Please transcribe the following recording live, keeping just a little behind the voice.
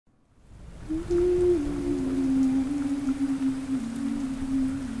I'm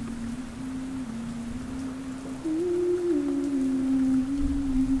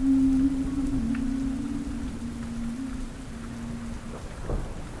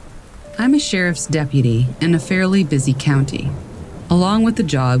a sheriff's deputy in a fairly busy county. Along with the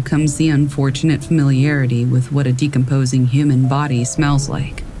job comes the unfortunate familiarity with what a decomposing human body smells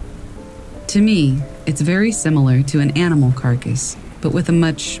like. To me, it's very similar to an animal carcass, but with a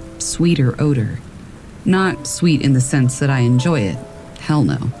much sweeter odor. Not sweet in the sense that I enjoy it. Hell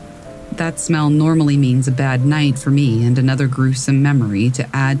no. That smell normally means a bad night for me and another gruesome memory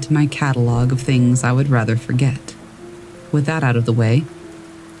to add to my catalog of things I would rather forget. With that out of the way,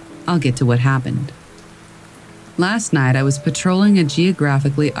 I'll get to what happened. Last night, I was patrolling a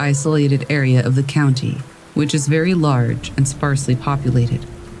geographically isolated area of the county, which is very large and sparsely populated.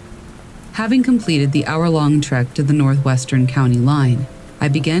 Having completed the hour-long trek to the northwestern county line, I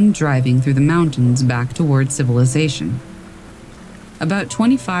began driving through the mountains back toward civilization. About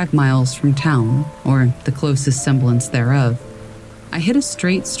 25 miles from town, or the closest semblance thereof, I hit a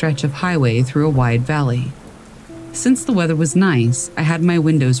straight stretch of highway through a wide valley. Since the weather was nice, I had my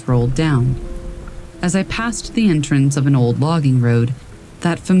windows rolled down. As I passed the entrance of an old logging road,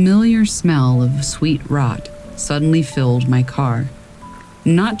 that familiar smell of sweet rot suddenly filled my car.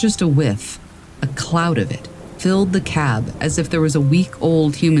 Not just a whiff, a cloud of it filled the cab as if there was a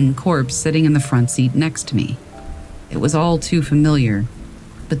week-old human corpse sitting in the front seat next to me. It was all too familiar,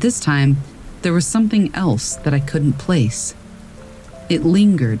 but this time there was something else that I couldn't place. It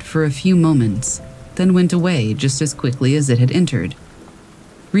lingered for a few moments, then went away just as quickly as it had entered.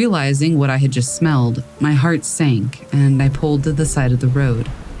 Realizing what I had just smelled, my heart sank and I pulled to the side of the road.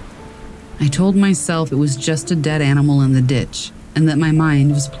 I told myself it was just a dead animal in the ditch and that my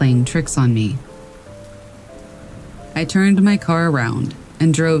mind was playing tricks on me. I turned my car around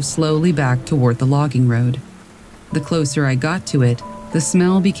and drove slowly back toward the logging road. The closer I got to it, the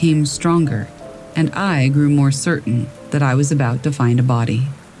smell became stronger, and I grew more certain that I was about to find a body.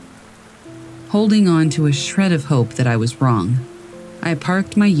 Holding on to a shred of hope that I was wrong, I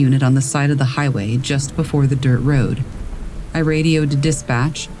parked my unit on the side of the highway just before the dirt road. I radioed to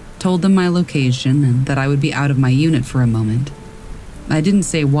dispatch, told them my location and that I would be out of my unit for a moment. I didn't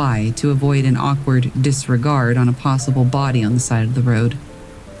say why to avoid an awkward disregard on a possible body on the side of the road.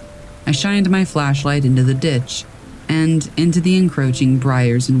 I shined my flashlight into the ditch and into the encroaching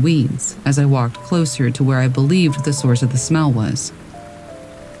briars and weeds as I walked closer to where I believed the source of the smell was.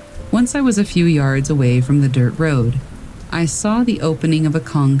 Once I was a few yards away from the dirt road, I saw the opening of a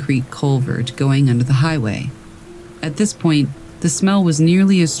concrete culvert going under the highway. At this point, the smell was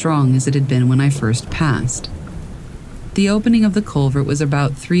nearly as strong as it had been when I first passed. The opening of the culvert was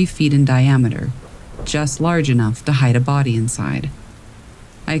about 3 feet in diameter, just large enough to hide a body inside.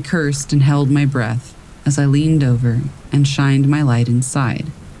 I cursed and held my breath as I leaned over and shined my light inside.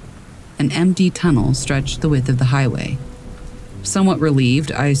 An empty tunnel stretched the width of the highway. Somewhat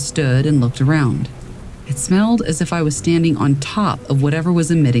relieved, I stood and looked around. It smelled as if I was standing on top of whatever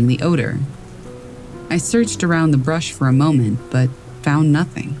was emitting the odor. I searched around the brush for a moment, but found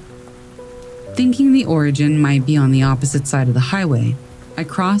nothing. Thinking the origin might be on the opposite side of the highway, I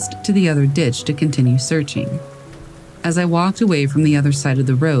crossed to the other ditch to continue searching. As I walked away from the other side of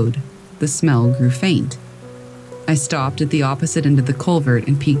the road, the smell grew faint. I stopped at the opposite end of the culvert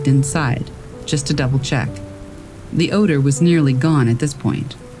and peeked inside, just to double check. The odor was nearly gone at this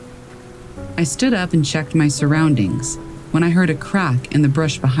point. I stood up and checked my surroundings when I heard a crack in the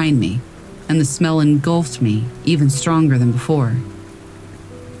brush behind me, and the smell engulfed me even stronger than before.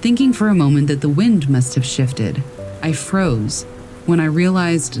 Thinking for a moment that the wind must have shifted, I froze when I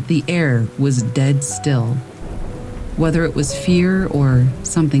realized the air was dead still. Whether it was fear or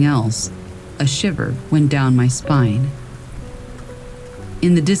something else, a shiver went down my spine.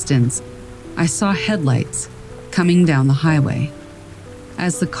 In the distance, I saw headlights coming down the highway.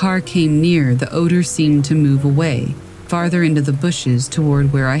 As the car came near, the odor seemed to move away, farther into the bushes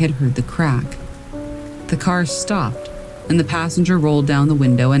toward where I had heard the crack. The car stopped, and the passenger rolled down the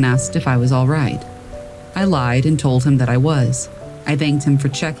window and asked if I was all right. I lied and told him that I was. I thanked him for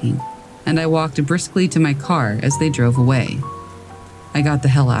checking, and I walked briskly to my car as they drove away. I got the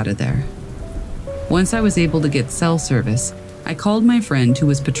hell out of there. Once I was able to get cell service, I called my friend who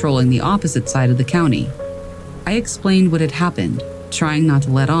was patrolling the opposite side of the county. I explained what had happened, trying not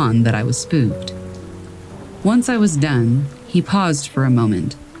to let on that I was spooked. Once I was done, he paused for a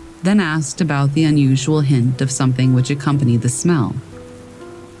moment, then asked about the unusual hint of something which accompanied the smell.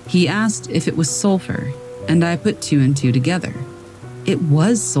 He asked if it was sulfur, and I put 2 and 2 together. It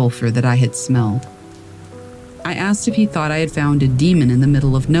was sulfur that I had smelled. I asked if he thought I had found a demon in the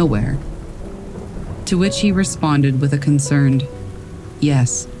middle of nowhere, to which he responded with a concerned,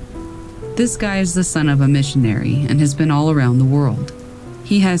 "Yes. This guy is the son of a missionary and has been all around the world.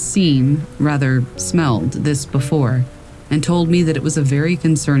 He has seen, rather smelled, this before, and told me that it was a very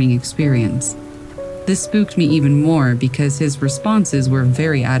concerning experience. This spooked me even more because his responses were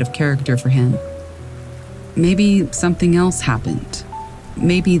very out of character for him. Maybe something else happened.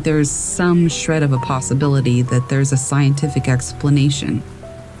 Maybe there's some shred of a possibility that there's a scientific explanation.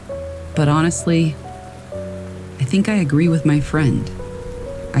 But honestly, I think I agree with my friend.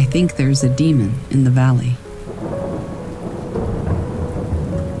 I think there's a demon in the valley."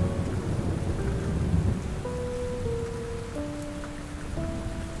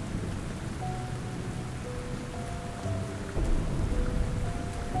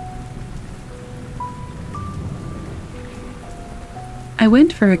 I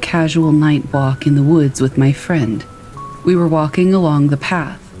went for a casual night walk in the woods with my friend. We were walking along the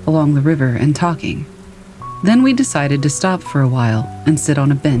path, along the river, and talking. Then we decided to stop for a while and sit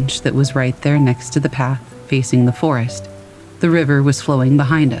on a bench that was right there next to the path, facing the forest. The river was flowing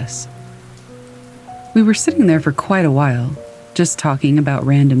behind us. We were sitting there for quite a while, just talking about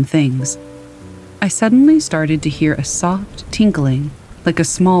random things. I suddenly started to hear a soft tinkling, like a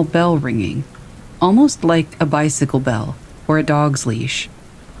small bell ringing, almost like a bicycle bell or a dog's leash,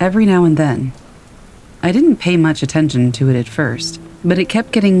 every now and then. I didn't pay much attention to it at first, but it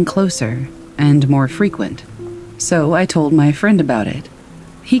kept getting closer and more frequent. So I told my friend about it.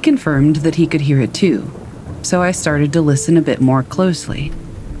 He confirmed that he could hear it too, so I started to listen a bit more closely.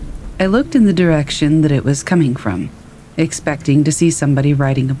 I looked in the direction that it was coming from, expecting to see somebody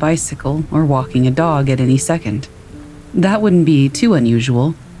riding a bicycle or walking a dog at any second. That wouldn't be too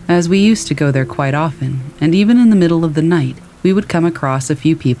unusual, as we used to go there quite often, and even in the middle of the night, we would come across a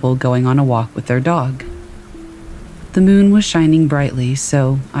few people going on a walk with their dog. The moon was shining brightly,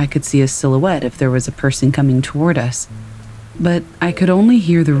 so I could see a silhouette if there was a person coming toward us, but I could only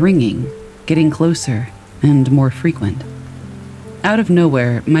hear the ringing, getting closer and more frequent. Out of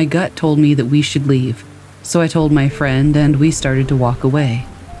nowhere, my gut told me that we should leave, so I told my friend and we started to walk away.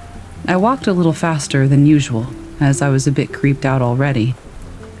 I walked a little faster than usual, as I was a bit creeped out already,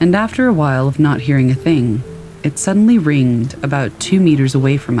 and after a while of not hearing a thing, it suddenly ringed about 2 meters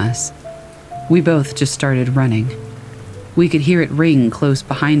away from us. We both just started running. We could hear it ring close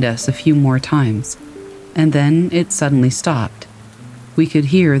behind us a few more times, and then it suddenly stopped. We could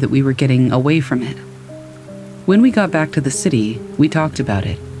hear that we were getting away from it. When we got back to the city, we talked about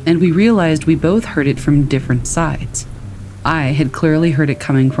it, and we realized we both heard it from different sides. I had clearly heard it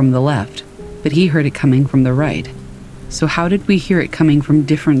coming from the left, but he heard it coming from the right. So how did we hear it coming from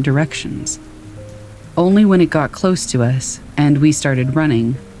different directions? Only when it got close to us, and we started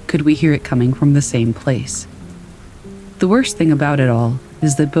running, could we hear it coming from the same place. The worst thing about it all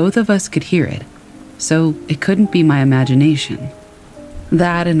is that both of us could hear it, so it couldn't be my imagination.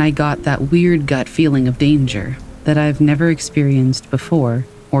 That, and I got that weird gut feeling of danger that I've never experienced before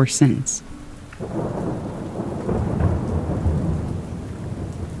or since.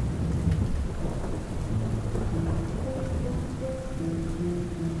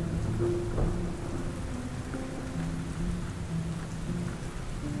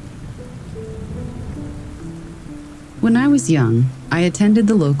 When I was young, I attended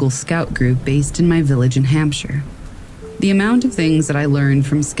the local scout group based in my village in Hampshire. The amount of things that I learned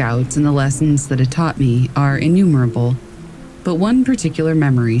from scouts and the lessons that it taught me are innumerable, but one particular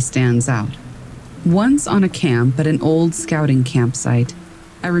memory stands out. Once on a camp at an old scouting campsite,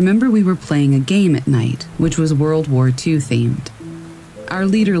 I remember we were playing a game at night, which was World War II themed. Our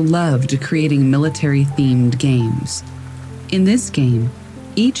leader loved creating military-themed games. In this game,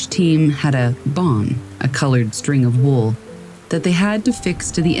 each team had a bomb, a colored string of wool, that they had to fix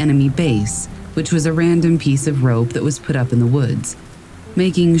to the enemy base, which was a random piece of rope that was put up in the woods,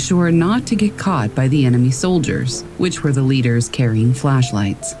 making sure not to get caught by the enemy soldiers, which were the leaders carrying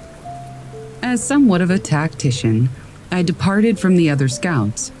flashlights. As somewhat of a tactician, I departed from the other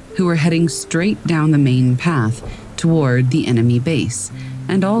scouts, who were heading straight down the main path toward the enemy base,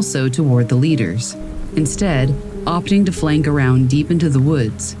 and also toward the leaders, instead opting to flank around deep into the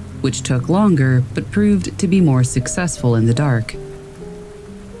woods, which took longer but proved to be more successful in the dark.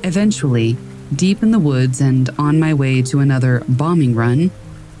 Eventually, deep in the woods and on my way to another bombing run,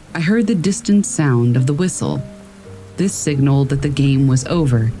 I heard the distant sound of the whistle. This signaled that the game was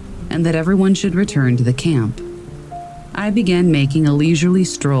over and that everyone should return to the camp. I began making a leisurely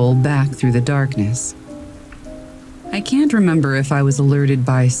stroll back through the darkness. I can't remember if I was alerted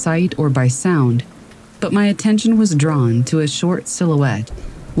by sight or by sound, but my attention was drawn to a short silhouette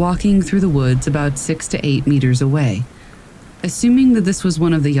walking through the woods about 6 to 8 meters away. Assuming that this was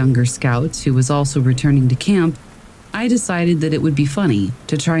one of the younger scouts who was also returning to camp, I decided that it would be funny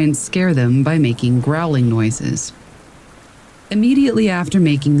to try and scare them by making growling noises. Immediately after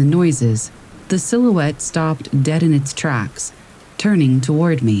making the noises, the silhouette stopped dead in its tracks, turning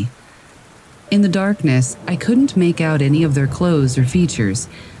toward me. In the darkness, I couldn't make out any of their clothes or features,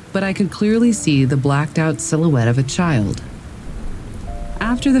 but I could clearly see the blacked-out silhouette of a child.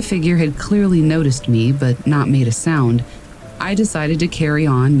 After the figure had clearly noticed me but not made a sound, I decided to carry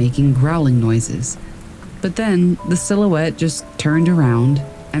on making growling noises. But then the silhouette just turned around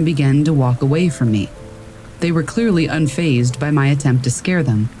and began to walk away from me. They were clearly unfazed by my attempt to scare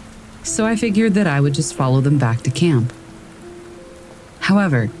them, so I figured that I would just follow them back to camp.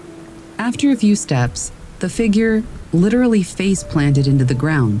 However, after a few steps, the figure literally face-planted into the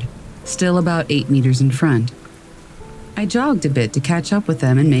ground, still about 8 meters in front. I jogged a bit to catch up with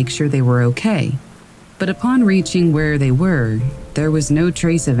them and make sure they were okay, but upon reaching where they were, there was no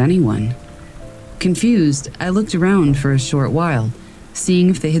trace of anyone. Confused, I looked around for a short while, seeing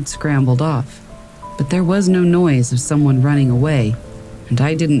if they had scrambled off, but there was no noise of someone running away, and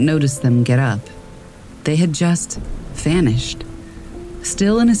I didn't notice them get up. They had just vanished.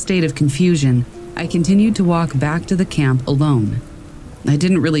 Still in a state of confusion, I continued to walk back to the camp alone. I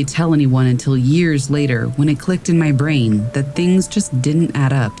didn't really tell anyone until years later when it clicked in my brain that things just didn't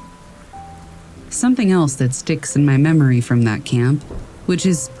add up. Something else that sticks in my memory from that camp, which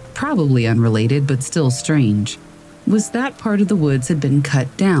is probably unrelated but still strange, was that part of the woods had been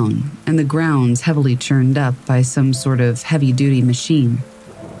cut down and the grounds heavily churned up by some sort of heavy-duty machine.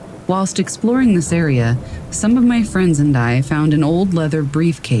 Whilst exploring this area, some of my friends and I found an old leather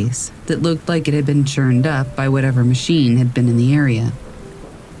briefcase that looked like it had been churned up by whatever machine had been in the area.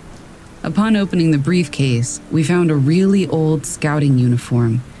 Upon opening the briefcase, we found a really old scouting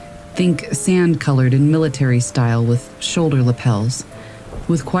uniform, think sand-colored and military style with shoulder lapels,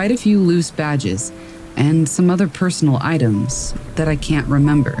 with quite a few loose badges and some other personal items that I can't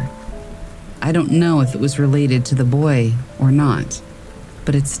remember. I don't know if it was related to the boy or not,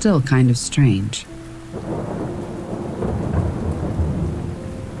 but it's still kind of strange.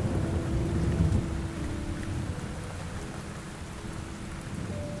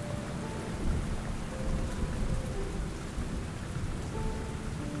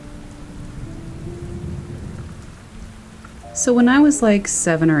 So when I was like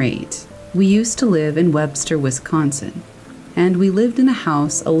 7 or 8, we used to live in Webster, Wisconsin, and we lived in a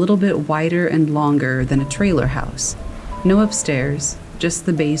house a little bit wider and longer than a trailer house. No upstairs, just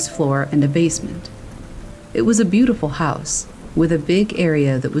the base floor and a basement. It was a beautiful house, with a big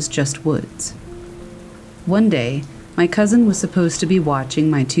area that was just woods. One day, my cousin was supposed to be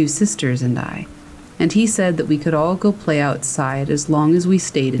watching my 2 sisters and I, and he said that we could all go play outside as long as we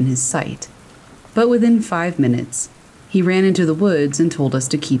stayed in his sight. But within 5 minutes, he ran into the woods and told us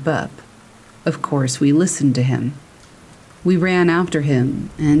to keep up. Of course, we listened to him. We ran after him,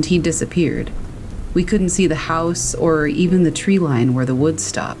 and he disappeared. We couldn't see the house or even the tree line where the woods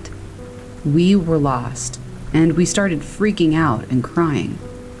stopped. We were lost, and we started freaking out and crying.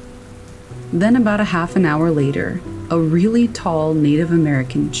 Then about a half an hour later, a really tall Native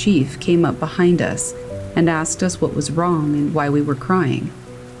American chief came up behind us and asked us what was wrong and why we were crying.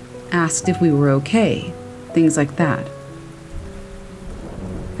 Asked if we were okay, things like that.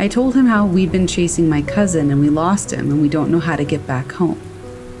 I told him how we'd been chasing my cousin and we lost him and we don't know how to get back home.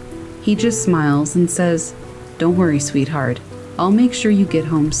 He just smiles and says, "Don't worry, sweetheart. I'll make sure you get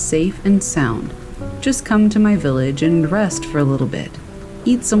home safe and sound. Just come to my village and rest for a little bit.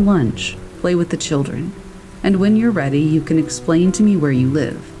 Eat some lunch, play with the children, and when you're ready, you can explain to me where you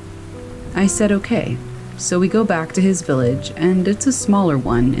live." I said okay, so we go back to his village, and it's a smaller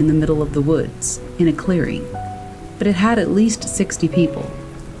one in the middle of the woods, in a clearing, but it had at least 60 people.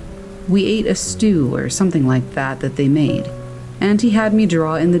 We ate a stew or something like that they made, and he had me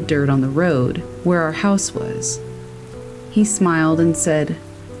draw in the dirt on the road where our house was. He smiled and said,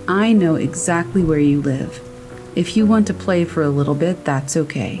 "I know exactly where you live. If you want to play for a little bit, that's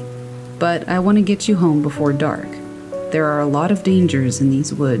okay. But I want to get you home before dark. There are a lot of dangers in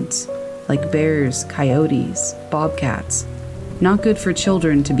these woods, like bears, coyotes, bobcats. Not good for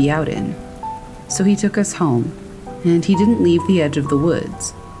children to be out in." So he took us home, and he didn't leave the edge of the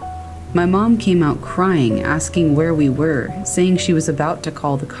woods. My mom came out crying, asking where we were, saying she was about to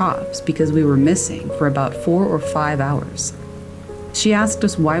call the cops because we were missing for about 4 or 5 hours. She asked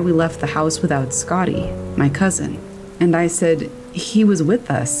us why we left the house without Scotty, my cousin, and I said, "He was with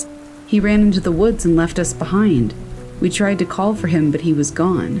us. He ran into the woods and left us behind. We tried to call for him, but he was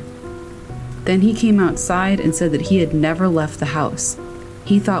gone." Then he came outside and said that he had never left the house.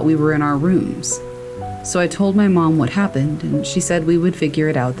 He thought we were in our rooms. So I told my mom what happened, and she said we would figure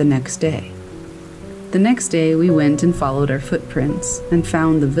it out the next day. The next day, we went and followed our footprints and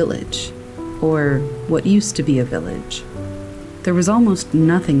found the village, or what used to be a village. There was almost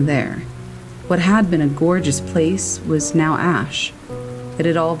nothing there. What had been a gorgeous place was now ash. It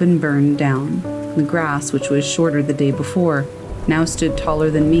had all been burned down. The grass, which was shorter the day before, now stood taller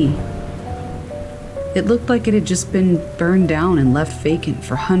than me. It looked like it had just been burned down and left vacant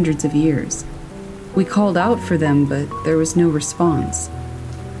for hundreds of years. We called out for them, but there was no response.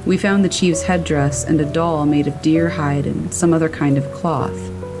 We found the chief's headdress and a doll made of deer hide and some other kind of cloth.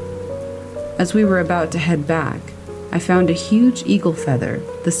 As we were about to head back, I found a huge eagle feather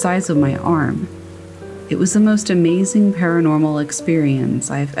the size of my arm. It was the most amazing paranormal experience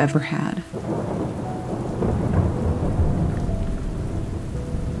I've ever had.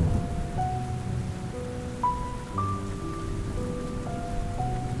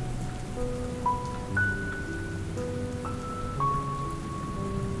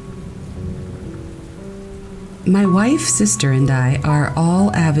 My wife, sister, and I are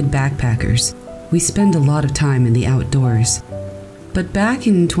all avid backpackers. We spend a lot of time in the outdoors. But back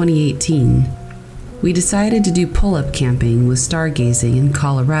in 2018, we decided to do pull-up camping with stargazing in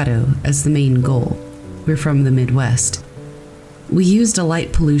Colorado as the main goal. We're from the Midwest. We used a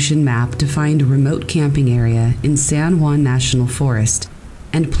light pollution map to find a remote camping area in San Juan National Forest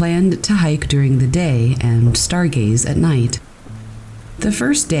and planned to hike during the day and stargaze at night. The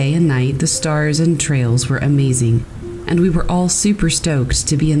first day and night, the stars and trails were amazing, and we were all super stoked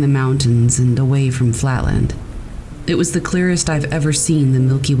to be in the mountains and away from flatland. It was the clearest I've ever seen the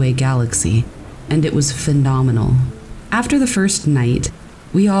Milky Way galaxy, and it was phenomenal. After the first night,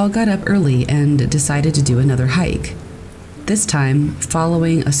 we all got up early and decided to do another hike, this time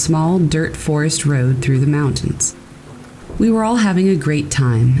following a small dirt forest road through the mountains. We were all having a great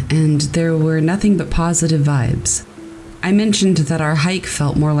time, and there were nothing but positive vibes. I mentioned that our hike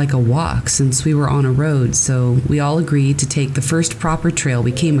felt more like a walk since we were on a road, so we all agreed to take the first proper trail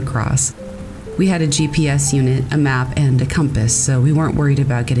we came across. We had a GPS unit, a map, and a compass, so we weren't worried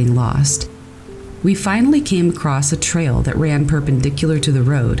about getting lost. We finally came across a trail that ran perpendicular to the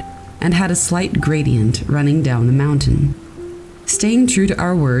road and had a slight gradient running down the mountain. Staying true to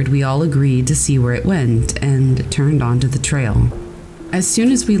our word, we all agreed to see where it went and turned onto the trail. As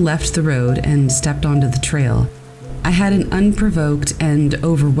soon as we left the road and stepped onto the trail, I had an unprovoked and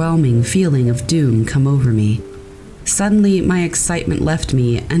overwhelming feeling of doom come over me. Suddenly, my excitement left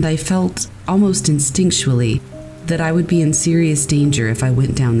me, and I felt, almost instinctually, that I would be in serious danger if I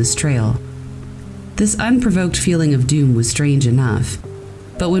went down this trail. This unprovoked feeling of doom was strange enough,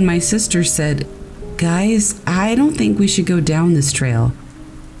 but when my sister said, "Guys, I don't think we should go down this trail,"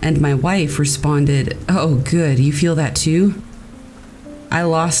 and my wife responded, "Oh good, you feel that too?" I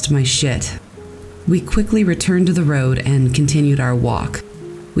lost my shit. We quickly returned to the road and continued our walk.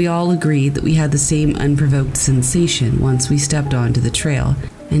 We all agreed that we had the same unprovoked sensation once we stepped onto the trail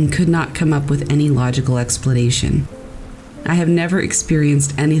and could not come up with any logical explanation. I have never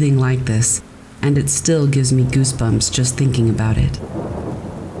experienced anything like this, and it still gives me goosebumps just thinking about it.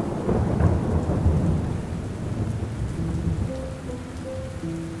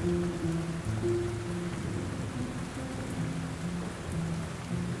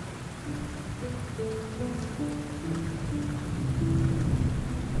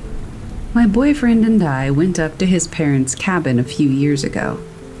 My boyfriend and I went up to his parents' cabin a few years ago.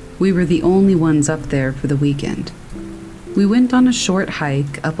 We were the only ones up there for the weekend. We went on a short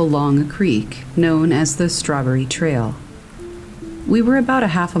hike up along a creek known as the Strawberry Trail. We were about a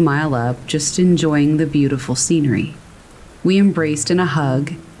half a mile up, just enjoying the beautiful scenery. We embraced in a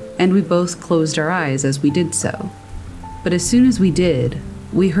hug, and we both closed our eyes as we did so. But as soon as we did,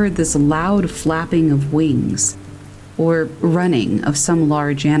 we heard this loud flapping of wings, or running of some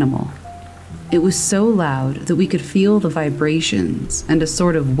large animal. It was so loud that we could feel the vibrations and a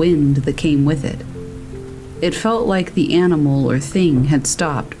sort of wind that came with it. It felt like the animal or thing had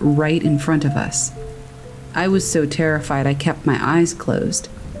stopped right in front of us. I was so terrified I kept my eyes closed,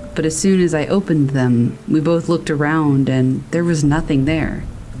 but as soon as I opened them, we both looked around and there was nothing there.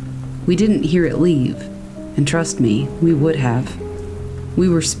 We didn't hear it leave, and trust me, we would have. We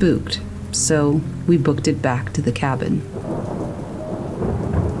were spooked, so we booked it back to the cabin.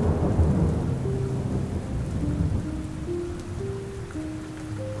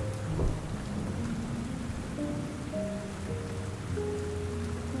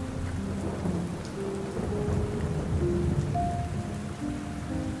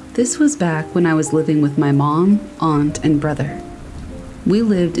 This was back when I was living with my mom, aunt, and brother. We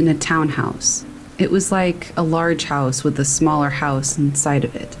lived in a townhouse. It was like a large house with a smaller house inside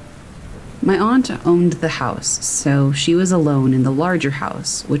of it. My aunt owned the house, so she was alone in the larger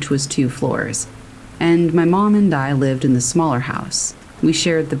house, which was 2 floors, and my mom and I lived in the smaller house. We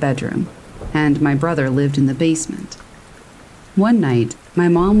shared the bedroom, and my brother lived in the basement. One night, my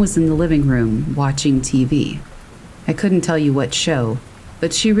mom was in the living room watching TV. I couldn't tell you what show,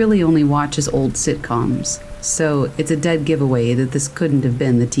 but she really only watches old sitcoms, so it's a dead giveaway that this couldn't have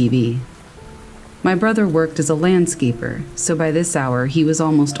been the TV. My brother worked as a landscaper, so by this hour he was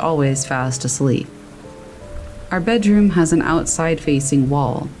almost always fast asleep. Our bedroom has an outside-facing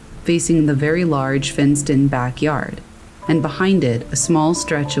wall, facing the very large fenced-in backyard, and behind it a small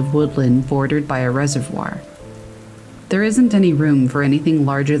stretch of woodland bordered by a reservoir. There isn't any room for anything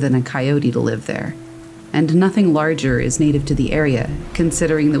larger than a coyote to live there, and nothing larger is native to the area,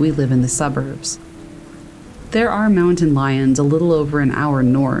 considering that we live in the suburbs. There are mountain lions a little over an hour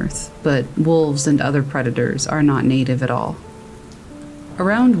north, but wolves and other predators are not native at all.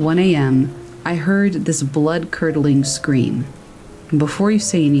 Around 1 a.m., I heard this blood-curdling scream. Before you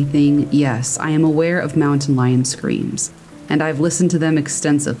say anything, yes, I am aware of mountain lion screams, and I've listened to them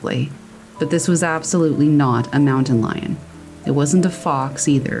extensively, but this was absolutely not a mountain lion. It wasn't a fox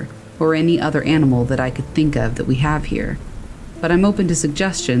either, or any other animal that I could think of that we have here, but I'm open to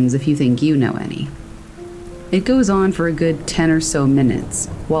suggestions if you think you know any. It goes on for a good 10 or so minutes,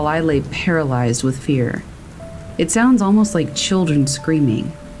 while I lay paralyzed with fear. It sounds almost like children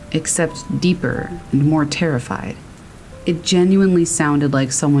screaming, except deeper and more terrified. It genuinely sounded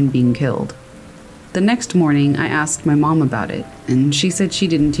like someone being killed. The next morning, I asked my mom about it, and she said she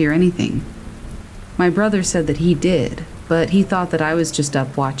didn't hear anything. My brother said that he did, but he thought that I was just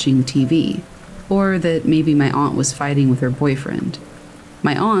up watching TV, or that maybe my aunt was fighting with her boyfriend.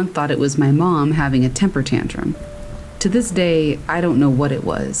 My aunt thought it was my mom having a temper tantrum. To this day, I don't know what it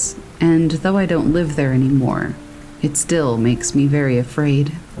was, and though I don't live there anymore, it still makes me very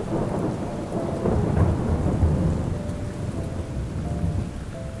afraid.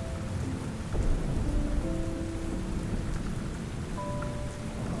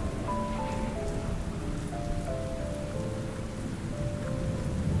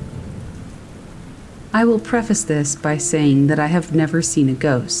 I will preface this by saying that I have never seen a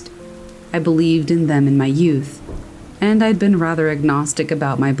ghost. I believed in them in my youth, and I'd been rather agnostic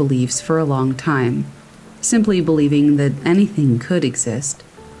about my beliefs for a long time, simply believing that anything could exist.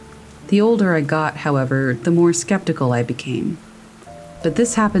 The older I got, however, the more skeptical I became. But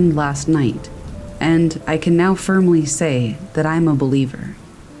this happened last night, and I can now firmly say that I'm a believer.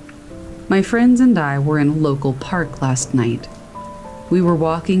 My friends and I were in a local park last night. We were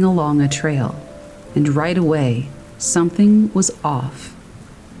walking along a trail, and right away, something was off.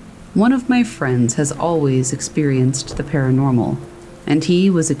 One of my friends has always experienced the paranormal, and he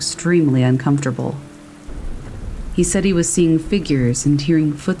was extremely uncomfortable. He said he was seeing figures and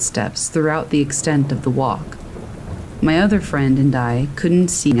hearing footsteps throughout the extent of the walk. My other friend and I couldn't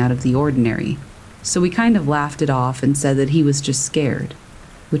see out of the ordinary, so we kind of laughed it off and said that he was just scared,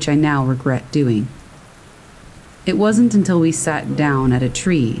 which I now regret doing. It wasn't until we sat down at a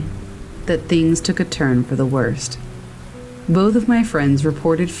tree that things took a turn for the worst. Both of my friends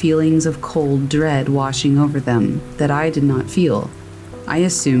reported feelings of cold dread washing over them that I did not feel. I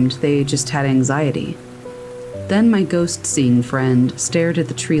assumed they just had anxiety. Then my ghost-seeing friend stared at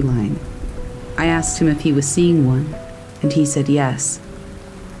the tree line. I asked him if he was seeing one, and he said yes.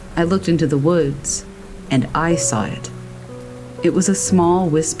 I looked into the woods, and I saw it. It was a small,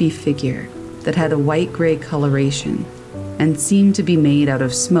 wispy figure that had a white-gray coloration and seemed to be made out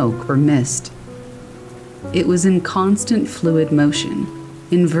of smoke or mist. It was in constant fluid motion,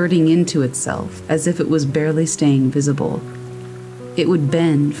 inverting into itself as if it was barely staying visible. It would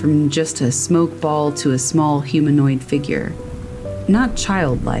bend from just a smoke ball to a small humanoid figure. Not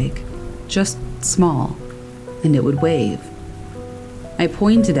childlike, just small, and it would wave. I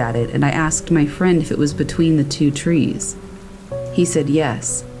pointed at it and I asked my friend if it was between the 2 trees. He said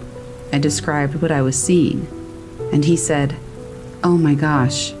yes. I described what I was seeing, and he said, "Oh my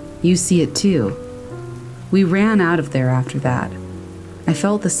gosh, you see it too." We ran out of there after that. I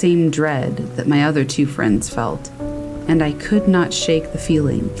felt the same dread that my other 2 friends felt, and I could not shake the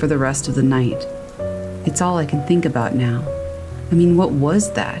feeling for the rest of the night. It's all I can think about now. I mean, what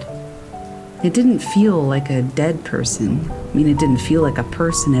was that? It didn't feel like a dead person. It didn't feel like a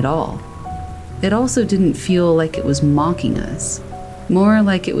person at all. It also didn't feel like it was mocking us. More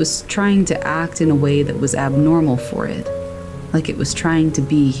like it was trying to act in a way that was abnormal for it, like it was trying to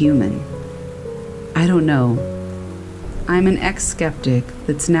be human. I don't know. I'm an ex-skeptic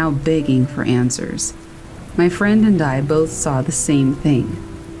that's now begging for answers. My friend and I both saw the same thing,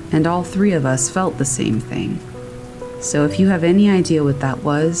 and all 3 of us felt the same thing. So if you have any idea what that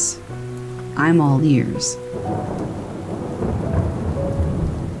was, I'm all ears.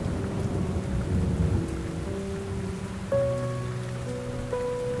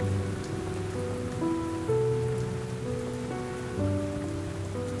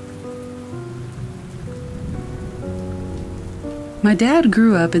 My dad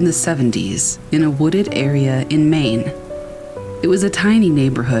grew up in the 70s in a wooded area in Maine. It was a tiny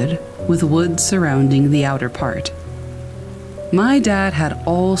neighborhood with woods surrounding the outer part. My dad had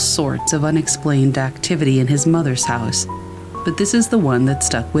all sorts of unexplained activity in his mother's house, but this is the one that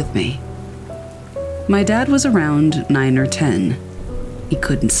stuck with me. My dad was around 9 or 10. He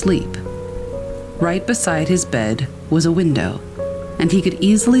couldn't sleep. Right beside his bed was a window, and he could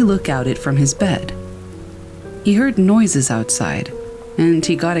easily look out it from his bed. He heard noises outside, and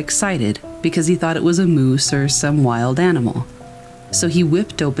he got excited because he thought it was a moose or some wild animal. So he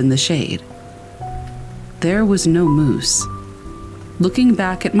whipped open the shade. There was no moose. Looking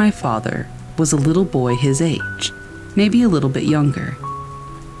back at my father was a little boy his age, maybe a little bit younger.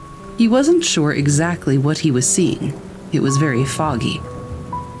 He wasn't sure exactly what he was seeing. It was very foggy.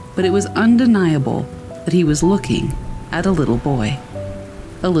 But it was undeniable that he was looking at a little boy.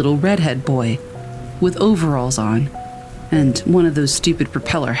 A little redhead boy with overalls on and one of those stupid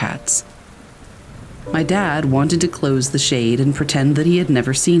propeller hats. My dad wanted to close the shade and pretend that he had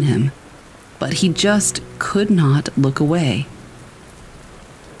never seen him, but he just could not look away.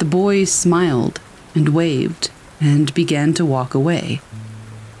 The boy smiled and waved and began to walk away,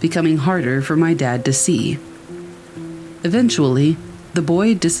 becoming harder for my dad to see. Eventually, the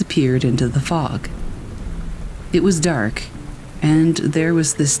boy disappeared into the fog. It was dark, and there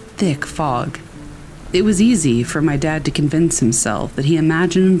was this thick fog. It was easy for my dad to convince himself that he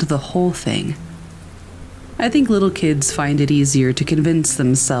imagined the whole thing. I think little kids find it easier to convince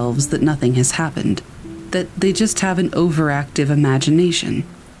themselves that nothing has happened, that they just have an overactive imagination.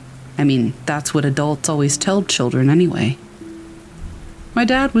 I mean, that's what adults always tell children anyway. My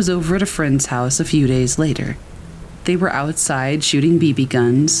dad was over at a friend's house a few days later. They were outside shooting BB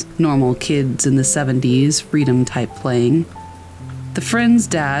guns, normal kids in the 70s, freedom type playing. The friend's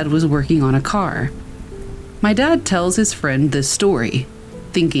dad was working on a car. My dad tells his friend this story,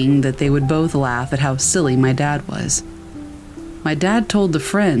 thinking that they would both laugh at how silly my dad was. My dad told the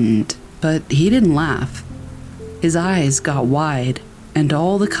friend, but he didn't laugh. His eyes got wide, and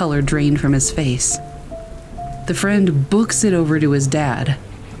all the color drained from his face. The friend books it over to his dad.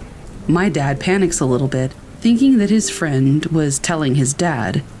 My dad panics a little bit, thinking that his friend was telling his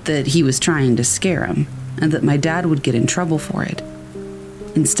dad that he was trying to scare him, and that my dad would get in trouble for it.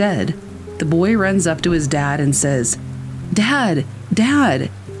 Instead, the boy runs up to his dad and says, "Dad, Dad,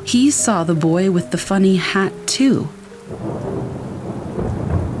 he saw the boy with the funny hat too."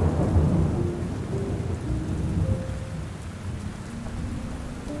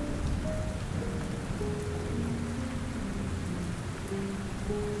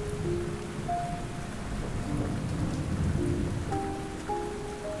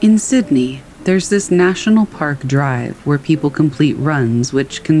 In Sydney, there's this national park drive where people complete runs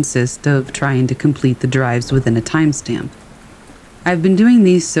which consist of trying to complete the drives within a timestamp. I've been doing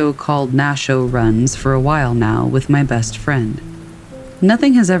these so-called Nasho runs for a while now with my best friend.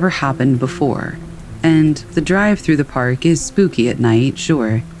 Nothing has ever happened before, and the drive through the park is spooky at night,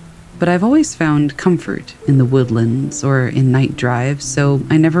 sure, but I've always found comfort in the woodlands or in night drives, so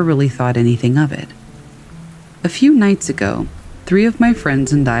I never really thought anything of it. A few nights ago, 3 of my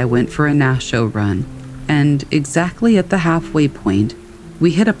friends and I went for a Nasho run, and exactly at the halfway point,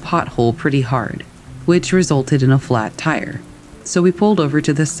 we hit a pothole pretty hard, which resulted in a flat tire, so we pulled over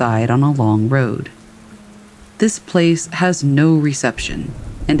to the side on a long road. This place has no reception,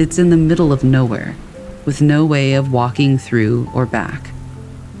 and it's in the middle of nowhere, with no way of walking through or back.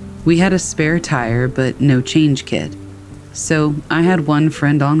 We had a spare tire but no change kit, so I had one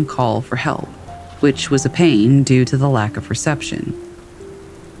friend on call for help, which was a pain due to the lack of reception.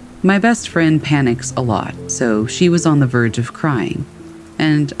 My best friend panics a lot, so she was on the verge of crying,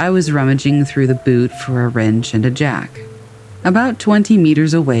 and I was rummaging through the boot for a wrench and a jack. About 20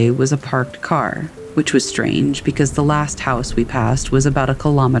 meters away was a parked car, which was strange because the last house we passed was about a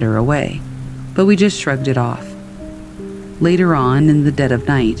kilometer away, but we just shrugged it off. Later on, in the dead of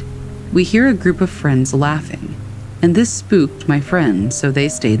night, we hear a group of friends laughing, and this spooked my friends, so they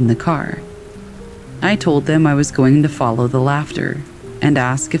stayed in the car. I told them I was going to follow the laughter and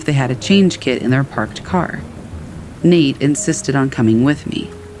ask if they had a change kit in their parked car. Nate insisted on coming with me.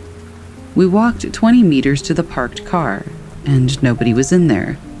 We walked 20 meters to the parked car, and nobody was in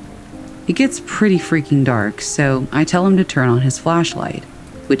there. It gets pretty freaking dark, so I tell him to turn on his flashlight,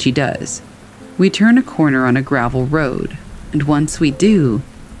 which he does. We turn a corner on a gravel road, and once we do,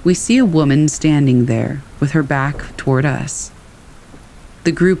 we see a woman standing there with her back toward us.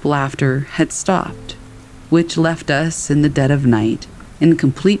 The group laughter had stopped, which left us in the dead of night, in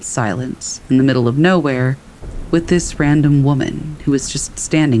complete silence, in the middle of nowhere, with this random woman who was just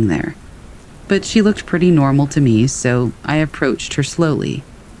standing there. But she looked pretty normal to me, so I approached her slowly.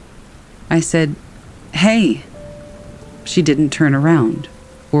 I said, "Hey." She didn't turn around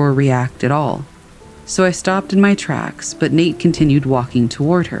or react at all, so I stopped in my tracks, but Nate continued walking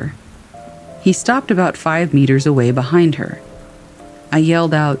toward her. He stopped about 5 meters away behind her. I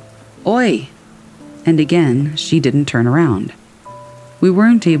yelled out, "Oi!" And again, she didn't turn around. We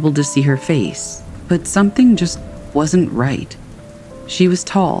weren't able to see her face, but something just wasn't right. She was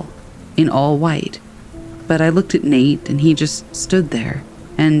tall, in all white, but I looked at Nate and he just stood there,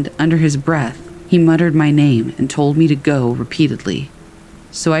 and under his breath, he muttered my name and told me to go repeatedly.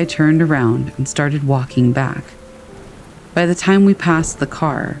 So I turned around and started walking back. By the time we passed the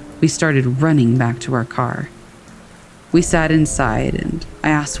car, we started running back to our car. We sat inside and I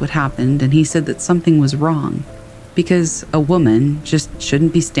asked what happened, and he said that something was wrong because a woman just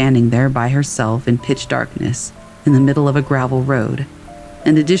shouldn't be standing there by herself in pitch darkness in the middle of a gravel road.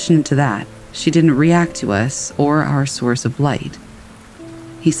 In addition to that, she didn't react to us or our source of light.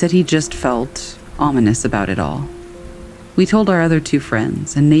 He said he just felt ominous about it all. We told our other 2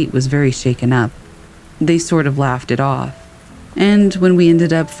 friends, and Nate was very shaken up. They sort of laughed it off. And when we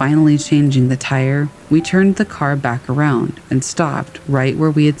ended up finally changing the tire, we turned the car back around and stopped right where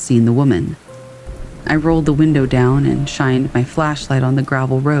we had seen the woman. I rolled the window down and shined my flashlight on the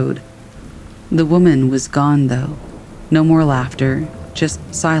gravel road. The woman was gone, though. No more laughter, just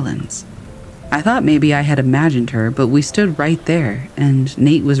silence. I thought maybe I had imagined her, but we stood right there, and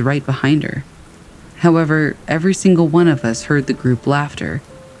Nate was right behind her. However, every single one of us heard the group laughter,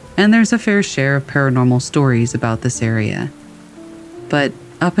 and there's a fair share of paranormal stories about this area. But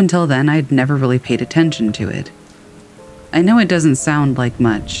up until then, I'd never really paid attention to it. I know it doesn't sound like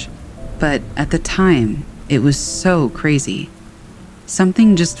much, but at the time, it was so crazy.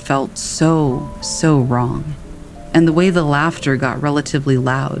 Something just felt so wrong. And the way the laughter got relatively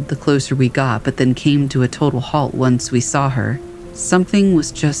loud the closer we got, but then came to a total halt once we saw her, something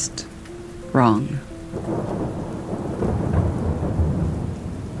was just wrong.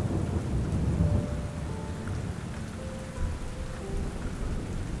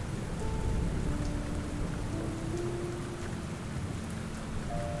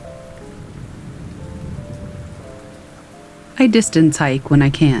 I distance hike when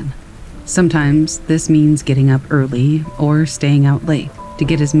I can. Sometimes this means getting up early or staying out late to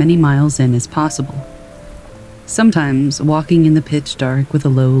get as many miles in as possible. Sometimes walking in the pitch dark with a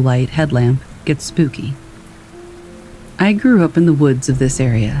low light headlamp gets spooky. I grew up in the woods of this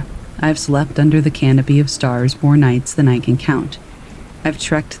area. I've slept under the canopy of stars more nights than I can count. I've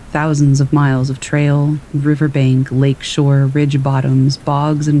trekked thousands of miles of trail, riverbank, lakeshore, ridge bottoms,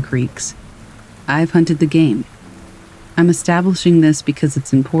 bogs, and creeks. I've hunted the game. I'm establishing this because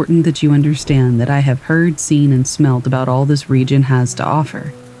it's important that you understand that I have heard, seen, and smelt about all this region has to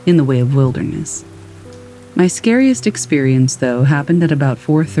offer in the way of wilderness. My scariest experience, though, happened at about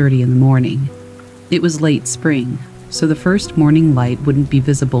 4:30 in the morning. It was late spring, so the first morning light wouldn't be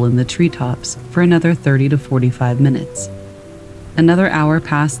visible in the treetops for another 30 to 45 minutes. Another hour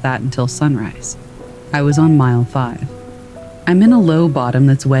past that until sunrise. I was on mile 5. I'm in a low bottom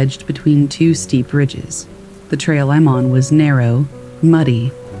that's wedged between 2 steep ridges. The trail I'm on was narrow,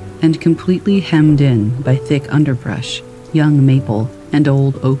 muddy, and completely hemmed in by thick underbrush, young maple, and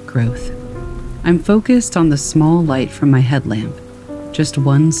old oak growth. I'm focused on the small light from my headlamp, just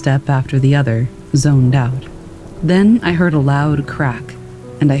one step after the other, zoned out. Then I heard a loud crack,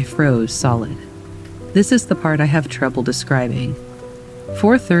 and I froze solid. This is the part I have trouble describing.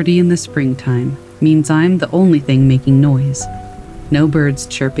 4:30 in the springtime means I'm the only thing making noise. No birds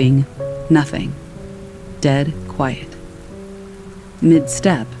chirping, nothing. Dead quiet.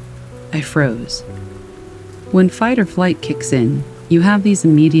 Mid-step, I froze. When fight or flight kicks in, you have these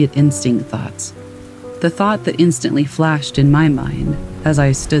immediate instinct thoughts. The thought that instantly flashed in my mind as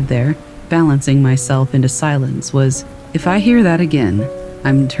I stood there, balancing myself into silence, was, if I hear that again,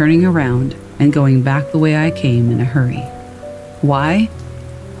 I'm turning around and going back the way I came in a hurry. Why?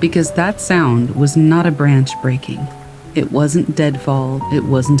 Because that sound was not a branch breaking. It wasn't deadfall, it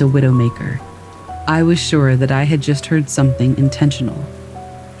wasn't a widowmaker. I was sure that I had just heard something intentional.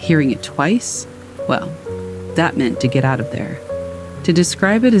 Hearing it twice? Well, that meant to get out of there. To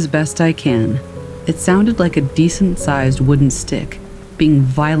describe it as best I can, it sounded like a decent-sized wooden stick being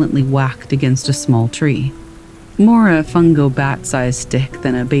violently whacked against a small tree. More a fungo bat-sized stick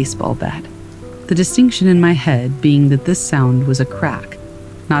than a baseball bat. The distinction in my head being that this sound was a crack,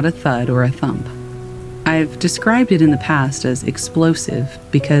 not a thud or a thump. I've described it in the past as explosive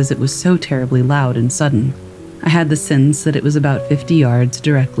because it was so terribly loud and sudden. I had the sense that it was about 50 yards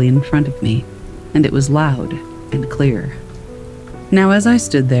directly in front of me, and it was loud and clear. Now, as I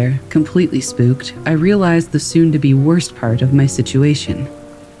stood there, completely spooked, I realized the soon-to-be worst part of my situation.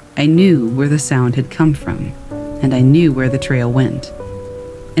 I knew where the sound had come from, and I knew where the trail went.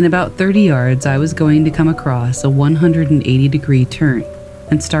 In about 30 yards, I was going to come across a 180-degree turn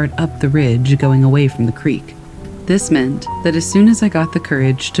and start up the ridge going away from the creek. This meant that as soon as I got the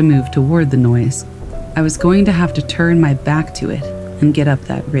courage to move toward the noise, I was going to have to turn my back to it and get up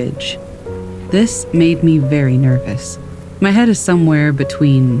that ridge. This made me very nervous. My head is somewhere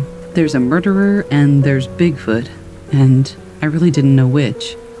between there's a murderer and there's Bigfoot, and I really didn't know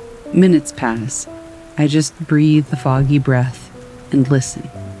which. Minutes pass. I just breathe the foggy breath and listen.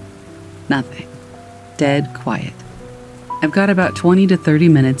 Nothing. Dead quiet. I've got about 20 to 30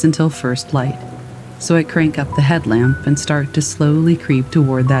 minutes until first light, so I crank up the headlamp and start to slowly creep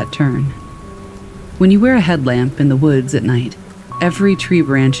toward that turn. When you wear a headlamp in the woods at night, every tree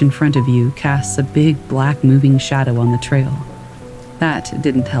branch in front of you casts a big black moving shadow on the trail. That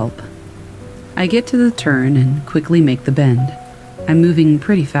didn't help. I get to the turn and quickly make the bend. I'm moving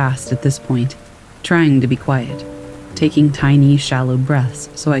pretty fast at this point, trying to be quiet, taking tiny, shallow breaths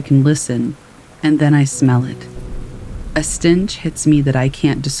so I can listen, and then I smell it. A stench hits me that I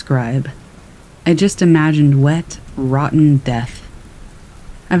can't describe. I just imagined wet, rotten death.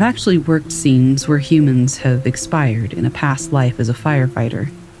 I've actually worked scenes where humans have expired in a past life as a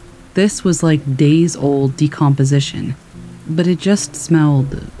firefighter. This was like days-old decomposition, but it just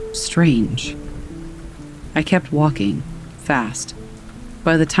smelled strange. I kept walking, fast.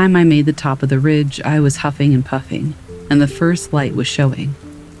 By the time I made the top of the ridge, I was huffing and puffing, and the first light was showing.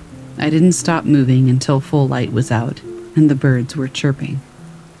 I didn't stop moving until full light was out, and the birds were chirping.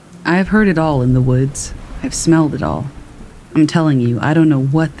 I've heard it all in the woods. I've smelled it all. I'm telling you, I don't know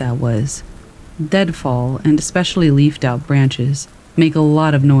what that was. Deadfall, and especially leafed-out branches, make a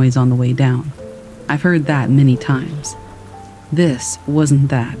lot of noise on the way down. I've heard that many times. This wasn't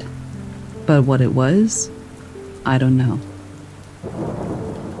that. But what it was, I don't know.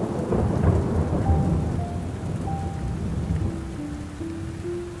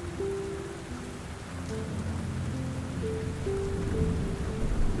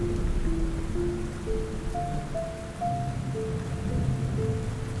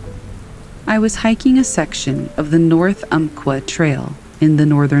 I was hiking a section of the North Umpqua Trail in the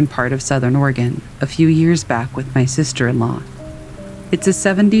northern part of southern Oregon a few years back with my sister-in-law. It's a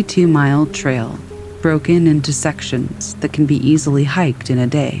 72-mile trail broken into sections that can be easily hiked in a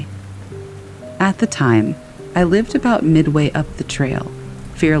day. At the time, I lived about midway up the trail,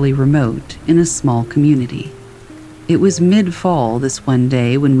 fairly remote, in a small community. It was mid-fall this one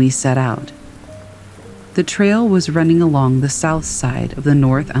day when we set out. The trail was running along the south side of the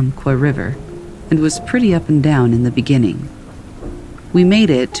North Umpqua River and was pretty up and down in the beginning. We made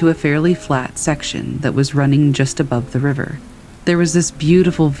it to a fairly flat section that was running just above the river. There was this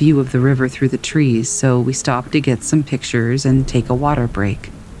beautiful view of the river through the trees, so we stopped to get some pictures and take a water break.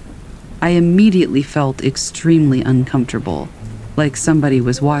 I immediately felt extremely uncomfortable, like somebody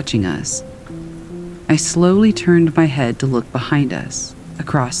was watching us. I slowly turned my head to look behind us,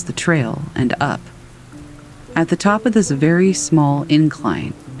 across the trail and up. At the top of this very small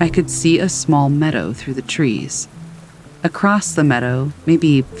incline, I could see a small meadow through the trees. Across the meadow,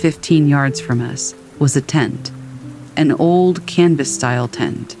 maybe 15 yards from us, was a tent, an old canvas-style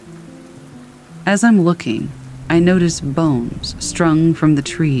tent. As I'm looking, I notice bones strung from the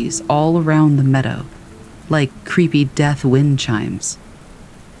trees all around the meadow, like creepy death wind chimes.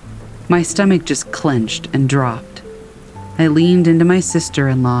 My stomach just clenched and dropped. I leaned into my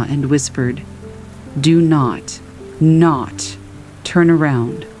sister-in-law and whispered, "Do not turn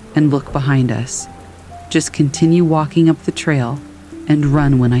around and look behind us. Just continue walking up the trail and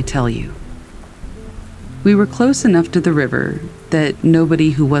run when I tell you." We were close enough to the river that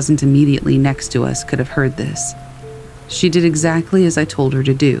nobody who wasn't immediately next to us could have heard this. She did exactly as I told her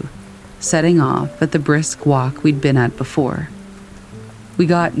to do, setting off at the brisk walk we'd been at before. We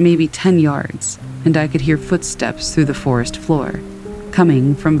got maybe 10 yards, and I could hear footsteps through the forest floor,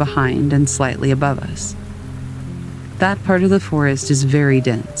 coming from behind and slightly above us. That part of the forest is very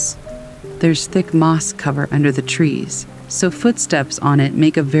dense. There's thick moss cover under the trees, so footsteps on it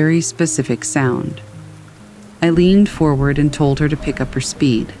make a very specific sound. I leaned forward and told her to pick up her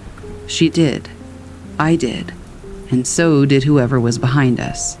speed. She did. I did. And so did whoever was behind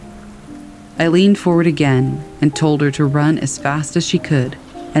us. I leaned forward again and told her to run as fast as she could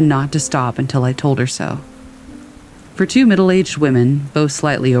and not to stop until I told her so. For two middle-aged women, both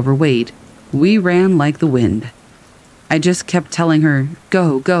slightly overweight, we ran like the wind. I just kept telling her,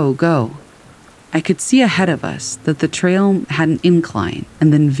 "Go, go, go." I could see ahead of us that the trail had an incline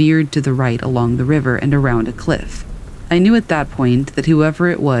and then veered to the right along the river and around a cliff. I knew at that point that whoever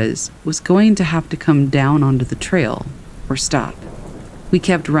it was going to have to come down onto the trail or stop. We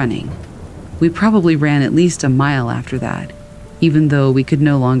kept running. We probably ran at least a mile after that, even though we could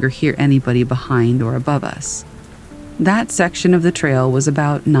no longer hear anybody behind or above us. That section of the trail was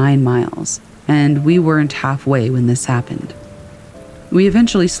about 9 miles, and we weren't halfway when this happened. We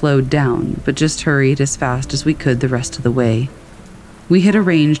eventually slowed down, but just hurried as fast as we could the rest of the way. We had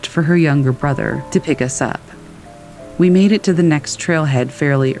arranged for her younger brother to pick us up. We made it to the next trailhead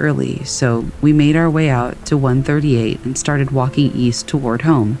fairly early, so we made our way out to 138 and started walking east toward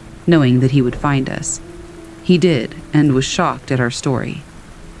home, knowing that he would find us. He did, and was shocked at our story.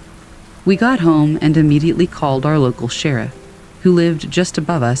 We got home and immediately called our local sheriff, who lived just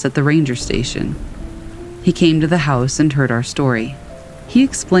above us at the ranger station. He came to the house and heard our story. He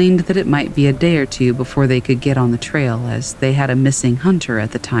explained that it might be a day or two before they could get on the trail, as they had a missing hunter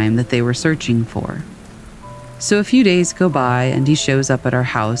at the time that they were searching for. So a few days go by and he shows up at our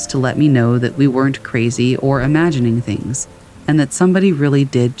house to let me know that we weren't crazy or imagining things, and that somebody really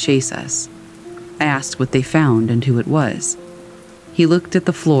did chase us. I asked what they found and who it was. He looked at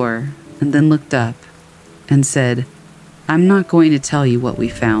the floor and then looked up and said, "I'm not going to tell you what we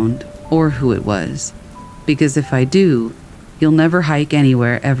found or who it was, because if I do, you'll never hike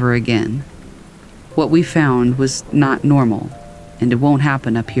anywhere ever again. What we found was not normal, and it won't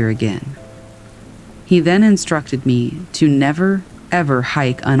happen up here again." He then instructed me to never, ever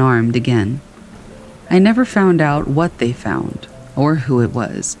hike unarmed again. I never found out what they found or who it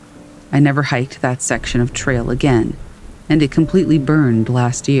was. I never hiked that section of trail again, and it completely burned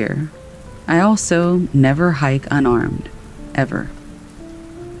last year. I also never hike unarmed, ever.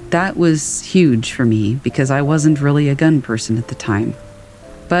 That was huge for me because I wasn't really a gun person at the time.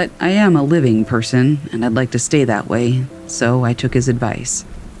 But I am a living person, and I'd like to stay that way, so I took his advice.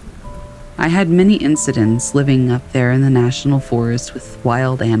 I had many incidents living up there in the national forest with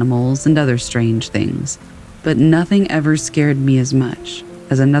wild animals and other strange things, but nothing ever scared me as much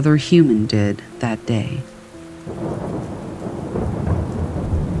as another human did that day.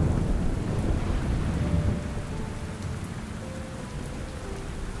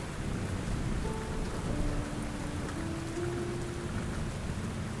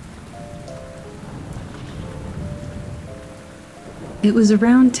 It was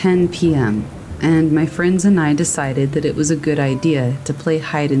around 10 p.m., and my friends and I decided that it was a good idea to play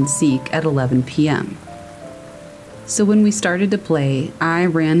hide and seek at 11 p.m. So when we started to play, I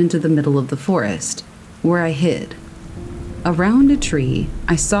ran into the middle of the forest, where I hid. Around a tree,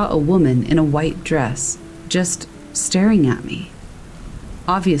 I saw a woman in a white dress, just staring at me.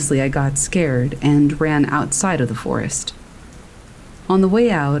 Obviously, I got scared and ran outside of the forest. On the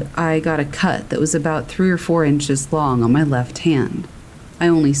way out, I got a cut that was about 3 or 4 inches long on my left hand. I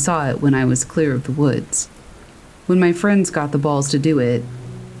only saw it when I was clear of the woods. When my friends got the balls to do it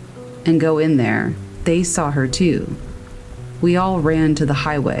and go in there, they saw her too. We all ran to the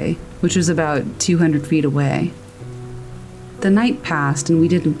highway, which was about 200 feet away. The night passed and we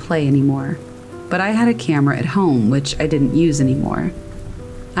didn't play anymore, but I had a camera at home, which I didn't use anymore.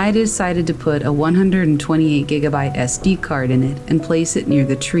 I decided to put a 128 gigabyte SD card in it and place it near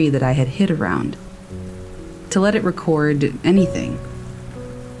the tree that I had hid around, to let it record anything.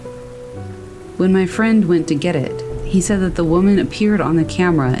 When my friend went to get it, he said that the woman appeared on the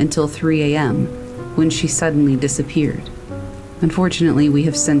camera until 3 a.m., when she suddenly disappeared. Unfortunately, we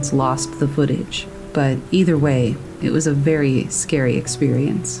have since lost the footage, but either way, it was a very scary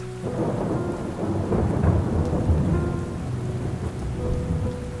experience.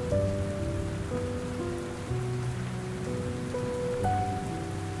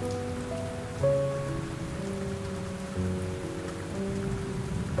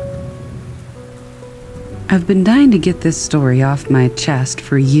 I've been dying to get this story off my chest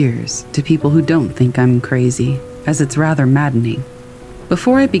for years to people who don't think I'm crazy, as it's rather maddening.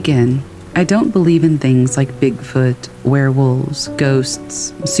 Before I begin, I don't believe in things like Bigfoot, werewolves,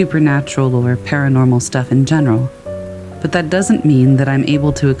 ghosts, supernatural or paranormal stuff in general, but that doesn't mean that I'm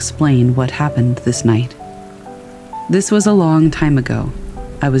able to explain what happened this night. This was a long time ago.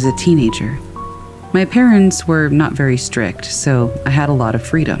 I was a teenager. My parents were not very strict, so I had a lot of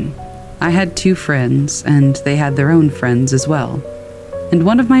freedom. I had 2 friends, and they had their own friends as well. And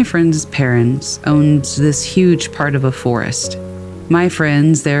one of my friends' parents owned this huge part of a forest. My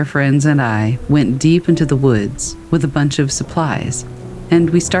friends, their friends, and I went deep into the woods with a bunch of supplies, and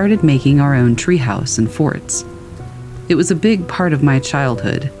we started making our own treehouse and forts. It was a big part of my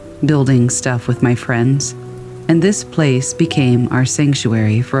childhood, building stuff with my friends, and this place became our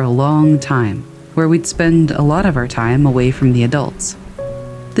sanctuary for a long time, where we'd spend a lot of our time away from the adults.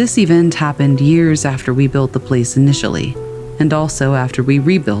 This event happened years after we built the place initially, and also after we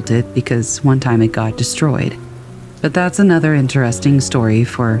rebuilt it because one time it got destroyed. But that's another interesting story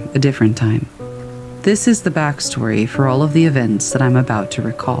for a different time. This is the backstory for all of the events that I'm about to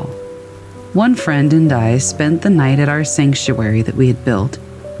recall. One friend and I spent the night at our sanctuary that we had built,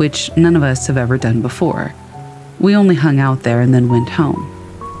 which none of us have ever done before. We only hung out there and then went home.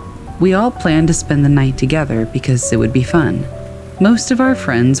 We all planned to spend the night together because it would be fun. Most of our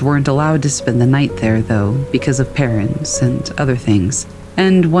friends weren't allowed to spend the night there, though, because of parents and other things,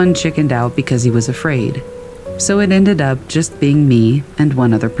 and one chickened out because he was afraid. So it ended up just being me and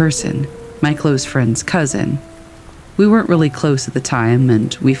one other person, my close friend's cousin. We weren't really close at the time,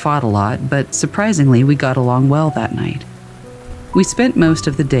 and we fought a lot, but surprisingly, we got along well that night. We spent most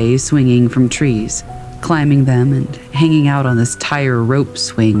of the day swinging from trees, climbing them, and hanging out on this tire rope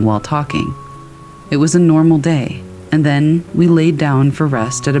swing while talking. It was a normal day. And then we laid down for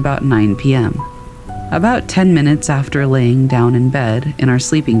rest at about 9 p.m. About 10 minutes after laying down in bed in our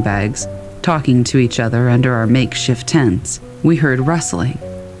sleeping bags, talking to each other under our makeshift tents, we heard rustling.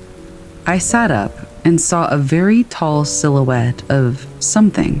 I sat up and saw a very tall silhouette of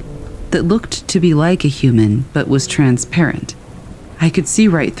something that looked to be like a human but was transparent. I could see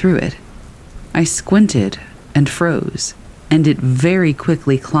right through it. I squinted and froze, and it very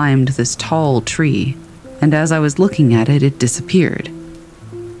quickly climbed this tall tree, and as I was looking at it, it disappeared.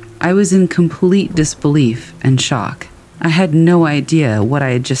 I was in complete disbelief and shock. I had no idea what I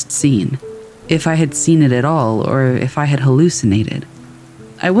had just seen, if I had seen it at all or if I had hallucinated.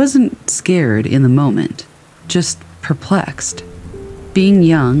 I wasn't scared in the moment, just perplexed. Being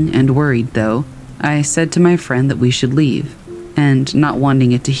young and worried, though, I said to my friend that we should leave, and not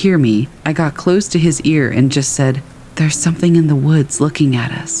wanting it to hear me, I got close to his ear and just said, "There's something in the woods looking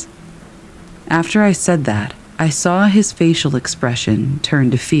at us." After I said that, I saw his facial expression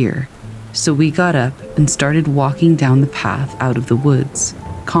turn to fear, so we got up and started walking down the path out of the woods,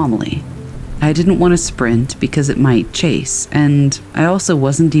 calmly. I didn't want to sprint because it might chase, and I also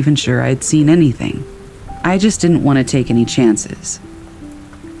wasn't even sure I'd seen anything. I just didn't want to take any chances.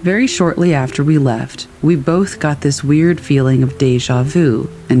 Very shortly after we left, we both got this weird feeling of déjà vu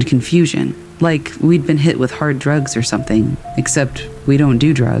and confusion, like we'd been hit with hard drugs or something, except we don't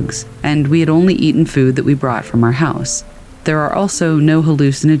do drugs, and we had only eaten food that we brought from our house. There are also no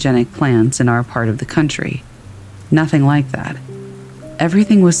hallucinogenic plants in our part of the country. Nothing like that.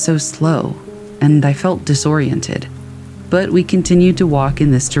 Everything was so slow, and I felt disoriented. But we continued to walk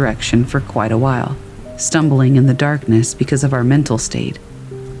in this direction for quite a while, stumbling in the darkness because of our mental state.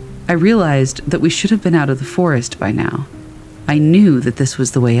 I realized that we should have been out of the forest by now. I knew that this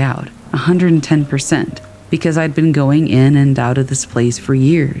was the way out, 110%, because I'd been going in and out of this place for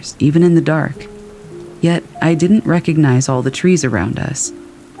years, even in the dark. Yet I didn't recognize all the trees around us,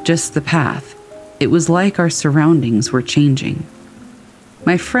 just the path. It was like our surroundings were changing.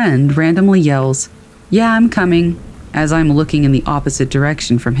 My friend randomly yells, "Yeah, I'm coming," as I'm looking in the opposite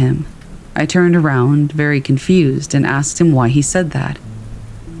direction from him. I turned around, very confused, and asked him why he said that.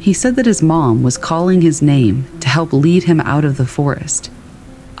 He said that his mom was calling his name to help lead him out of the forest.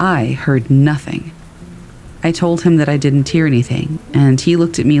 I heard nothing. I told him that I didn't hear anything, and he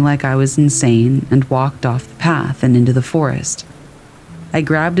looked at me like I was insane and walked off the path and into the forest. I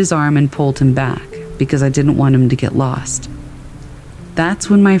grabbed his arm and pulled him back because I didn't want him to get lost. That's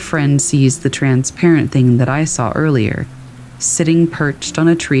when my friend sees the transparent thing that I saw earlier, sitting perched on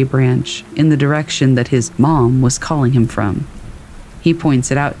a tree branch in the direction that his mom was calling him from. He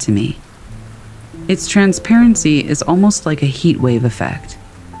points it out to me. Its transparency is almost like a heat wave effect.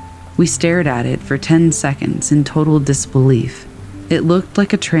 We stared at it for 10 seconds in total disbelief. It looked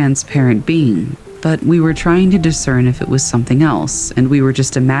like a transparent being, but we were trying to discern if it was something else, and we were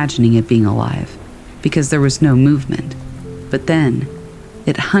just imagining it being alive, because there was no movement. But then,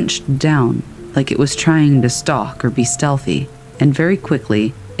 it hunched down like it was trying to stalk or be stealthy, and very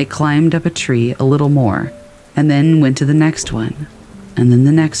quickly, it climbed up a tree a little more, and then went to the next one, and then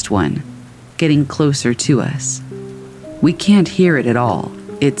the next one, getting closer to us. We can't hear it at all.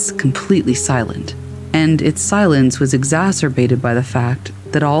 It's completely silent, and its silence was exacerbated by the fact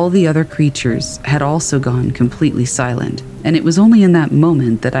that all the other creatures had also gone completely silent, and it was only in that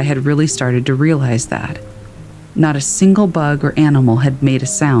moment that I had really started to realize that. Not a single bug or animal had made a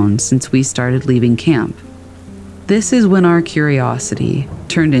sound since we started leaving camp. This is when our curiosity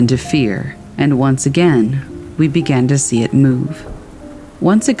turned into fear, and once again, we began to see it move.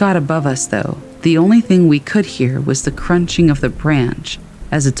 Once it got above us, though, The only thing we could hear was the crunching of the branch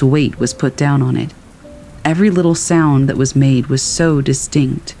as its weight was put down on it. Every little sound that was made was so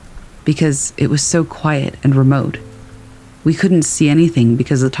distinct because it was so quiet and remote. We couldn't see anything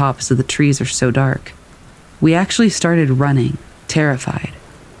because the tops of the trees are so dark. We actually started running, terrified,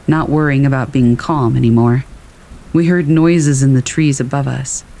 not worrying about being calm anymore. We heard noises in the trees above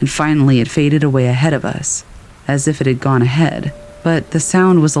us, and finally it faded away ahead of us, as if it had gone ahead, but the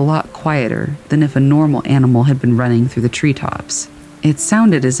sound was a lot quieter than if a normal animal had been running through the treetops. It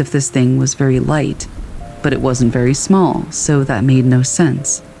sounded as if this thing was very light, but it wasn't very small, so that made no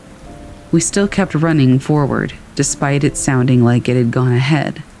sense. We still kept running forward, despite it sounding like it had gone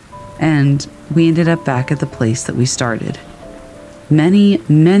ahead, and we ended up back at the place that we started. Many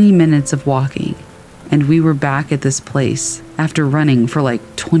minutes of walking, and we were back at this place after running for like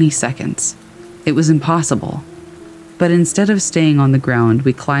 20 seconds. It was impossible. But instead of staying on the ground,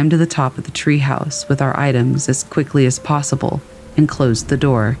 we climbed to the top of the treehouse with our items as quickly as possible and closed the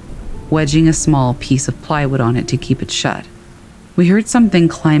door, wedging a small piece of plywood on it to keep it shut. We heard something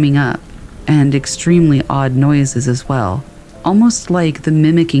climbing up, and extremely odd noises as well, almost like the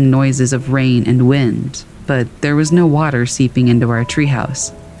mimicking noises of rain and wind, but there was no water seeping into our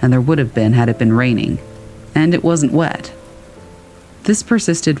treehouse, and there would have been had it been raining, and it wasn't wet. This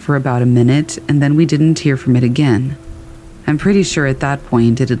persisted for about a minute, and then we didn't hear from it again. I'm pretty sure at that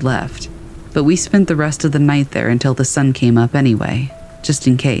point it had left, but we spent the rest of the night there until the sun came up anyway, just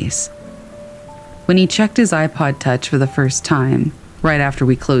in case. When he checked his iPod Touch for the first time, right after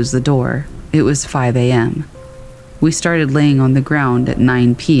we closed the door, it was 5 a.m. We started laying on the ground at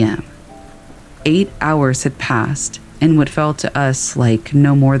 9 p.m. 8 hours had passed in what felt to us like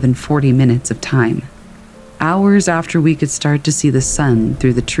no more than 40 minutes of time. Hours after we could start to see the sun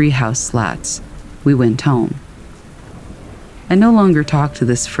through the treehouse slats, we went home. I no longer talked to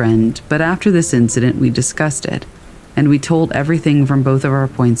this friend, but after this incident we discussed it, and we told everything from both of our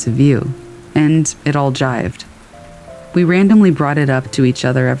points of view, and it all jived. We randomly brought it up to each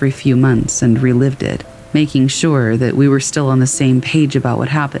other every few months and relived it, making sure that we were still on the same page about what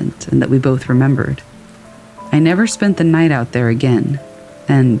happened and that we both remembered. I never spent the night out there again,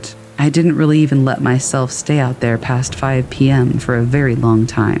 and I didn't really even let myself stay out there past 5 p.m. for a very long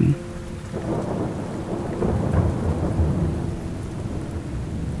time.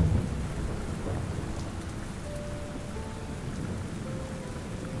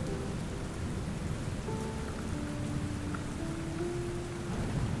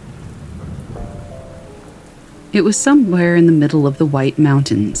 It was somewhere in the middle of the White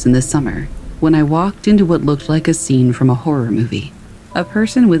Mountains in the summer when I walked into what looked like a scene from a horror movie. A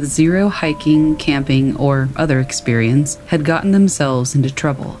person with zero hiking, camping, or other experience had gotten themselves into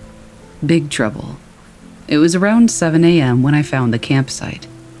trouble. Big trouble. It was around 7 a.m. when I found the campsite.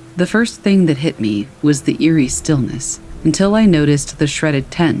 The first thing that hit me was the eerie stillness until I noticed the shredded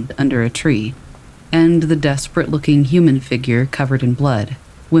tent under a tree and the desperate-looking human figure covered in blood,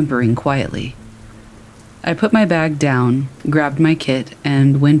 whimpering quietly. I put my bag down, grabbed my kit,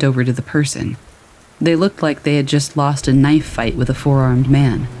 and went over to the person. They looked like they had just lost a knife fight with a four-armed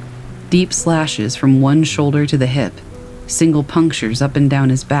man. Deep slashes from one shoulder to the hip, single punctures up and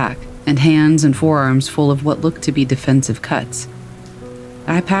down his back, and hands and forearms full of what looked to be defensive cuts.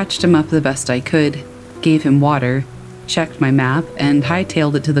 I patched him up the best I could, gave him water, checked my map, and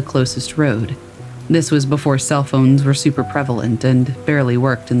hightailed it to the closest road. This was before cell phones were super prevalent and barely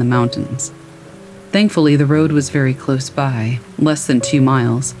worked in the mountains. Thankfully, the road was very close by, less than 2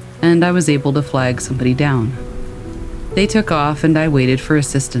 miles, and I was able to flag somebody down. They took off and I waited for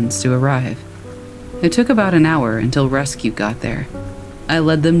assistance to arrive. It took about an hour until rescue got there. I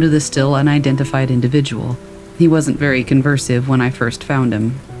led them to the still unidentified individual. He wasn't very conversive when I first found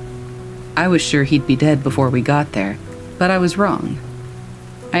him. I was sure he'd be dead before we got there, but I was wrong.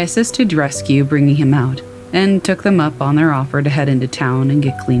 I assisted rescue bringing him out and took them up on their offer to head into town and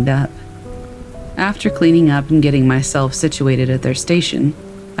get cleaned up. After cleaning up and getting myself situated at their station,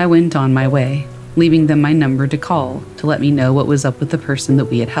 I went on my way, leaving them my number to call to let me know what was up with the person that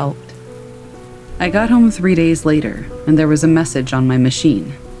we had helped. I got home 3 days later, and there was a message on my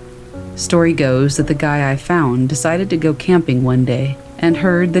machine. Story goes that the guy I found decided to go camping one day and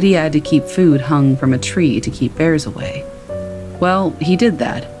heard that he had to keep food hung from a tree to keep bears away. Well, he did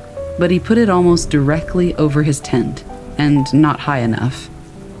that, but he put it almost directly over his tent, and not high enough.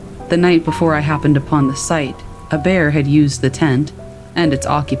 The night before I happened upon the site, a bear had used the tent, and its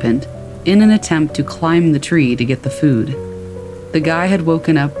occupant, in an attempt to climb the tree to get the food. The guy had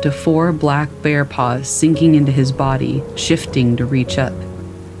woken up to 4 black bear paws sinking into his body, shifting to reach up.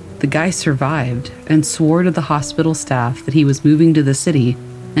 The guy survived and swore to the hospital staff that he was moving to the city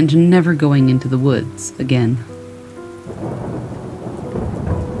and never going into the woods again.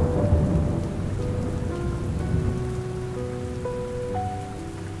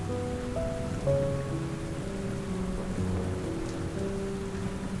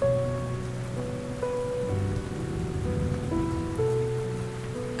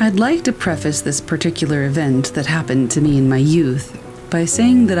 I'd like to preface this particular event that happened to me in my youth by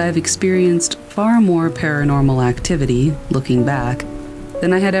saying that I've experienced far more paranormal activity, looking back,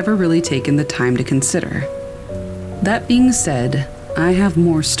 than I had ever really taken the time to consider. That being said, I have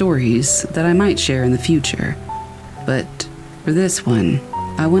more stories that I might share in the future, but for this one,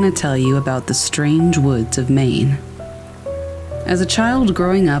 I want to tell you about the strange woods of Maine. As a child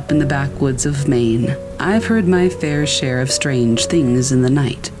growing up in the backwoods of Maine, I've heard my fair share of strange things in the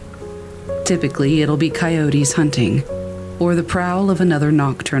night. Typically, it'll be coyotes hunting, or the prowl of another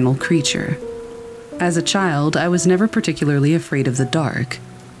nocturnal creature. As a child, I was never particularly afraid of the dark,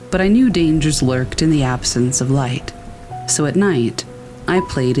 but I knew dangers lurked in the absence of light. So at night, I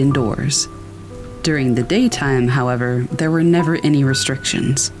played indoors. During the daytime, however, there were never any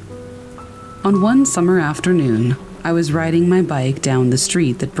restrictions. On one summer afternoon, I was riding my bike down the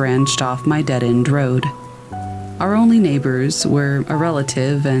street that branched off my dead-end road. Our only neighbors were a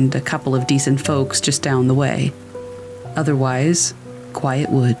relative and a couple of decent folks just down the way. Otherwise,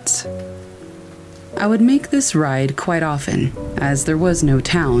 quiet woods. I would make this ride quite often, as there was no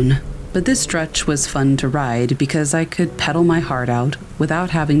town, but this stretch was fun to ride because I could pedal my heart out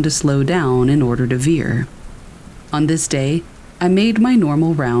without having to slow down in order to veer. On this day, I made my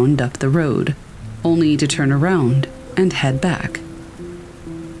normal round up the road, only to turn around and head back.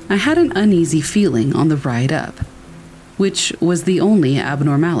 I had an uneasy feeling on the ride up, which was the only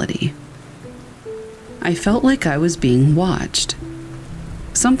abnormality. I felt like I was being watched.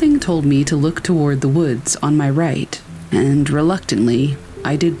 Something told me to look toward the woods on my right, and reluctantly,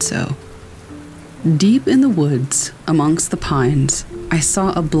 I did so. Deep in the woods, amongst the pines, I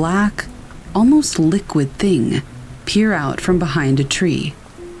saw a black, almost liquid thing peer out from behind a tree.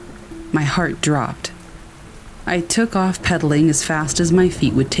 My heart dropped. I took off pedaling as fast as my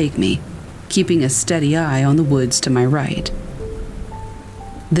feet would take me, keeping a steady eye on the woods to my right.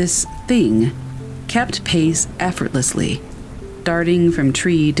 This thing kept pace effortlessly, darting from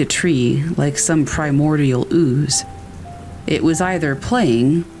tree to tree like some primordial ooze. It was either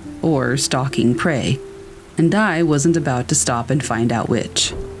playing or stalking prey, and I wasn't about to stop and find out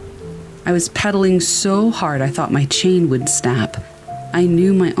which. I was pedaling so hard I thought my chain would snap. I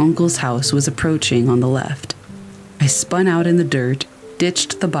knew my uncle's house was approaching on the left. I spun out in the dirt,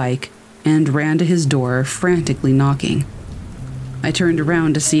 ditched the bike, and ran to his door, frantically knocking. I turned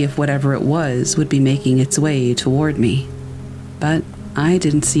around to see if whatever it was would be making its way toward me, but I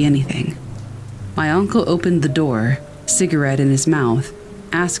didn't see anything. My uncle opened the door, cigarette in his mouth,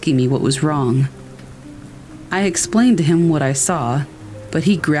 asking me what was wrong. I explained to him what I saw, but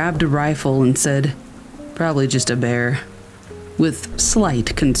he grabbed a rifle and said, "Probably just a bear," with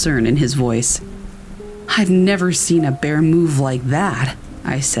slight concern in his voice. "I've never seen a bear move like that,"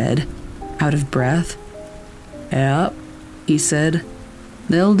 I said, out of breath. "Yep," he said,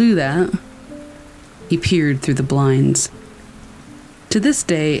 "they'll do that." He peered through the blinds. To this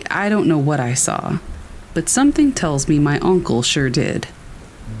day, I don't know what I saw, but something tells me my uncle sure did.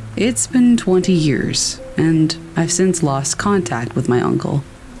 It's been 20 years, and I've since lost contact with my uncle.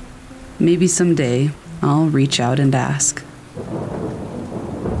 Maybe someday I'll reach out and ask.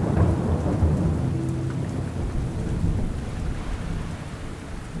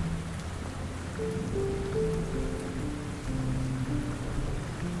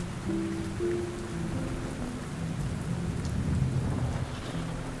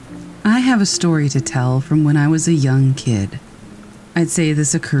 I have a story to tell from when I was a young kid. I'd say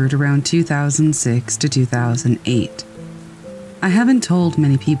this occurred around 2006 to 2008. I haven't told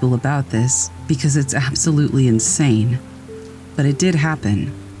many people about this because it's absolutely insane, but it did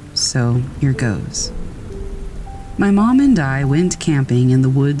happen, so here goes. My mom and I went camping in the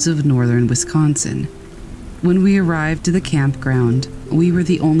woods of northern Wisconsin. When we arrived to the campground, we were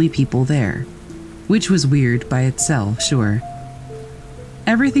the only people there, which was weird by itself, sure.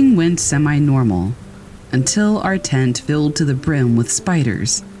 Everything went semi-normal until our tent filled to the brim with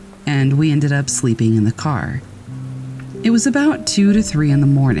spiders, and we ended up sleeping in the car. It was about 2 to 3 in the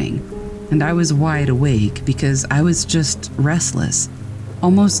morning, and I was wide awake because I was just restless,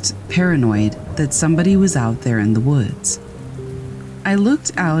 almost paranoid that somebody was out there in the woods. I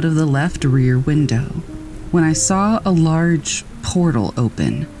looked out of the left rear window when I saw a large portal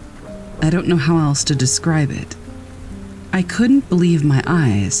open. I don't know how else to describe it. I couldn't believe my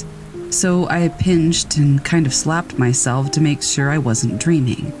eyes, So I pinched and kind of slapped myself to make sure I wasn't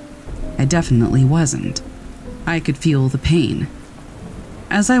dreaming. I definitely wasn't. I could feel the pain.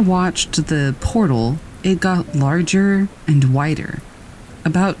 As I watched the portal, it got larger and wider,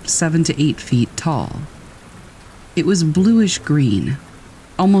 about 7 to 8 feet tall. It was bluish green,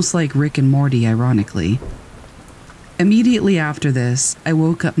 almost like Rick and Morty, ironically. Immediately after this, I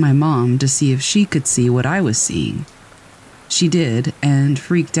woke up my mom to see if she could see what I was seeing. She did, and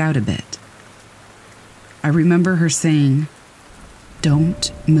freaked out a bit. I remember her saying,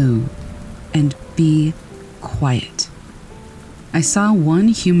 "Don't move, and be quiet." I saw one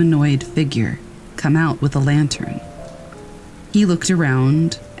humanoid figure come out with a lantern. He looked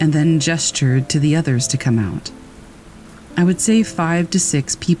around and then gestured to the others to come out. I would say 5 to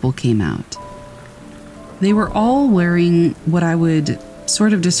 6 people came out. They were all wearing what I would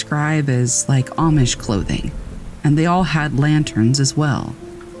sort of describe as like Amish clothing, and they all had lanterns as well.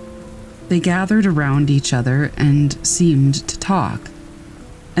 They gathered around each other and seemed to talk.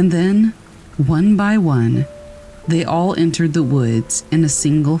 And then, one by one, they all entered the woods in a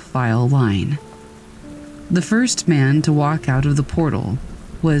single file line. The first man to walk out of the portal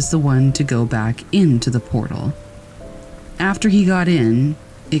was the one to go back into the portal. After he got in,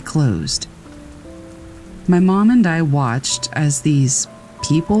 it closed. My mom and I watched as these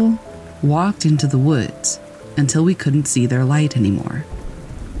people walked into the woods until we couldn't see their light anymore.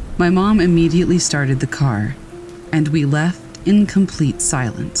 My mom immediately started the car, and we left in complete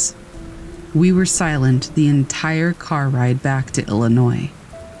silence. We were silent the entire car ride back to Illinois.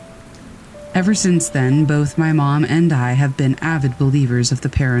 Ever since then, both my mom and I have been avid believers of the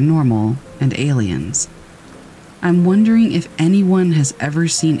paranormal and aliens. I'm wondering if anyone has ever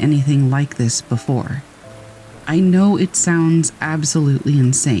seen anything like this before. I know it sounds absolutely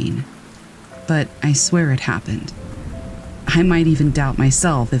insane, but I swear it happened. I might even doubt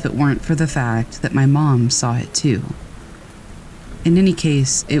myself if it weren't for the fact that my mom saw it too. In any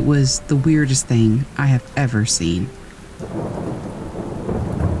case, it was the weirdest thing I have ever seen.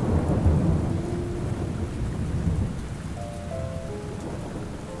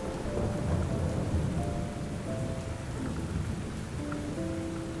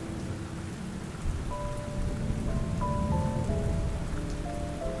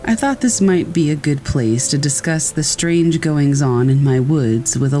 I thought this might be a good place to discuss the strange goings-on in my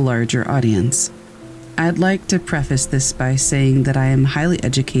woods with a larger audience. I'd like to preface this by saying that I am highly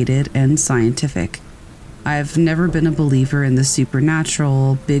educated and scientific. I've never been a believer in the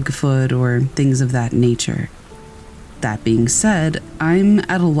supernatural, Bigfoot, or things of that nature. That being said, I'm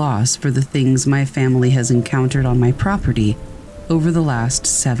at a loss for the things my family has encountered on my property over the last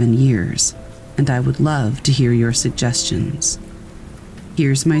 7 years, and I would love to hear your suggestions.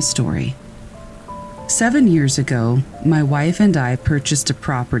 Here's my story. 7 years ago, my wife and I purchased a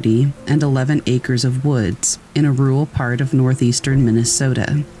property and 11 acres of woods in a rural part of northeastern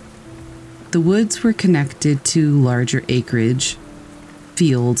Minnesota. The woods were connected to larger acreage,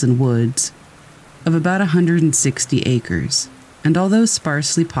 fields and woods, of about 160 acres, and although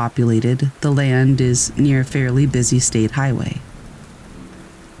sparsely populated, the land is near a fairly busy state highway.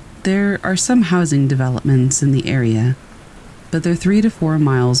 There are some housing developments in the area, but they're 3 to 4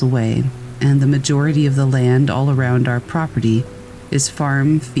 miles away, and the majority of the land all around our property is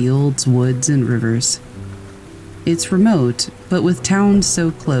farm, fields, woods, and rivers. It's remote, but with towns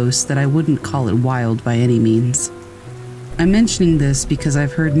so close that I wouldn't call it wild by any means. I'm mentioning this because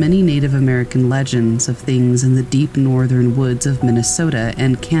I've heard many Native American legends of things in the deep northern woods of Minnesota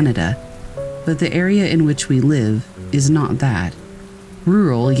and Canada, but the area in which we live is not that.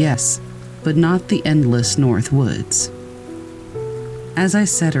 Rural, yes, but not the endless north woods. As I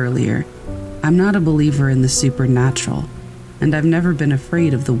said earlier, I'm not a believer in the supernatural, and I've never been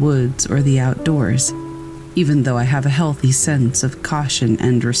afraid of the woods or the outdoors, even though I have a healthy sense of caution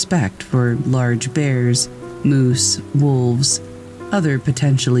and respect for large bears, moose, wolves, other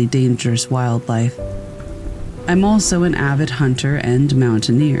potentially dangerous wildlife. I'm also an avid hunter and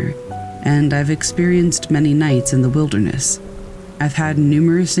mountaineer, and I've experienced many nights in the wilderness. I've had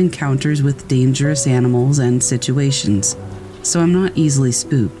numerous encounters with dangerous animals and situations, so I'm not easily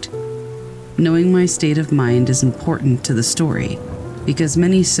spooked. Knowing my state of mind is important to the story, because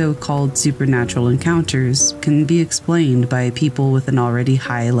many so-called supernatural encounters can be explained by people with an already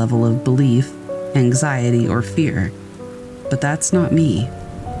high level of belief, anxiety, or fear. But that's not me.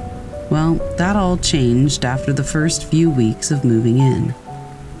 Well, that all changed after the first few weeks of moving in.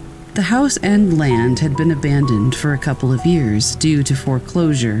 The house and land had been abandoned for a couple of years due to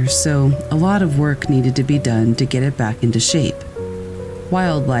foreclosure, so a lot of work needed to be done to get it back into shape.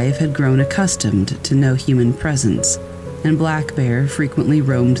 Wildlife had grown accustomed to no human presence, and black bear frequently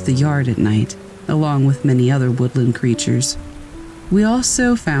roamed the yard at night, along with many other woodland creatures. We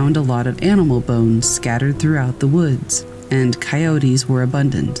also found a lot of animal bones scattered throughout the woods, and coyotes were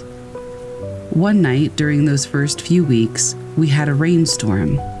abundant. One night during those first few weeks, we had a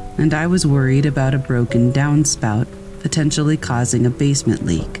rainstorm, and I was worried about a broken downspout potentially causing a basement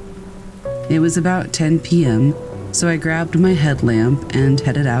leak. It was about 10 p.m., so I grabbed my headlamp and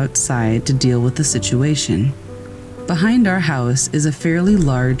headed outside to deal with the situation. Behind our house is a fairly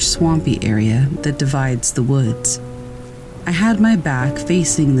large swampy area that divides the woods. I had my back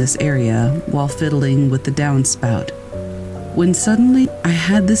facing this area while fiddling with the downspout, when suddenly I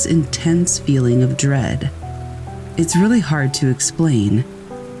had this intense feeling of dread. It's really hard to explain.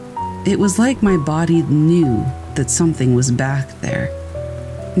 It was like my body knew that something was back there.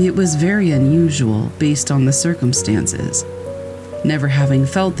 It was very unusual based on the circumstances. Never having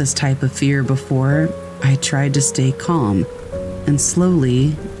felt this type of fear before, I tried to stay calm, and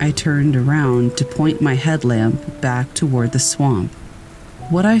slowly I turned around to point my headlamp back toward the swamp.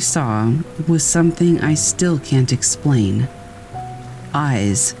 What I saw was something I still can't explain.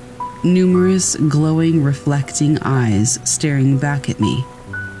 Eyes. Numerous glowing, reflecting eyes staring back at me.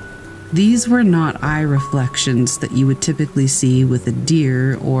 These were not eye reflections that you would typically see with a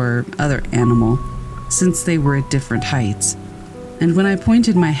deer or other animal, since they were at different heights. And when I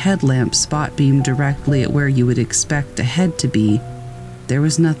pointed my headlamp spot beam directly at where you would expect a head to be, there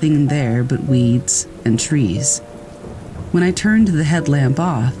was nothing there but weeds and trees. When I turned the headlamp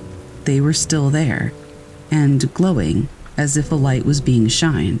off, they were still there, and glowing as if a light was being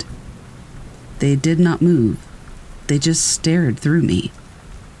shined. They did not move. They just stared through me.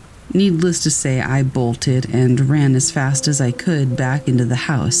 Needless to say, I bolted and ran as fast as I could back into the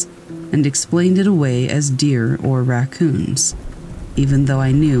house and explained it away as deer or raccoons, even though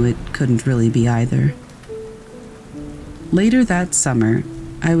I knew it couldn't really be either. Later that summer,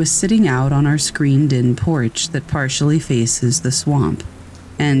 I was sitting out on our screened-in porch that partially faces the swamp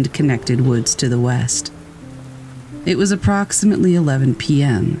and connected woods to the west. It was approximately 11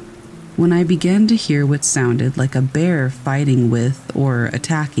 p.m. when I began to hear what sounded like a bear fighting with or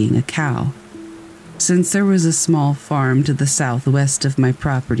attacking a cow. Since there was a small farm to the southwest of my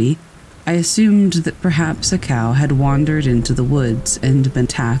property, I assumed that perhaps a cow had wandered into the woods and been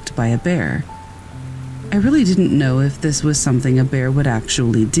attacked by a bear. I really didn't know if this was something a bear would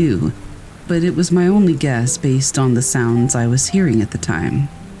actually do, but it was my only guess based on the sounds I was hearing at the time.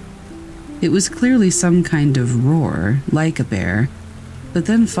 It was clearly some kind of roar, like a bear, but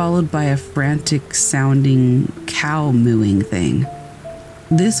then followed by a frantic-sounding cow mooing thing.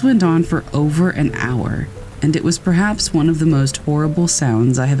 This went on for over an hour, and it was perhaps one of the most horrible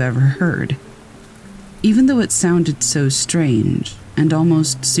sounds I have ever heard. Even though it sounded so strange and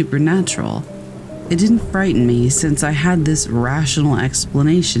almost supernatural, it didn't frighten me since I had this rational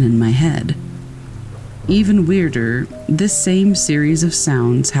explanation in my head. Even weirder, this same series of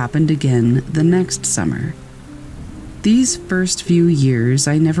sounds happened again the next summer. These first few years,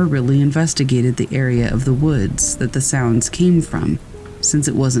 I never really investigated the area of the woods that the sounds came from, since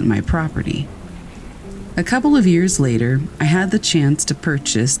it wasn't my property. A couple of years later, I had the chance to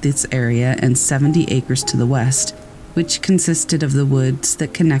purchase this area and 70 acres to the west, which consisted of the woods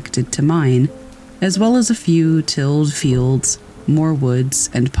that connected to mine, as well as a few tilled fields, more woods,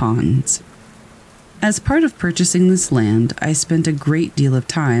 and ponds. As part of purchasing this land, I spent a great deal of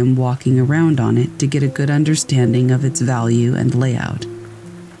time walking around on it to get a good understanding of its value and layout.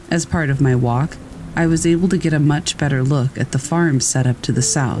 As part of my walk, I was able to get a much better look at the farm setup to the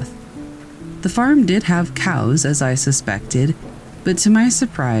south. The farm did have cows, as I suspected, but to my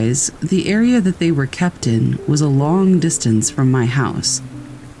surprise, the area that they were kept in was a long distance from my house,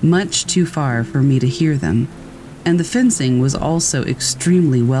 much too far for me to hear them, and the fencing was also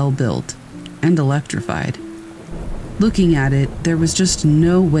extremely well built and electrified. Looking at it, there was just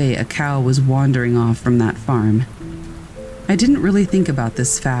no way a cow was wandering off from that farm. I didn't really think about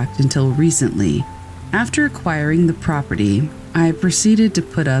this fact until recently. After acquiring the property, I proceeded to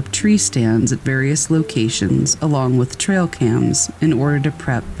put up tree stands at various locations along with trail cams in order to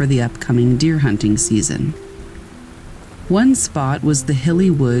prep for the upcoming deer hunting season. One spot was the hilly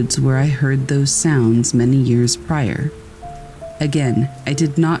woods where I heard those sounds many years prior. Again, I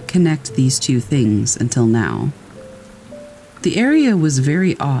did not connect these two things until now. The area was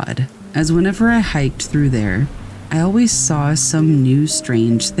very odd, as whenever I hiked through there, I always saw some new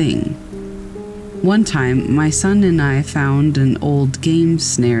strange thing. One time, my son and I found an old game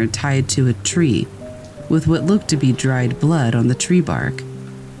snare tied to a tree, with what looked to be dried blood on the tree bark.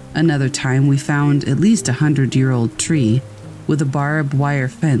 Another time, we found at least a 100-year-old tree, with a barbed wire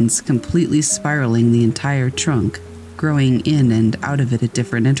fence completely spiraling the entire trunk, growing in and out of it at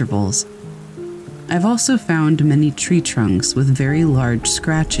different intervals. I've also found many tree trunks with very large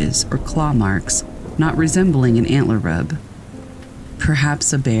scratches or claw marks, not resembling an antler rub.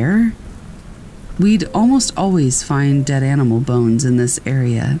 Perhaps a bear? We'd almost always find dead animal bones in this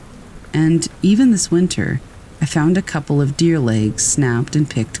area, and even this winter, I found a couple of deer legs snapped and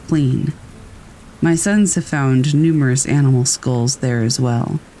picked clean. My sons have found numerous animal skulls there as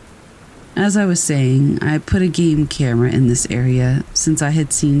well. As I was saying, I put a game camera in this area since I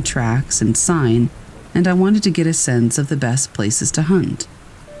had seen tracks and sign, and I wanted to get a sense of the best places to hunt.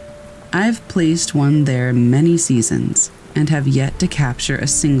 I've placed one there many seasons and have yet to capture a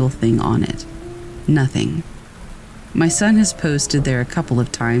single thing on it. Nothing. My son has posted there a couple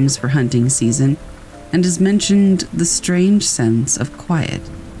of times for hunting season and has mentioned the strange sense of quiet.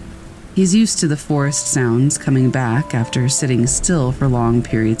 He's used to the forest sounds coming back after sitting still for long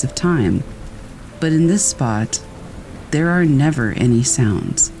periods of time. But in this spot, there are never any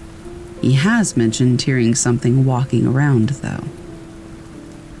sounds. He has mentioned hearing something walking around, though.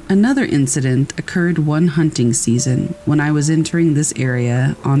 Another incident occurred one hunting season when I was entering this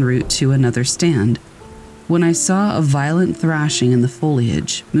area en route to another stand, when I saw a violent thrashing in the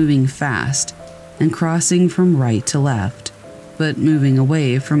foliage, moving fast and crossing from right to left, but moving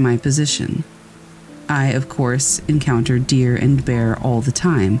away from my position. I, of course, encounter deer and bear all the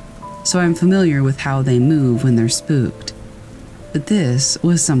time, so I'm familiar with how they move when they're spooked. But this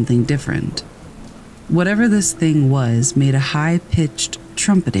was something different. Whatever this thing was made a high-pitched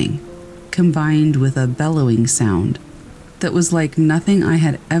trumpeting, combined with a bellowing sound that was like nothing I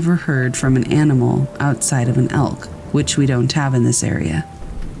had ever heard from an animal outside of an elk, which we don't have in this area.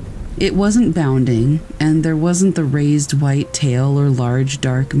 It wasn't bounding, and there wasn't the raised white tail or large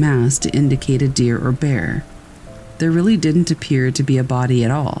dark mass to indicate a deer or bear. There really didn't appear to be a body at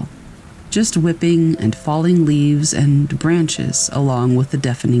all, just whipping and falling leaves and branches along with the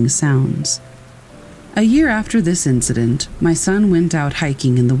deafening sounds. A year after this incident, my son went out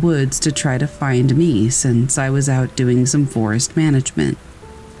hiking in the woods to try to find me since I was out doing some forest management.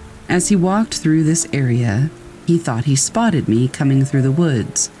 As he walked through this area, he thought he spotted me coming through the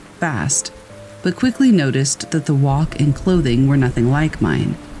woods, fast, but quickly noticed that the walk and clothing were nothing like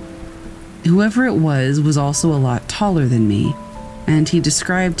mine. Whoever it was also a lot taller than me, and he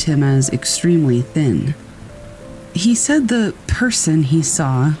described him as extremely thin. He said the person he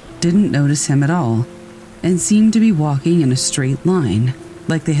saw didn't notice him at all, and seemed to be walking in a straight line,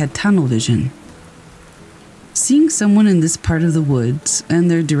 like they had tunnel vision. Seeing someone in this part of the woods and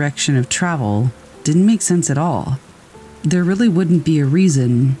their direction of travel didn't make sense at all. There really wouldn't be a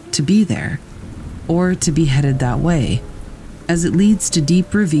reason to be there, or to be headed that way, as it leads to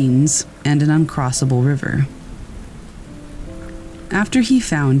deep ravines and an uncrossable river. After he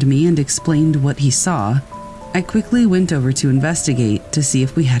found me and explained what he saw, I quickly went over to investigate to see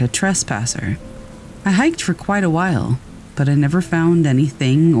if we had a trespasser. I hiked for quite a while, but I never found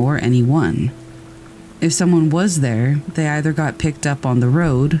anything or anyone. If someone was there, they either got picked up on the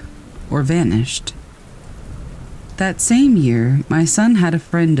road or vanished. That same year, my son had a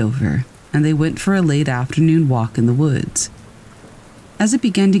friend over, and they went for a late afternoon walk in the woods. As it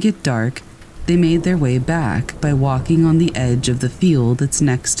began to get dark, they made their way back by walking on the edge of the field that's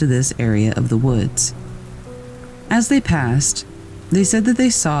next to this area of the woods. As they passed, they said that they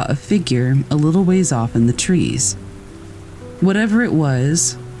saw a figure a little ways off in the trees. Whatever it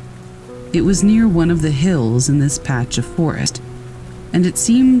was near one of the hills in this patch of forest, and it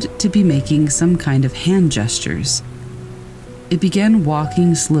seemed to be making some kind of hand gestures. It began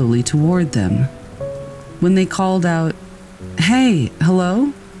walking slowly toward them. When they called out, "Hey,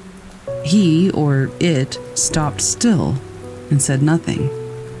 hello?" he, or it, stopped still and said nothing.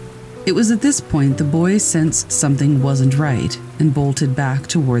 It was at this point the boys sensed something wasn't right and bolted back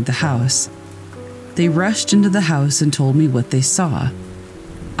toward the house. They rushed into the house and told me what they saw.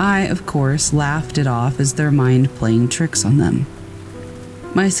 I, of course, laughed it off as their mind playing tricks on them.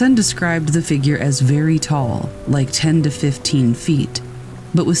 My son described the figure as very tall, like 10 to 15 feet,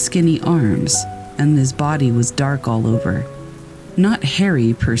 but with skinny arms, and his body was dark all over. Not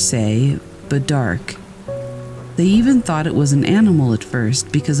hairy per se, but dark. They even thought it was an animal at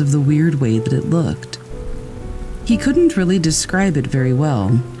first because of the weird way that it looked. He couldn't really describe it very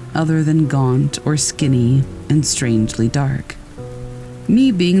well, other than gaunt or skinny and strangely dark. Me,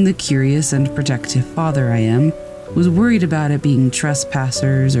 being the curious and protective father I am, was worried about it being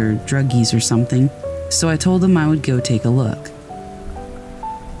trespassers or druggies or something, so I told them I would go take a look.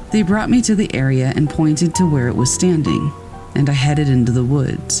 They brought me to the area and pointed to where it was standing, and I headed into the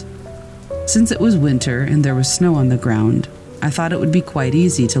woods. Since it was winter and there was snow on the ground, I thought it would be quite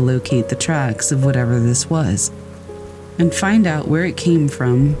easy to locate the tracks of whatever this was. and find out where it came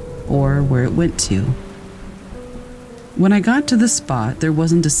from or where it went to. When I got to the spot, there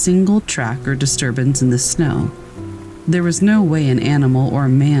wasn't a single track or disturbance in the snow. There was no way an animal or a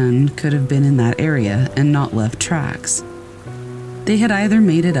man could have been in that area and not left tracks. They had either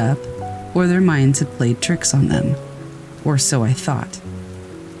made it up, or their minds had played tricks on them, or so I thought.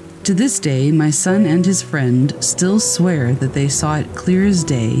 To this day, my son and his friend still swear that they saw it clear as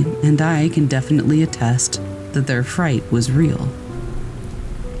day, and I can definitely attest that their fright was real.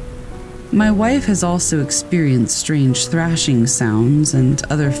 My wife has also experienced strange thrashing sounds and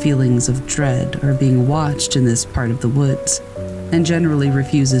other feelings of dread or being watched in this part of the woods, and generally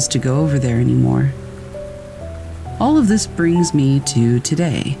refuses to go over there anymore. All of this brings me to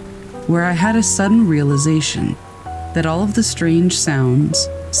today, where I had a sudden realization that all of the strange sounds,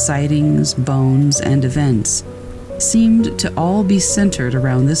 sightings, bones, and events seemed to all be centered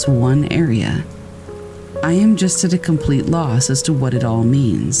around this one area. I am just at a complete loss as to what it all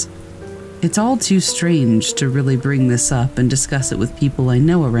means. It's all too strange to really bring this up and discuss it with people I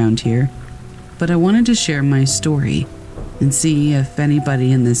know around here, but I wanted to share my story and see if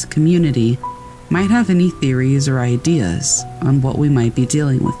anybody in this community might have any theories or ideas on what we might be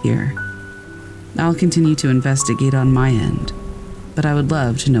dealing with here. I'll continue to investigate on my end, but I would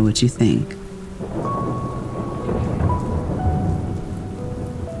love to know what you think.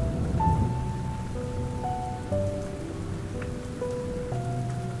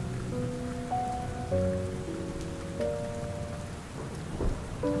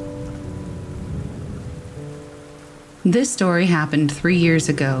 This story happened 3 years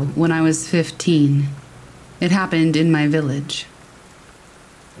ago when I was 15. It happened in my village.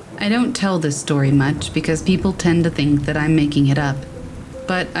 I don't tell this story much because people tend to think that I'm making it up,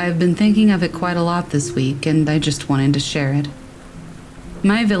 but I've been thinking of it quite a lot this week and I just wanted to share it.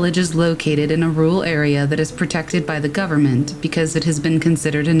 My village is located in a rural area that is protected by the government because it has been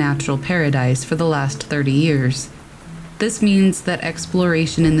considered a natural paradise for the last 30 years. This means that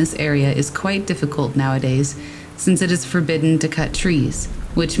exploration in this area is quite difficult nowadays, since it is forbidden to cut trees,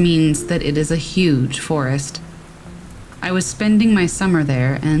 which means that it is a huge forest. I was spending my summer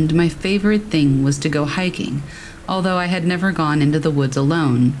there, and my favorite thing was to go hiking, although I had never gone into the woods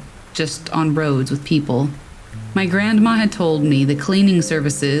alone, just on roads with people. My grandma had told me the cleaning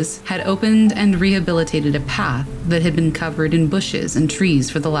services had opened and rehabilitated a path that had been covered in bushes and trees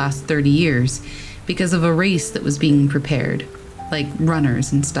for the last 30 years because of a race that was being prepared, like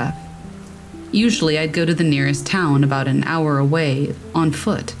runners and stuff. Usually I'd go to the nearest town about an hour away on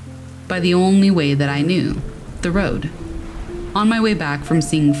foot, by the only way that I knew, the road. On my way back from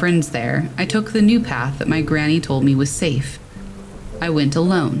seeing friends there, I took the new path that my granny told me was safe. I went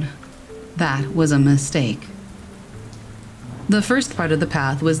alone. That was a mistake. The first part of the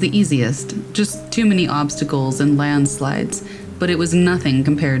path was the easiest, just too many obstacles and landslides, but it was nothing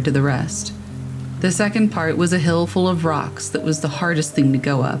compared to the rest. The second part was a hill full of rocks that was the hardest thing to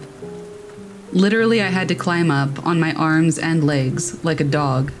go up. Literally, I had to climb up on my arms and legs like a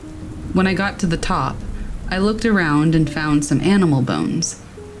dog. When I got to the top, I looked around and found some animal bones.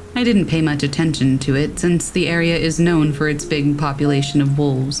 I didn't pay much attention to it since the area is known for its big population of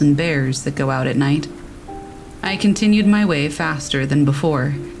wolves and bears that go out at night. I continued my way faster than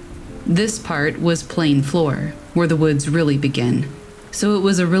before. This part was plain floor, where the woods really begin, so it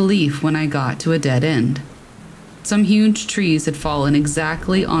was a relief when I got to a dead end. Some huge trees had fallen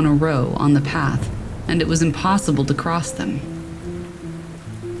exactly on a row on the path, and it was impossible to cross them.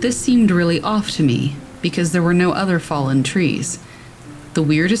 This seemed really off to me, because there were no other fallen trees. The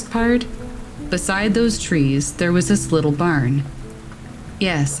weirdest part? Beside those trees, there was this little barn.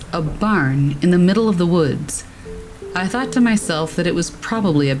 Yes, a barn in the middle of the woods. I thought to myself that it was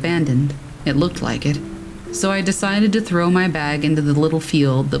probably abandoned. It looked like it. So I decided to throw my bag into the little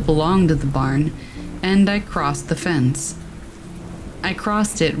field that belonged to the barn, and I crossed the fence. I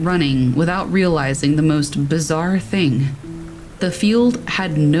crossed it running without realizing the most bizarre thing. The field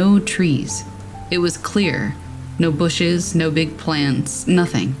had no trees. It was clear. No bushes, no big plants,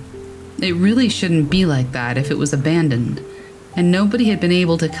 nothing. It really shouldn't be like that if it was abandoned, and nobody had been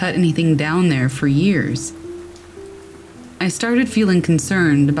able to cut anything down there for years. I started feeling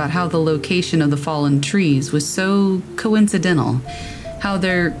concerned about how the location of the fallen trees was so coincidental, how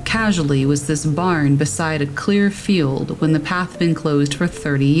there casually was this barn beside a clear field when the path had been closed for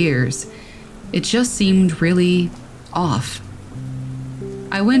 30 years. It just seemed really off.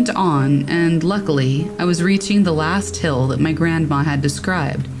 I went on, and luckily, I was reaching the last hill that my grandma had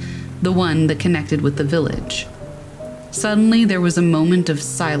described, the one that connected with the village. Suddenly, there was a moment of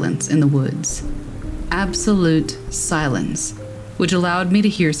silence in the woods. Absolute silence, which allowed me to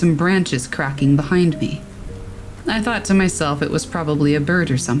hear some branches cracking behind me. I thought to myself it was probably a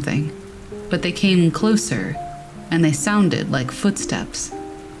bird or something, but they came closer, and they sounded like footsteps.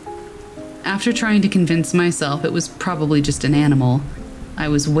 After trying to convince myself it was probably just an animal, I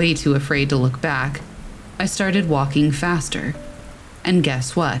was way too afraid to look back. I started walking faster. And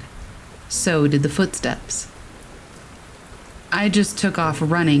guess what? So did the footsteps. I just took off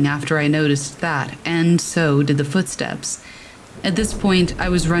running after I noticed that, and so did the footsteps. At this point, I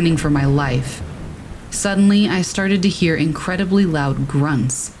was running for my life. Suddenly, I started to hear incredibly loud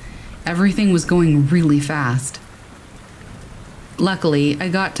grunts. Everything was going really fast. Luckily, I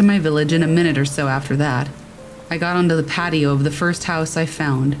got to my village in a minute or so after that. I got onto the patio of the first house I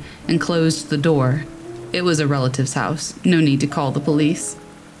found and closed the door. It was a relative's house, no need to call the police.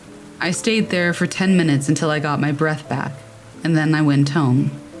 I stayed there for 10 minutes until I got my breath back, and then I went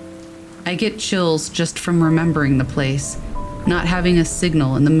home. I get chills just from remembering the place, not having a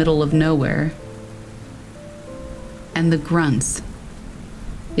signal in the middle of nowhere. And the grunts.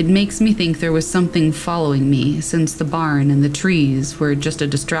 It makes me think there was something following me, since the barn and the trees were just a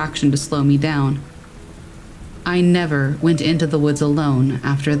distraction to slow me down. I never went into the woods alone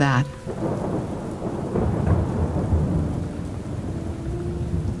after that.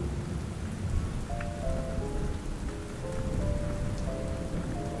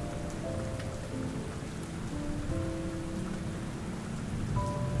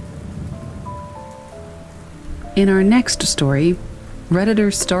 In our next story,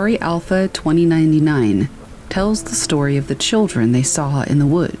 Redditor Starry Alpha 2099 tells the story of the children they saw in the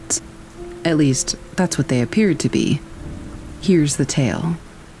woods. At least, that's what they appeared to be. Here's the tale.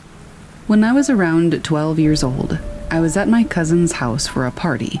 When I was around 12 years old, I was at my cousin's house for a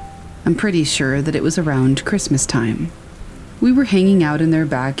party. I'm pretty sure that it was around Christmas time. We were hanging out in their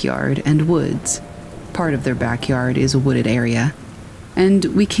backyard and woods. Part of their backyard is a wooded area. And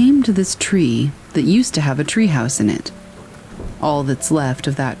we came to this tree that used to have a treehouse in it. All that's left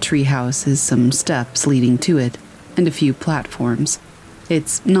of that treehouse is some steps leading to it and a few platforms.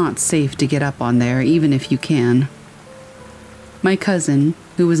 It's not safe to get up on there, even if you can. My cousin,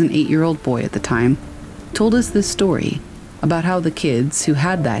 who was an 8-year-old boy at the time, told us this story about how the kids who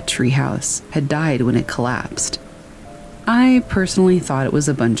had that treehouse had died when it collapsed. I personally thought it was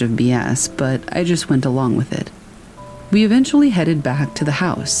a bunch of BS, but I just went along with it. We eventually headed back to the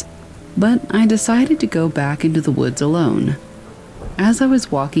house, but I decided to go back into the woods alone. As I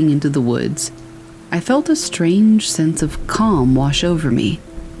was walking into the woods, I felt a strange sense of calm wash over me,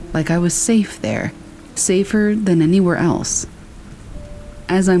 like I was safe there, safer than anywhere else.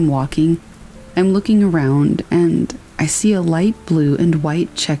 As I'm walking, I'm looking around and I see a light blue and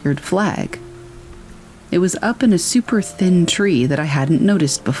white checkered flag. It was up in a super thin tree that I hadn't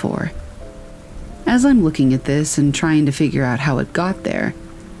noticed before. As I'm looking at this and trying to figure out how it got there,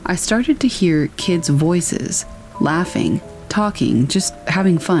 I started to hear kids' voices, laughing, talking, just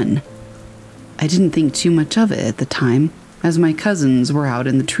having fun. I didn't think too much of it at the time, as my cousins were out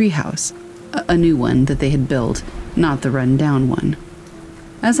in the treehouse, a new one that they had built, not the run-down one.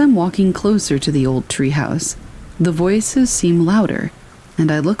 As I'm walking closer to the old treehouse, the voices seem louder,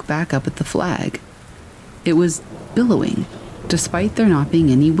 and I look back up at the flag. It was billowing, despite there not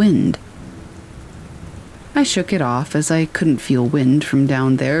being any wind. I shook it off as I couldn't feel wind from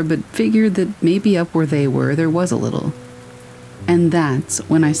down there, but figured that maybe up where they were there was a little. And that's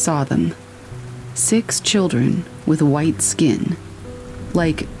when I saw them. 6 children with white skin.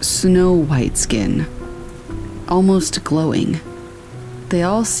 Like snow-white skin. Almost glowing. They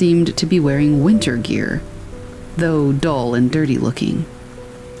all seemed to be wearing winter gear, though dull and dirty looking.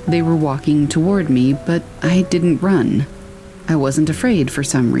 They were walking toward me, but I didn't run. I wasn't afraid for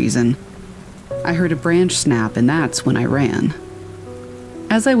some reason. I heard a branch snap, and that's when I ran.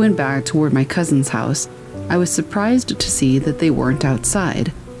 As I went back toward my cousin's house, I was surprised to see that they weren't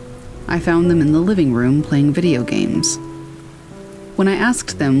outside. I found them in the living room playing video games. When I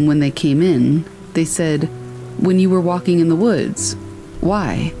asked them when they came in, they said, "When you were walking in the woods.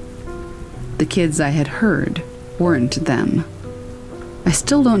 Why?" The kids I had heard weren't them. I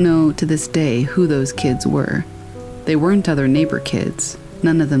still don't know to this day who those kids were. They weren't other neighbor kids.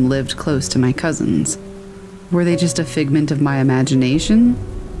 None of them lived close to my cousins. Were they just a figment of my imagination?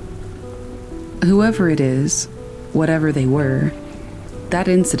 Whoever it is, whatever they were, that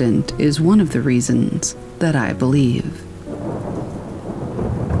incident is one of the reasons that I believe.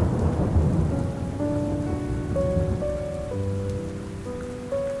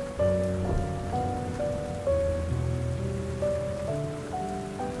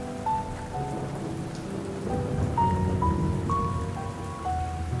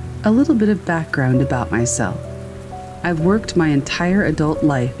 A little bit of background about myself. I've worked my entire adult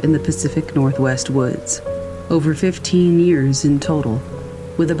life in the Pacific Northwest woods, over 15 years in total,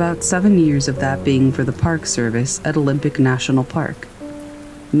 with about 7 years of that being for the Park Service at Olympic National Park.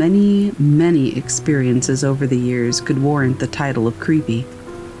 Many experiences over the years could warrant the title of creepy,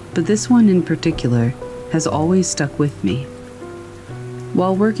 but this one in particular has always stuck with me.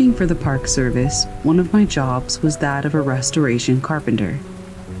 While working for the Park Service, one of my jobs was that of a restoration carpenter.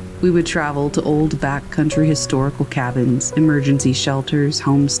 We would travel to old backcountry historical cabins, emergency shelters,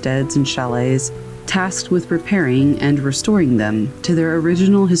 homesteads, and chalets, tasked with repairing and restoring them to their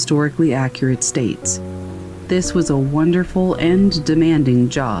original historically accurate states. This was a wonderful and demanding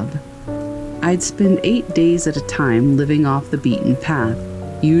job. I'd spend 8 days at a time living off the beaten path,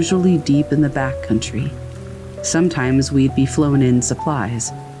 usually deep in the backcountry. Sometimes we'd be flown in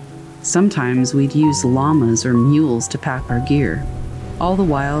supplies. Sometimes we'd use llamas or mules to pack our gear, all the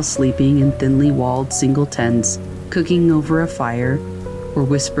while sleeping in thinly walled single tents, cooking over a fire or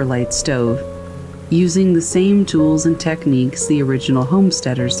whisper light stove, using the same tools and techniques the original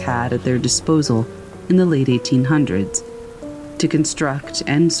homesteaders had at their disposal in the late 1800s to construct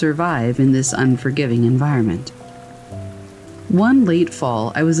and survive in this unforgiving environment. One late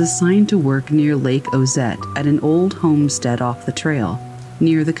fall, I was assigned to work near Lake Ozette at an old homestead off the trail,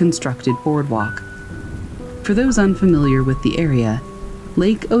 near the constructed boardwalk. For those unfamiliar with the area,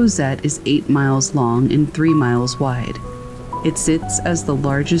 Lake Ozette is 8 miles long and 3 miles wide. It sits as the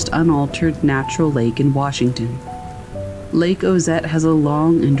largest unaltered natural lake in Washington. Lake Ozette has a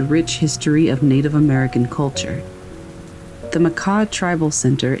long and rich history of Native American culture. The Makah Tribal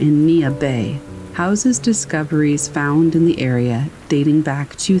Center in Nia Bay houses discoveries found in the area dating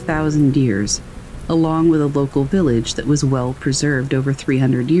back 2,000 years, along with a local village that was well preserved over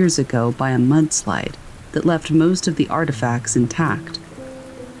 300 years ago by a mudslide that left most of the artifacts intact.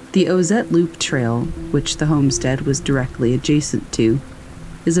 The Ozette Loop Trail, which the homestead was directly adjacent to,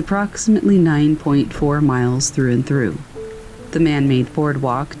 is approximately 9.4 miles through and through. The man-made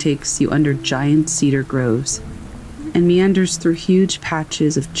boardwalk takes you under giant cedar groves and meanders through huge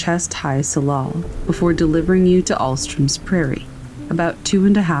patches of chest-high salal before delivering you to Alstrom's Prairie, about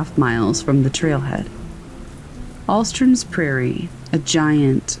 2.5 miles from the trailhead. Alstrom's Prairie, a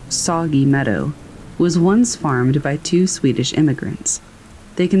giant, soggy meadow, was once farmed by 2 Swedish immigrants.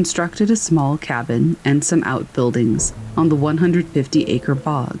 They constructed a small cabin and some outbuildings on the 150-acre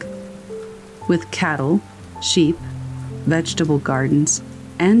bog. With cattle, sheep, vegetable gardens,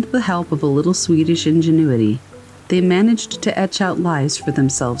 and the help of a little Swedish ingenuity, they managed to etch out lives for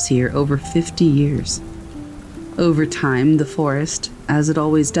themselves here over 50 years. Over time, the forest, as it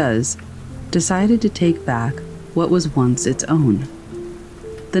always does, decided to take back what was once its own.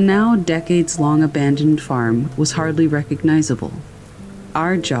 The now decades-long abandoned farm was hardly recognizable.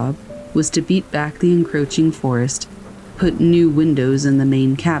 Our job was to beat back the encroaching forest, put new windows in the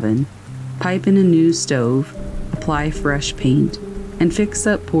main cabin, pipe in a new stove, apply fresh paint, and fix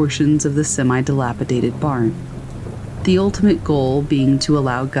up portions of the semi-dilapidated barn. The ultimate goal being to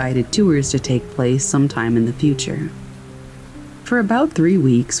allow guided tours to take place sometime in the future. For about 3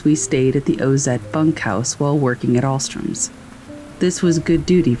 weeks, we stayed at the Ozette bunkhouse while working at Alstrom's. This was good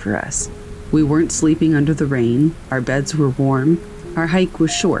duty for us. We weren't sleeping under the rain, our beds were warm, our hike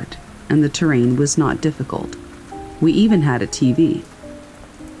was short, and the terrain was not difficult. We even had a TV.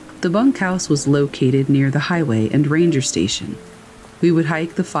 The bunkhouse was located near the highway and ranger station. We would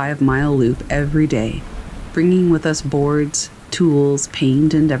hike the 5-mile loop every day, bringing with us boards, tools,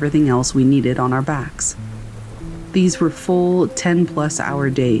 paint, and everything else we needed on our backs. These were full 10-plus hour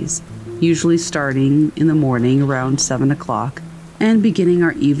days, usually starting in the morning around 7 o'clock and beginning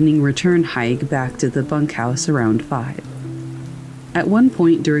our evening return hike back to the bunkhouse around 5. At one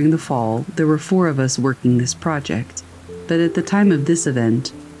point during the fall, there were 4 of us working this project, but at the time of this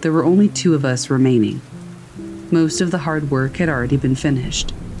event, there were only 2 of us remaining. Most of the hard work had already been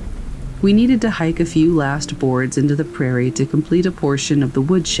finished. We needed to hike a few last boards into the prairie to complete a portion of the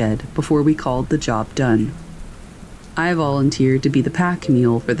woodshed before we called the job done. I volunteered to be the pack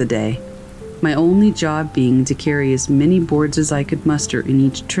mule for the day, my only job being to carry as many boards as I could muster in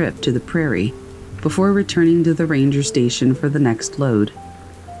each trip to the prairie before returning to the ranger station for the next load.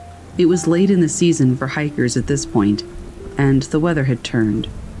 It was late in the season for hikers at this point, and the weather had turned.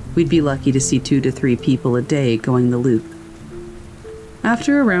 We'd be lucky to see 2 to 3 people a day going the loop.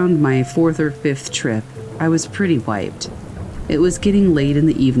 After around my 4th or 5th trip, I was pretty wiped. It was getting late in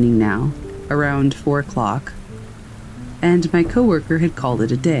the evening now, around 4 o'clock, and my coworker had called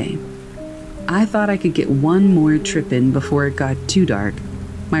it a day. I thought I could get one more trip in before it got too dark,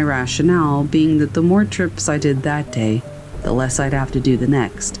 my rationale being that the more trips I did that day, the less I'd have to do the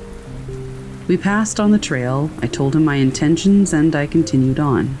next. We passed on the trail, I told him my intentions, and I continued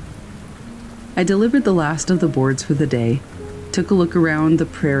on. I delivered the last of the boards for the day, took a look around the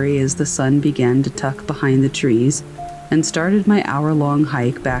prairie as the sun began to tuck behind the trees, and started my hour-long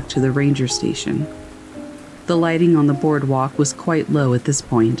hike back to the ranger station. The lighting on the boardwalk was quite low at this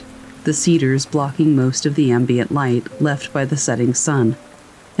point, the cedars blocking most of the ambient light left by the setting sun,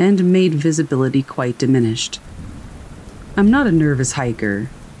 and made visibility quite diminished. I'm not a nervous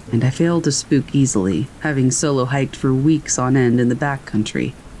hiker, and I fail to spook easily, having solo hiked for weeks on end in the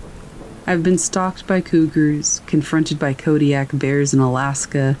backcountry. I've been stalked by cougars, confronted by Kodiak bears in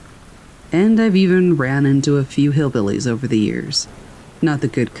Alaska, and I've even ran into a few hillbillies over the years. Not the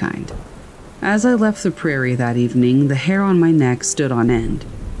good kind. As I left the prairie that evening, the hair on my neck stood on end.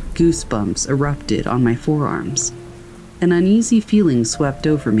 Goosebumps erupted on my forearms. An uneasy feeling swept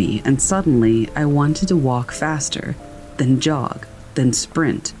over me, and suddenly I wanted to walk faster, then jog, then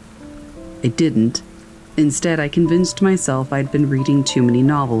sprint. I didn't. Instead, I convinced myself I'd been reading too many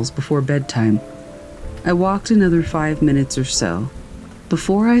novels before bedtime. I walked another 5 minutes or so,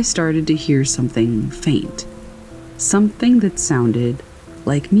 before I started to hear something faint. Something that sounded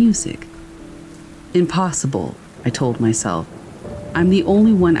like music. Impossible, I told myself. I'm the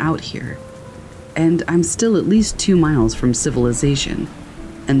only one out here, and I'm still at least 2 miles from civilization,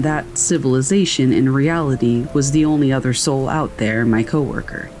 and that civilization in reality was the only other soul out there, my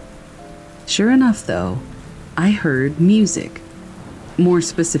coworker. Sure enough, though, I heard music. More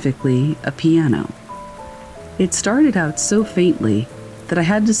specifically, a piano. It started out so faintly that I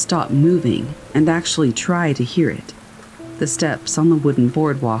had to stop moving and actually try to hear it, the steps on the wooden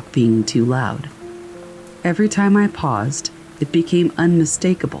boardwalk being too loud. Every time I paused, it became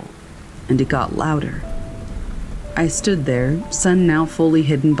unmistakable, and it got louder. I stood there, sun now fully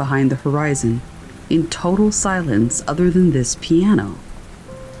hidden behind the horizon, in total silence other than this piano.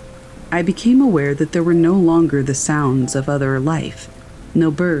 I became aware that there were no longer the sounds of other life. No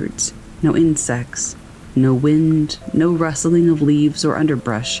birds, no insects, no wind, no rustling of leaves or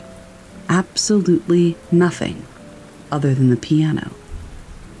underbrush. Absolutely nothing other than the piano.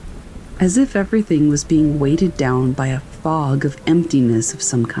 As if everything was being weighted down by a fog of emptiness of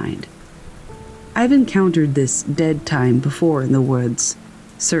some kind. I've encountered this dead time before in the woods.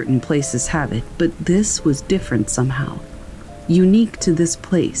 Certain places have it, but this was different somehow. Unique to this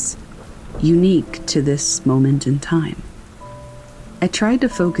place. Unique to this moment in time. I tried to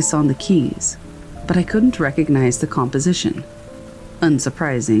focus on the keys, but I couldn't recognize the composition.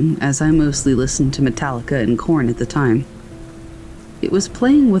 Unsurprising, as I mostly listened to Metallica and Korn at the time. It was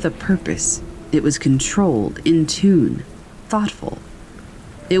playing with a purpose. It was controlled, in tune, thoughtful.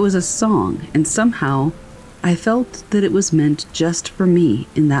 It was a song, and somehow I felt that it was meant just for me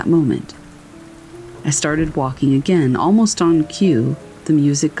in that moment. I started walking again, almost on cue. The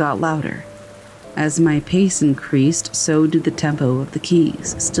music got louder. As my pace increased, so did the tempo of the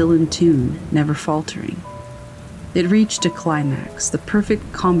keys, still in tune, never faltering. It reached a climax, the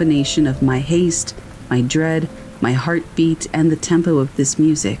perfect combination of my haste, my dread, my heartbeat, and the tempo of this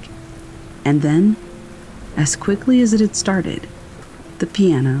music. And then, as quickly as it had started, the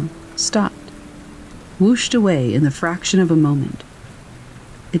piano stopped, whooshed away in the fraction of a moment.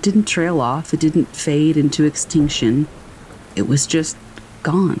 It didn't trail off, it didn't fade into extinction. It was just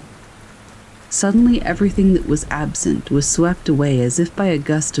gone. Suddenly, everything that was absent was swept away as if by a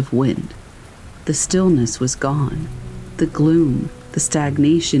gust of wind. The stillness was gone. The gloom, the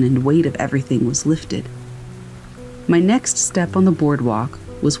stagnation and weight of everything was lifted. My next step on the boardwalk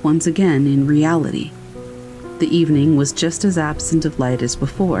was once again in reality. The evening was just as absent of light as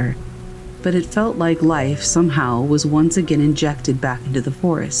before, but it felt like life somehow was once again injected back into the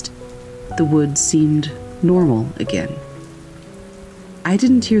forest. The woods seemed normal again. I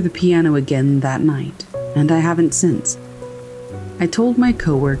didn't hear the piano again that night, and I haven't since. I told my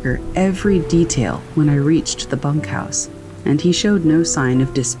coworker every detail when I reached the bunkhouse, and he showed no sign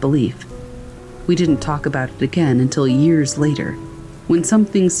of disbelief. We didn't talk about it again until years later, when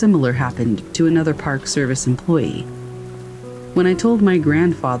something similar happened to another Park Service employee. When I told my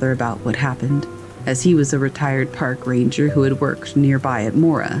grandfather about what happened, as he was a retired park ranger who had worked nearby at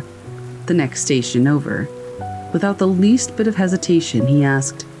Mora, the next station over, without the least bit of hesitation, he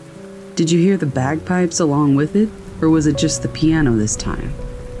asked, "Did you hear the bagpipes along with it, or was it just the piano this time?"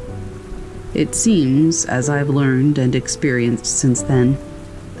 It seems, as I've learned and experienced since then,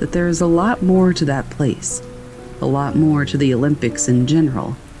 that there is a lot more to that place, a lot more to the Olympics in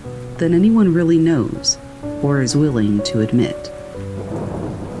general, than anyone really knows or is willing to admit.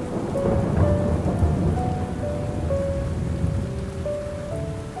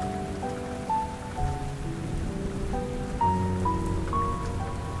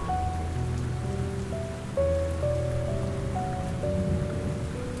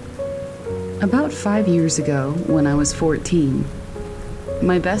 About 5 years ago, when I was 14,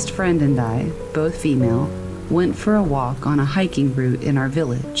 my best friend and I, both female, went for a walk on a hiking route in our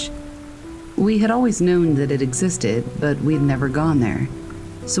village. We had always known that it existed, but we'd never gone there,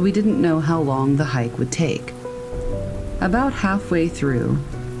 so we didn't know how long the hike would take. About halfway through,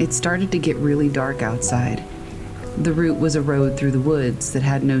 it started to get really dark outside. The route was a road through the woods that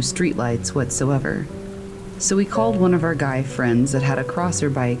had no streetlights whatsoever, so we called one of our guy friends that had a crosser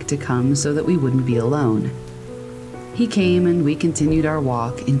bike to come so that we wouldn't be alone. He came and we continued our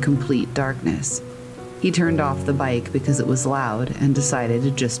walk in complete darkness. He turned off the bike because it was loud and decided to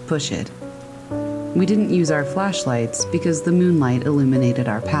just push it. We didn't use our flashlights because the moonlight illuminated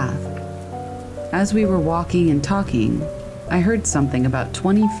our path. As we were walking and talking, I heard something about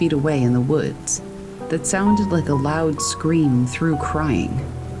 20 feet away in the woods that sounded like a loud scream through crying.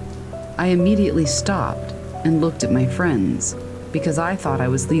 I immediately stopped and looked at my friends because I thought I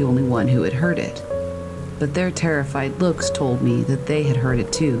was the only one who had heard it, but their terrified looks told me that they had heard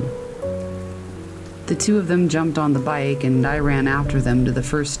it too. The two of them jumped on the bike and I ran after them to the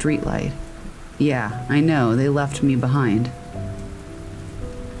first streetlight. Yeah, I know, they left me behind.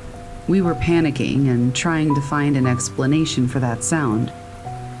 We were panicking and trying to find an explanation for that sound.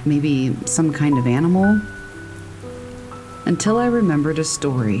 Maybe some kind of animal? Until I remembered a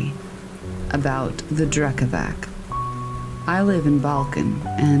story about the Drekavac. I live in Balkan,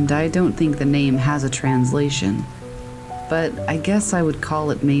 and I don't think the name has a translation, but I guess I would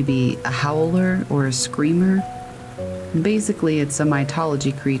call it maybe a howler or a screamer. Basically, it's a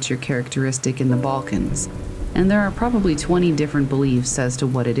mythology creature characteristic in the Balkans, and there are probably 20 different beliefs as to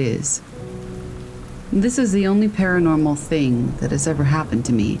what it is. This is the only paranormal thing that has ever happened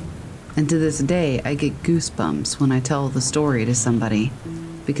to me, and to this day I get goosebumps when I tell the story to somebody,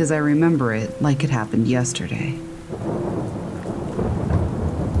 because I remember it like it happened yesterday.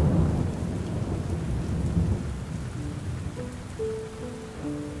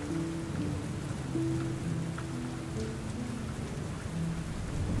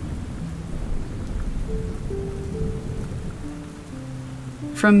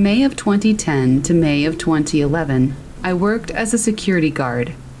 From May of 2010 to May of 2011, I worked as a security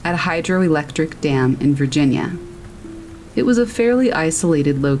guard at a hydroelectric dam in Virginia. It was a fairly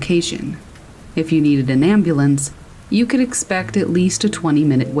isolated location. If you needed an ambulance, you could expect at least a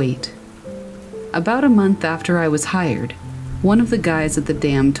 20-minute wait. About a month after I was hired, one of the guys at the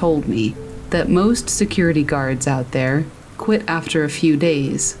dam told me that most security guards out there quit after a few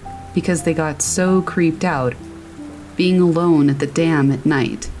days because they got so creeped out being alone at the dam at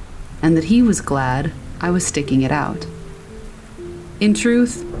night, and that he was glad I was sticking it out. In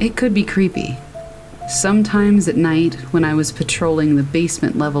truth, it could be creepy. Sometimes at night, when I was patrolling the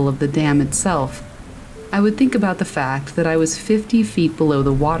basement level of the dam itself, I would think about the fact that I was 50 feet below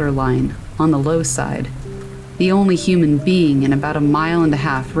the water line on the low side, the only human being in about a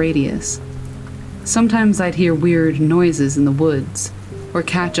 1.5-mile radius. Sometimes I'd hear weird noises in the woods, or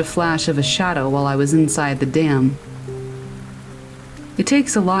catch a flash of a shadow while I was inside the dam. It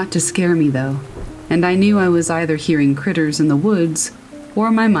takes a lot to scare me, though, and I knew I was either hearing critters in the woods or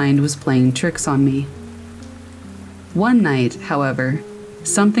my mind was playing tricks on me. One night, however,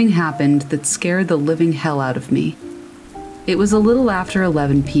 something happened that scared the living hell out of me. It was a little after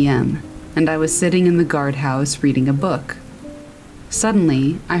 11 p.m., and I was sitting in the guardhouse reading a book.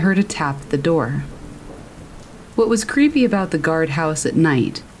 Suddenly, I heard a tap at the door. What was creepy about the guardhouse at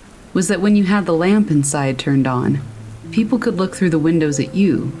night was that when you had the lamp inside turned on, people could look through the windows at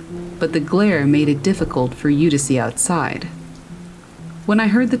you, but the glare made it difficult for you to see outside. When I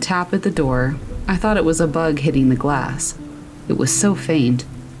heard the tap at the door, I thought it was a bug hitting the glass. It was so faint,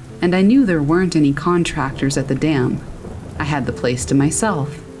 and I knew there weren't any contractors at the dam. I had the place to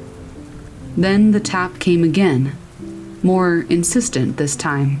myself. Then the tap came again, more insistent this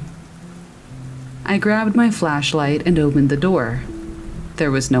time. I grabbed my flashlight and opened the door.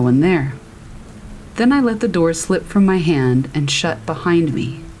 There was no one there. Then I let the door slip from my hand and shut behind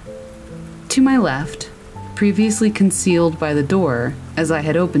me. To my left, previously concealed by the door as I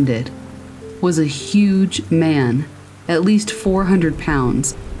had opened it, was a huge man, at least 400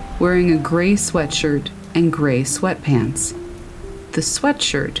 pounds, wearing a gray sweatshirt and gray sweatpants. The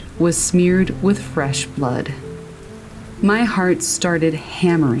sweatshirt was smeared with fresh blood. My heart started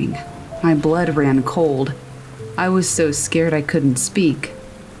hammering. My blood ran cold. I was so scared I couldn't speak.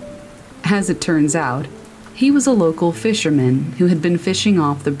 As it turns out, he was a local fisherman who had been fishing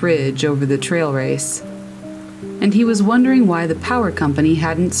off the bridge over the trail race. And he was wondering why the power company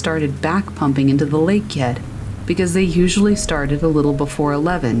hadn't started back pumping into the lake yet, because they usually started a little before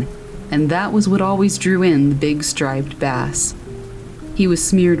 11, and that was what always drew in the big striped bass. He was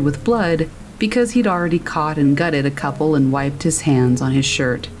smeared with blood because he'd already caught and gutted a couple and wiped his hands on his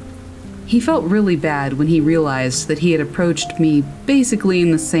shirt. He felt really bad when he realized that he had approached me basically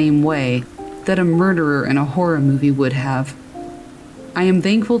in the same way that a murderer in a horror movie would have. I am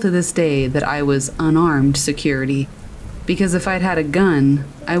thankful to this day that I was unarmed security, because if I'd had a gun,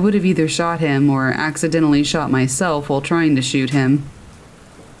 I would have either shot him or accidentally shot myself while trying to shoot him.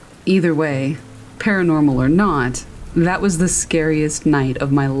 Either way, paranormal or not, that was the scariest night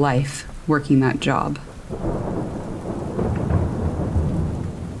of my life working that job.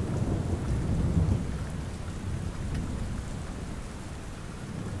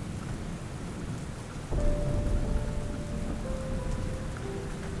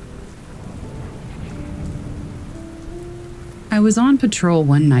 I was on patrol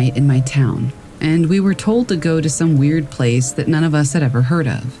one night in my town, and we were told to go to some weird place that none of us had ever heard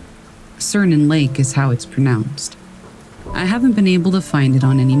of. Cernan Lake is how it's pronounced. I haven't been able to find it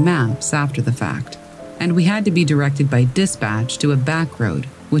on any maps after the fact, and we had to be directed by dispatch to a back road,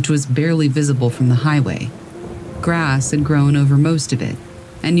 which was barely visible from the highway. Grass had grown over most of it,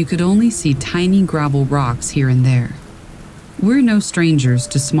 and you could only see tiny gravel rocks here and there. We're no strangers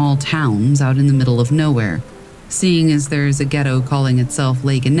to small towns out in the middle of nowhere, seeing as there's a ghetto calling itself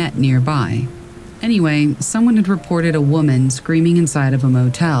Lake Annette nearby. Anyway, someone had reported a woman screaming inside of a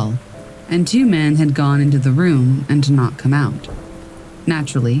motel, and 2 men had gone into the room and not come out.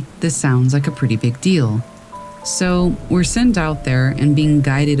 Naturally, this sounds like a pretty big deal. So, we're sent out there and being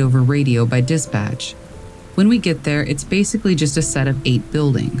guided over radio by dispatch. When we get there, it's basically just a set of 8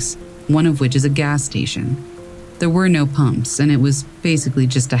 buildings, one of which is a gas station. There were no pumps, and it was basically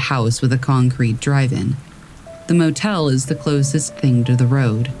just a house with a concrete drive-in. The motel is the closest thing to the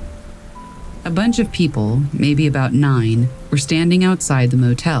road. A bunch of people, maybe about 9, were standing outside the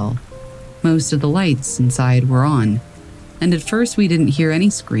motel. Most of the lights inside were on, and at first we didn't hear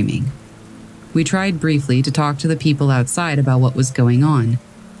any screaming. We tried briefly to talk to the people outside about what was going on,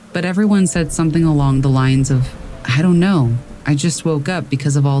 but everyone said something along the lines of, "I don't know, I just woke up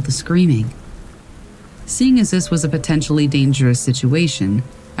because of all the screaming." Seeing as this was a potentially dangerous situation,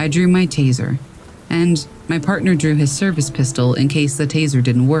 I drew my taser, and my partner drew his service pistol in case the taser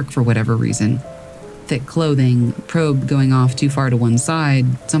didn't work for whatever reason. Thick clothing, probe going off too far to one side,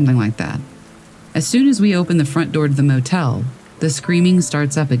 something like that. As soon as we open the front door to the motel, the screaming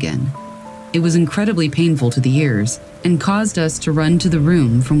starts up again. It was incredibly painful to the ears and caused us to run to the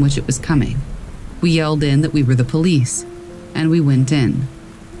room from which it was coming. We yelled in that we were the police, and we went in.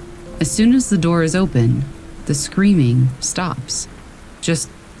 As soon as the door is open, the screaming stops. Just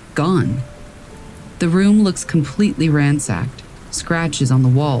gone. The room looks completely ransacked, scratches on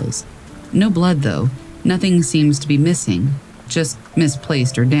the walls. No blood though, nothing seems to be missing, just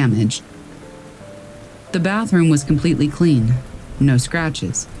misplaced or damaged. The bathroom was completely clean, no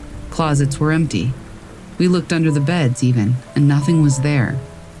scratches. Closets were empty. We looked under the beds even, and nothing was there.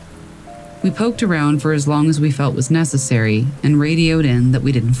 We poked around for as long as we felt was necessary and radioed in that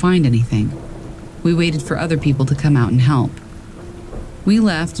we didn't find anything. We waited for other people to come out and help. We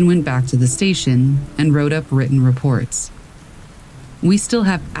left and went back to the station and wrote up written reports. We still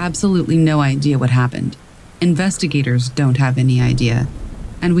have absolutely no idea what happened. Investigators don't have any idea,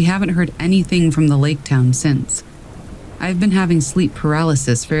 and we haven't heard anything from the lake town since. I've been having sleep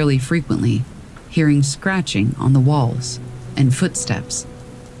paralysis fairly frequently, hearing scratching on the walls and footsteps,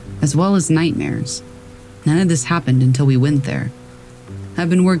 as well as nightmares. None of this happened until we went there. I've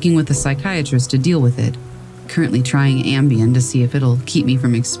been working with a psychiatrist to deal with it, currently trying Ambien to see if it'll keep me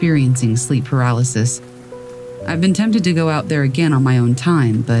from experiencing sleep paralysis. I've been tempted to go out there again on my own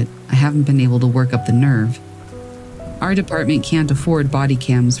time, but I haven't been able to work up the nerve. Our department can't afford body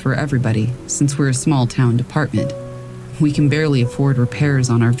cams for everybody, since we're a small town department. We can barely afford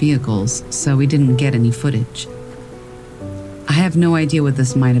repairs on our vehicles, so we didn't get any footage. I have no idea what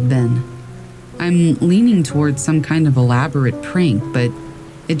this might have been. I'm leaning towards some kind of elaborate prank, but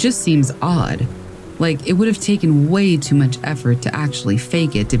it just seems odd. Like it would have taken way too much effort to actually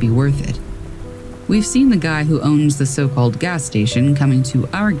fake it to be worth it. We've seen the guy who owns the so-called gas station coming to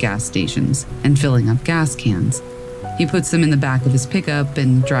our gas stations and filling up gas cans. He puts them in the back of his pickup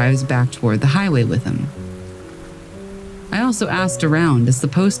and drives back toward the highway with them. I also asked around, as the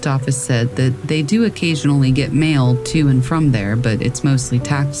post office said that they do occasionally get mail to and from there, but it's mostly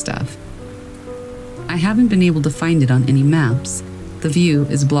tax stuff. I haven't been able to find it on any maps. The view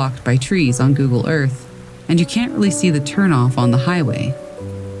is blocked by trees on Google Earth, and you can't really see the turnoff on the highway.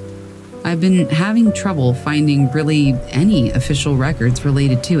 I've been having trouble finding really any official records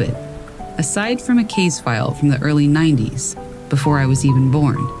related to it, aside from a case file from the early 90s, before I was even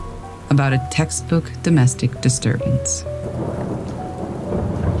born, about a textbook domestic disturbance.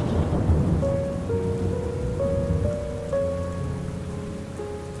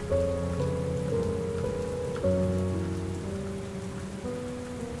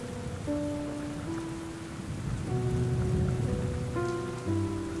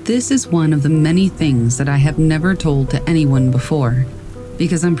 This is one of the many things that I have never told to anyone before,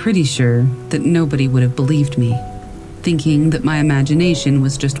 because I'm pretty sure that nobody would have believed me, thinking that my imagination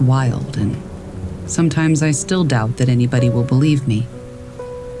was just wild, and sometimes I still doubt that anybody will believe me.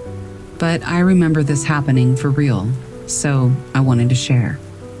 But I remember this happening for real, so I wanted to share.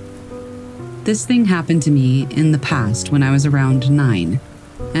 This thing happened to me in the past when I was around 9,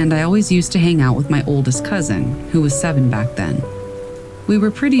 and I always used to hang out with my oldest cousin, who was 7 back then. We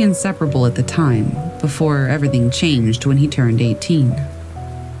were pretty inseparable at the time, before everything changed when he turned 18.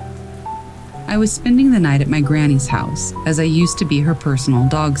 I was spending the night at my granny's house, as I used to be her personal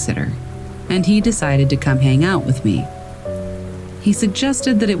dog sitter, and he decided to come hang out with me. He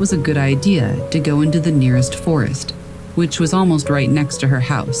suggested that it was a good idea to go into the nearest forest, which was almost right next to her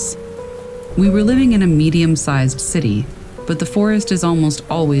house. We were living in a medium-sized city, but the forest is almost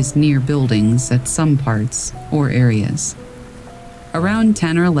always near buildings at some parts or areas. Around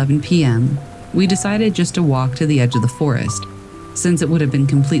 10 or 11 p.m., we decided just to walk to the edge of the forest, since it would have been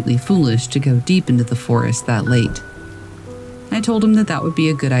completely foolish to go deep into the forest that late. I told him that that would be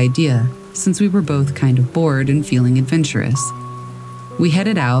a good idea, since we were both kind of bored and feeling adventurous. We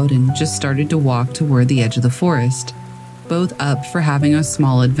headed out and just started to walk toward the edge of the forest, both up for having a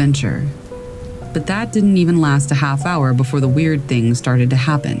small adventure. But that didn't even last a half hour before the weird thing started to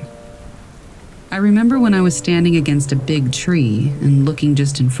happen. I remember when I was standing against a big tree and looking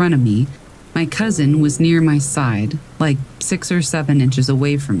just in front of me, my cousin was near my side, like 6 or 7 inches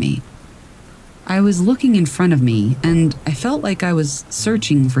away from me. I was looking in front of me, and I felt like I was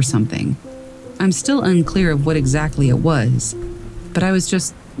searching for something. I'm still unclear of what exactly it was, but I was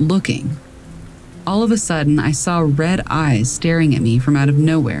just looking. All of a sudden, I saw red eyes staring at me from out of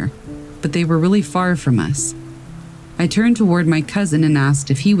nowhere, but they were really far from us. I turned toward my cousin and asked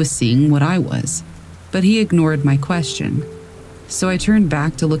if he was seeing what I was, but he ignored my question. So I turned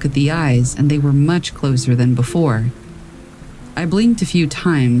back to look at the eyes, and they were much closer than before. I blinked a few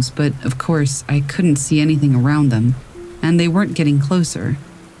times, but of course I couldn't see anything around them, and they weren't getting closer.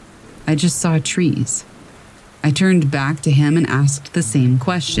 I just saw trees. I turned back to him and asked the same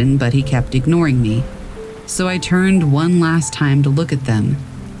question, but he kept ignoring me. So I turned one last time to look at them,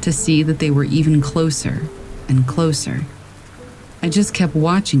 to see that they were even closer and closer. I just kept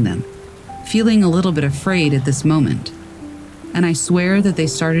watching them, feeling a little bit afraid at this moment. And I swear that they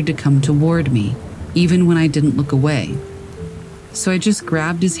started to come toward me, even when I didn't look away. So I just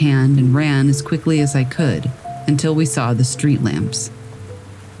grabbed his hand and ran as quickly as I could until we saw the street lamps.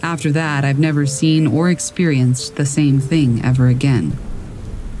 After that, I've never seen or experienced the same thing ever again.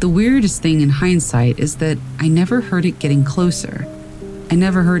 The weirdest thing in hindsight is that I never heard it getting closer. I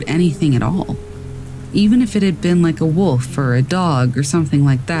never heard anything at all. Even if it had been like a wolf or a dog or something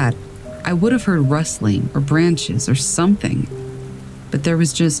like that, I would have heard rustling or branches or something. But there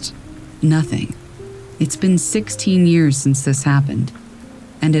was just nothing. It's been 16 years since this happened,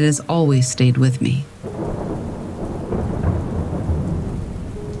 and it has always stayed with me.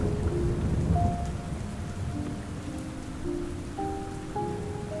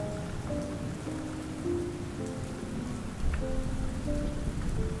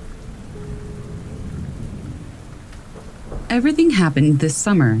 Everything happened this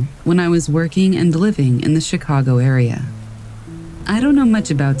summer when I was working and living in the Chicago area. I don't know much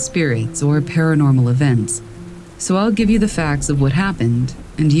about spirits or paranormal events, so I'll give you the facts of what happened,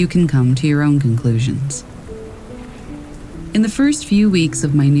 and you can come to your own conclusions. In the first few weeks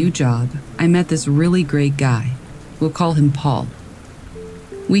of my new job, I met this really great guy. We'll call him Paul.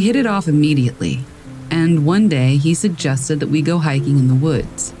 We hit it off immediately, and one day he suggested that we go hiking in the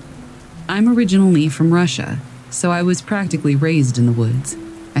woods. I'm originally from Russia, so I was practically raised in the woods.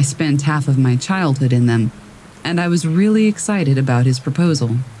 I spent half of my childhood in them, and I was really excited about his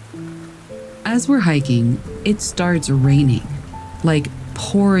proposal. As we're hiking, it starts raining, like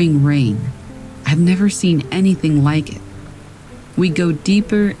pouring rain. I've never seen anything like it. We go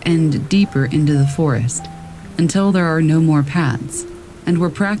deeper and deeper into the forest until there are no more paths, and we're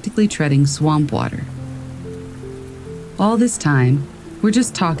practically treading swamp water. All this time, we're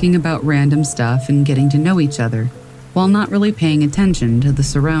just talking about random stuff and getting to know each other, while not really paying attention to the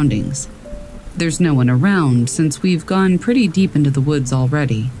surroundings. There's no one around since we've gone pretty deep into the woods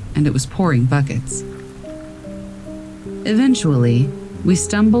already, and it was pouring buckets. Eventually, we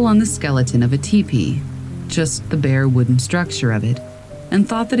stumble on the skeleton of a teepee, just the bare wooden structure of it, and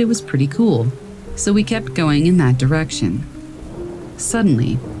thought that it was pretty cool, so we kept going in that direction.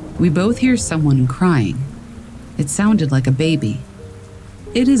 Suddenly, we both hear someone crying. It sounded like a baby.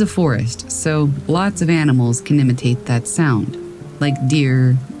 It is a forest, so lots of animals can imitate that sound, like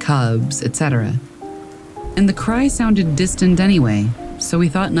deer, cubs, etc. And the cry sounded distant anyway, so we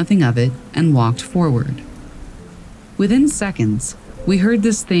thought nothing of it and walked forward. Within seconds, we heard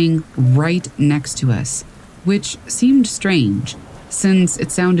this thing right next to us, which seemed strange since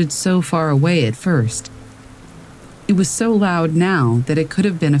it sounded so far away at first. It was so loud now that it could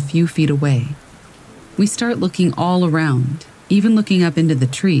have been a few feet away. We start looking all around, even looking up into the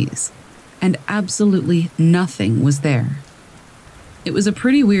trees, and absolutely nothing was there. It was a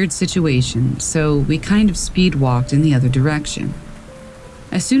pretty weird situation, so we kind of speed walked in the other direction.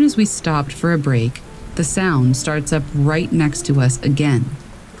 As soon as we stopped for a break, the sound starts up right next to us again.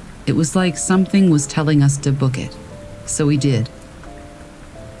 It was like something was telling us to book it, so we did.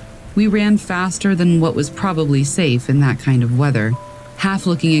 We ran faster than what was probably safe in that kind of weather, half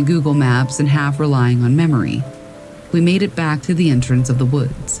looking at Google Maps and half relying on memory. We made it back to the entrance of the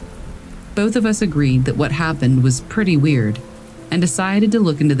woods. Both of us agreed that what happened was pretty weird and decided to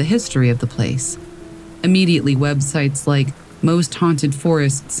look into the history of the place. Immediately, websites like Most Haunted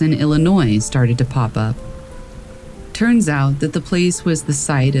Forests in Illinois started to pop up. Turns out that the place was the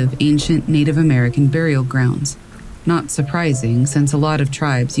site of ancient Native American burial grounds. Not surprising, since a lot of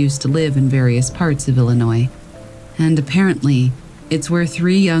tribes used to live in various parts of Illinois. And apparently, it's where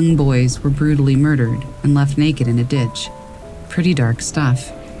 3 young boys were brutally murdered and left naked in a ditch. Pretty dark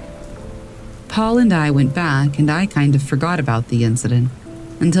stuff. Paul and I went back, and I kind of forgot about the incident,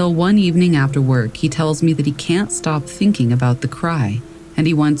 until one evening after work he tells me that he can't stop thinking about the cry, and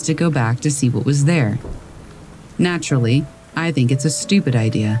he wants to go back to see what was there. Naturally, I think it's a stupid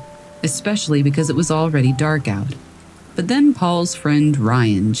idea, especially because it was already dark out. But then Paul's friend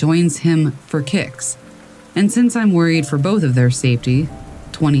Ryan joins him for kicks, and since I'm worried for both of their safety,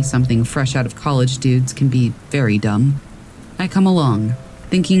 20-something fresh out of college dudes can be very dumb, I come along,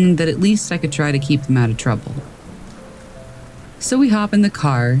 thinking that at least I could try to keep them out of trouble. So we hop in the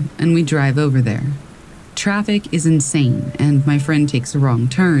car and we drive over there. Traffic is insane and my friend takes a wrong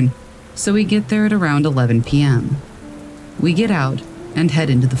turn, so we get there at around 11 p.m. We get out and head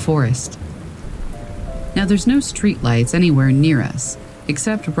into the forest. Now there's no streetlights anywhere near us,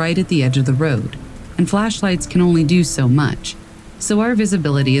 except right at the edge of the road, and flashlights can only do so much, so our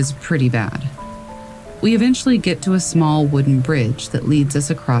visibility is pretty bad. We eventually get to a small wooden bridge that leads us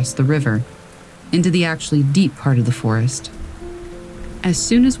across the river, into the actually deep part of the forest. As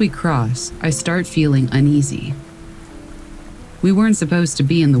soon as we cross, I start feeling uneasy. We weren't supposed to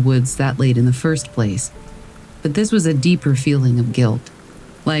be in the woods that late in the first place, but this was a deeper feeling of guilt,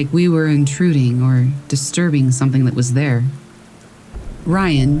 like we were intruding or disturbing something that was there.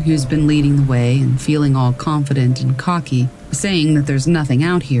 Ryan, who's been leading the way and feeling all confident and cocky, saying that there's nothing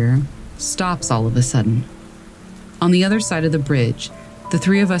out here, stops all of a sudden. On the other side of the bridge, the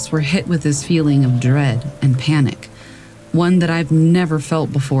 3 of us were hit with this feeling of dread and panic, one that I've never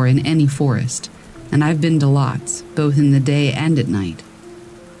felt before in any forest, and I've been to lots, both in the day and at night.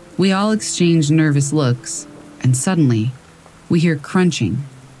 We all exchange nervous looks, and suddenly, we hear crunching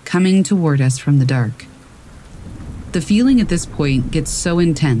coming toward us from the dark. The feeling at this point gets so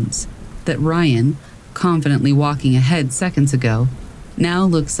intense that Ryan, confidently walking ahead seconds ago, now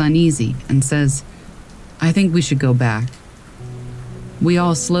looks uneasy and says, "I think we should go back." We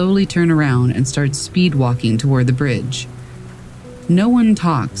all slowly turn around and start speed walking toward the bridge. No one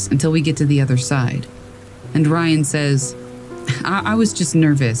talks until we get to the other side, and Ryan says, I was just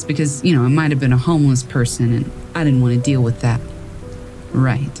nervous because, it might have been a homeless person and I didn't want to deal with that."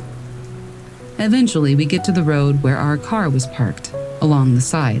 Right. Eventually, we get to the road where our car was parked, along the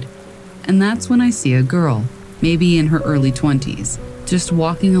side, and that's when I see a girl, maybe in her early 20s, just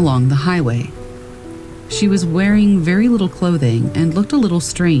walking along the highway. She was wearing very little clothing and looked a little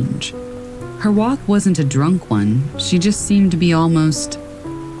strange. Her walk wasn't a drunk one, she just seemed to be almost,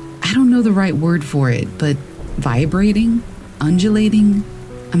 I don't know the right word for it, but vibrating? Undulating?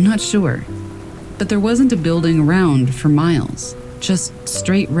 I'm not sure. But there wasn't a building around for miles, just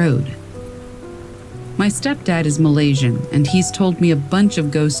straight road. My stepdad is Malaysian, and he's told me a bunch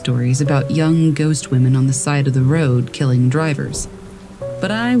of ghost stories about young ghost women on the side of the road killing drivers.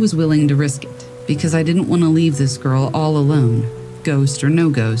 But I was willing to risk it, because I didn't want to leave this girl all alone, ghost or no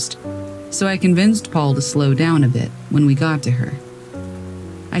ghost, so I convinced Paul to slow down a bit when we got to her.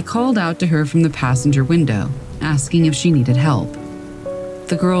 I called out to her from the passenger window, asking if she needed help.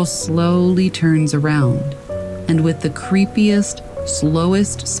 The girl slowly turns around, and with the creepiest,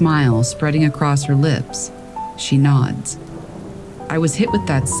 slowest smile spreading across her lips, she nods. I was hit with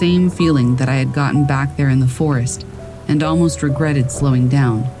that same feeling that I had gotten back there in the forest, and almost regretted slowing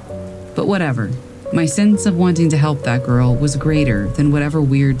down. But whatever, my sense of wanting to help that girl was greater than whatever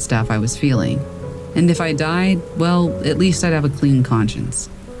weird stuff I was feeling. And if I died, well, at least I'd have a clean conscience.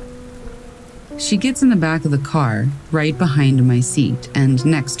 She gets in the back of the car, right behind my seat and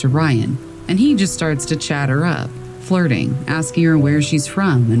next to Ryan, and he just starts to chat her up, flirting, asking her where she's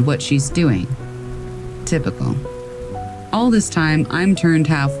from and what she's doing. Typical. All this time, I'm turned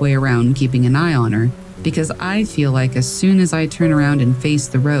halfway around keeping an eye on her because I feel like as soon as I turn around and face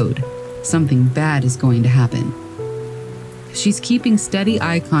the road, something bad is going to happen. She's keeping steady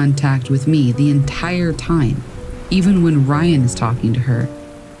eye contact with me the entire time, even when Ryan is talking to her,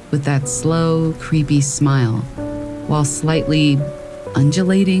 with that slow, creepy smile, while slightly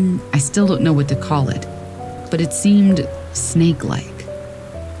undulating. I still don't know what to call it, but it seemed snake-like.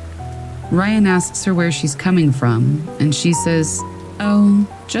 Ryan asks her where she's coming from, and she says, "Oh,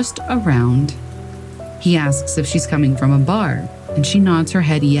 just around." He asks if she's coming from a bar, and she nods her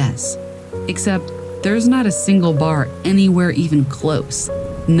head yes, except there's not a single bar anywhere even close,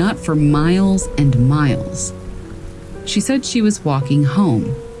 not for miles and miles. She said she was walking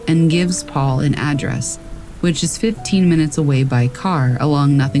home and gives Paul an address, which is 15 minutes away by car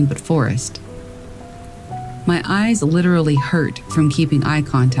along nothing but forest. My eyes literally hurt from keeping eye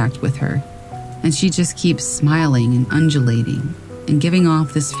contact with her, and she just keeps smiling and undulating and giving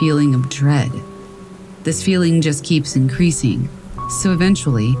off this feeling of dread. This feeling just keeps increasing, so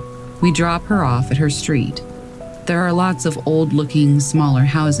eventually, we drop her off at her street. There are lots of old-looking, smaller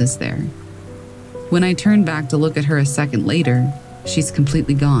houses there. When I turn back to look at her a second later, she's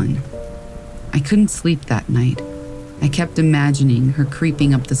completely gone. I couldn't sleep that night. I kept imagining her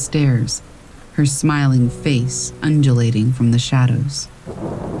creeping up the stairs, her smiling face undulating from the shadows.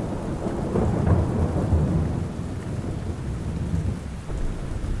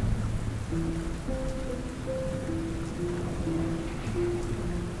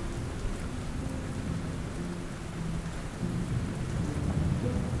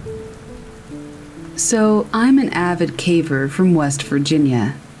 So, I'm an avid caver from West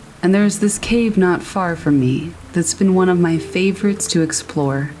Virginia, and there's this cave not far from me that's been one of my favorites to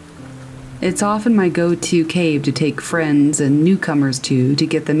explore. It's often my go-to cave to take friends and newcomers to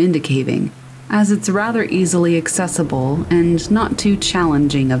get them into caving, as it's rather easily accessible and not too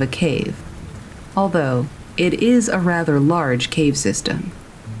challenging of a cave. Although, it is a rather large cave system.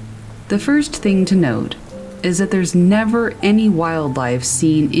 The first thing to note is that there's never any wildlife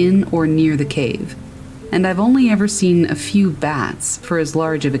seen in or near the cave, and I've only ever seen a few bats for as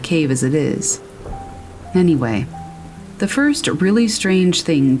large of a cave as it is. Anyway, the first really strange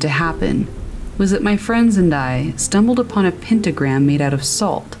thing to happen was that my friends and I stumbled upon a pentagram made out of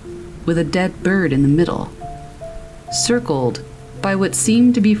salt, with a dead bird in the middle, circled by what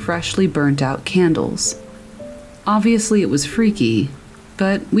seemed to be freshly burnt out candles. Obviously it was freaky,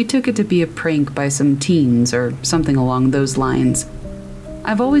 but we took it to be a prank by some teens or something along those lines.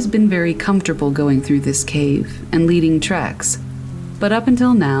 I've always been very comfortable going through this cave and leading treks, but up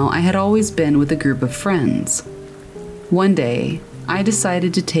until now I had always been with a group of friends. One day, I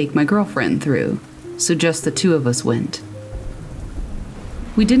decided to take my girlfriend through, so just the two of us went.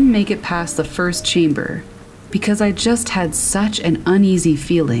 We didn't make it past the first chamber because I just had such an uneasy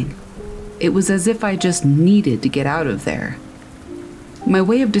feeling. It was as if I just needed to get out of there. My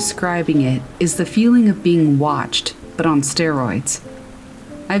way of describing it is the feeling of being watched, but on steroids.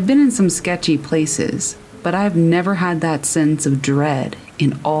 I've been in some sketchy places, but I've never had that sense of dread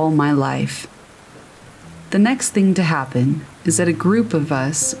in all my life. The next thing to happen is that a group of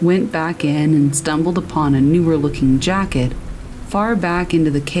us went back in and stumbled upon a newer looking jacket far back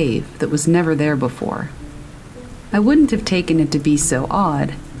into the cave that was never there before. I wouldn't have taken it to be so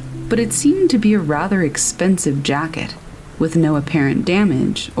odd, but it seemed to be a rather expensive jacket, with no apparent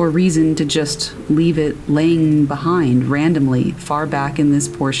damage or reason to just leave it laying behind randomly far back in this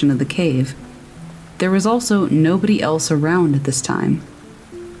portion of the cave. There was also nobody else around at this time.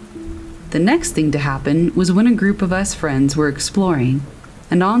 The next thing to happen was when a group of us friends were exploring,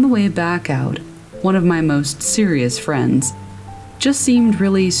 and on the way back out, one of my most serious friends just seemed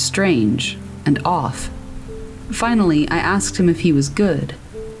really strange and off. Finally, I asked him if he was good,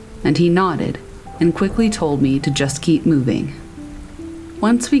 and he nodded and quickly told me to just keep moving.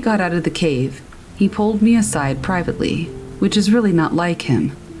 Once we got out of the cave, he pulled me aside privately, which is really not like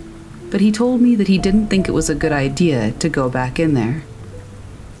him, but he told me that he didn't think it was a good idea to go back in there.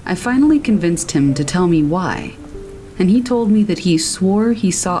 I finally convinced him to tell me why, and he told me that he swore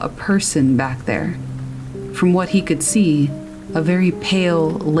he saw a person back there. From what he could see, a very pale,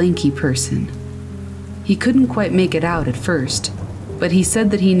 lanky person. He couldn't quite make it out at first, but he said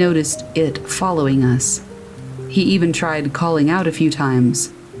that he noticed it following us. He even tried calling out a few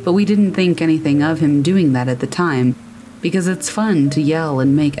times, but we didn't think anything of him doing that at the time, because it's fun to yell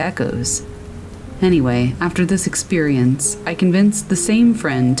and make echoes. Anyway, after this experience, I convinced the same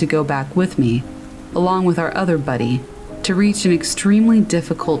friend to go back with me, along with our other buddy, to reach an extremely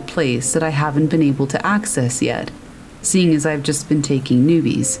difficult place that I haven't been able to access yet, seeing as I've just been taking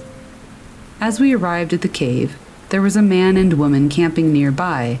newbies. As we arrived at the cave, there was a man and woman camping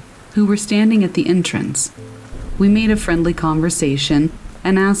nearby who were standing at the entrance. We made a friendly conversation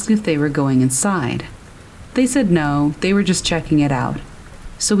and asked if they were going inside. They said no, they were just checking it out,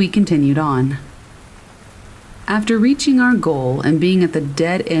 so we continued on. After reaching our goal and being at the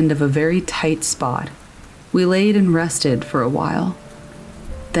dead end of a very tight spot, we laid and rested for a while.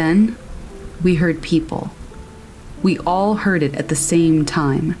 Then, we heard people. We all heard it at the same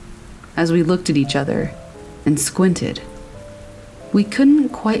time, as we looked at each other and squinted. We couldn't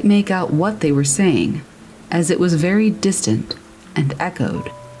quite make out what they were saying, as it was very distant and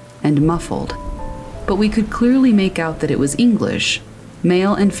echoed and muffled, but we could clearly make out that it was English,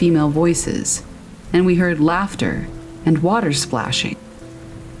 male and female voices, and we heard laughter and water splashing.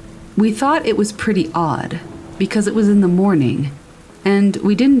 We thought it was pretty odd, because it was in the morning, and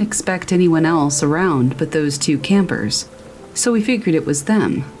we didn't expect anyone else around but those two campers, so we figured it was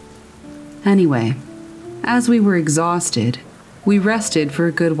them. Anyway, as we were exhausted, we rested for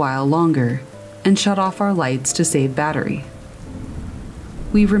a good while longer and shut off our lights to save battery.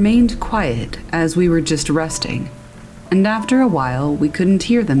 We remained quiet as we were just resting, and after a while we couldn't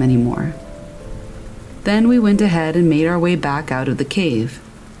hear them anymore. Then we went ahead and made our way back out of the cave.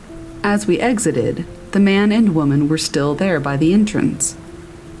 As we exited, the man and woman were still there by the entrance.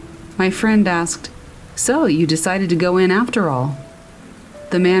 My friend asked, "So, you decided to go in after all?"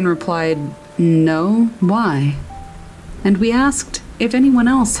 The man replied, "No, why?" And we asked if anyone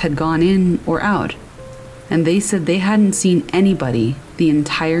else had gone in or out, and they said they hadn't seen anybody the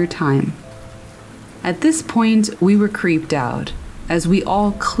entire time. At this point, we were creeped out, as we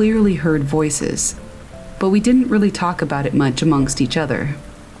all clearly heard voices, but we didn't really talk about it much amongst each other.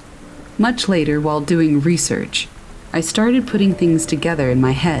 Much later, while doing research, I started putting things together in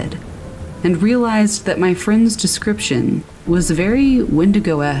my head and realized that my friend's description was very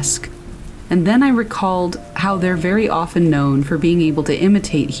Wendigo-esque. And then I recalled how they're very often known for being able to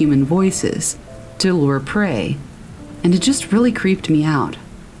imitate human voices to lure prey, and it just really creeped me out.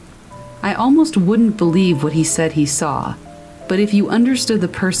 I almost wouldn't believe what he said he saw, but if you understood the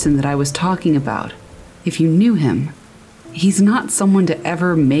person that I was talking about, if you knew him, he's not someone to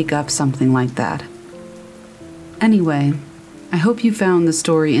ever make up something like that. Anyway, I hope you found the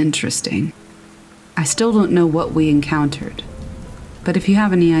story interesting. I still don't know what we encountered, but if you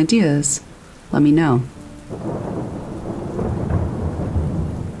have any ideas, let me know.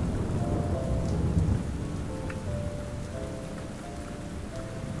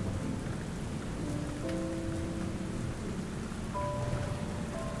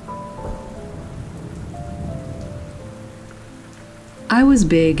 I was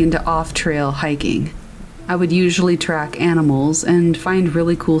big into off-trail hiking. I would usually track animals and find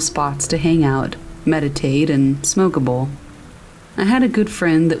really cool spots to hang out, meditate, and smoke a bowl. I had a good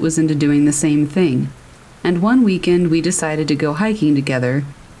friend that was into doing the same thing, and one weekend we decided to go hiking together,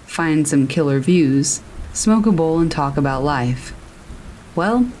 find some killer views, smoke a bowl, and talk about life.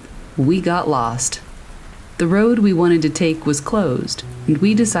 Well, we got lost. The road we wanted to take was closed, and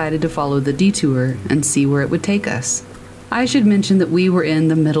we decided to follow the detour and see where it would take us. I should mention that we were in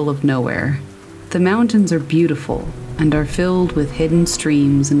the middle of nowhere. The mountains are beautiful and are filled with hidden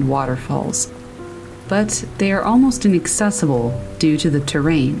streams and waterfalls, but they are almost inaccessible due to the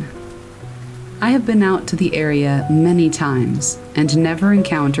terrain. I have been out to the area many times and never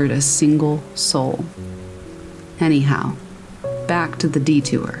encountered a single soul. Anyhow, back to the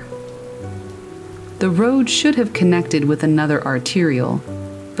detour. The road should have connected with another arterial,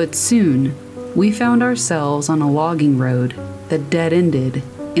 but soon we found ourselves on a logging road that dead-ended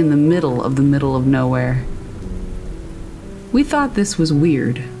in the middle of nowhere. We thought this was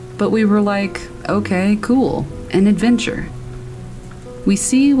weird, but we were like, okay, cool, an adventure. We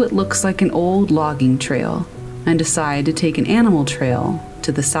see what looks like an old logging trail and decide to take an animal trail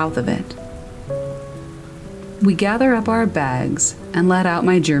to the south of it. We gather up our bags and let out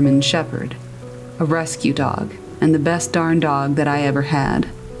my German Shepherd, a rescue dog and the best darn dog that I ever had.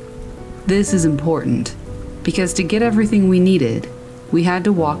 This is important, because to get everything we needed, we had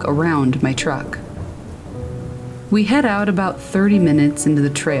to walk around my truck. We head out about 30 minutes into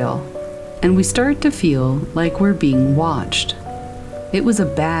the trail, and we start to feel like we're being watched. It was a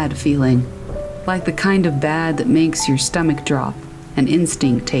bad feeling, like the kind of bad that makes your stomach drop and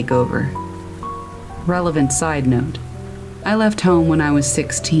instinct take over. Relevant side note, I left home when I was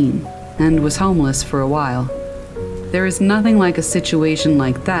 16 and was homeless for a while. There is nothing like a situation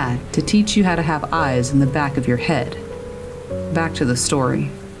like that to teach you how to have eyes in the back of your head. Back to the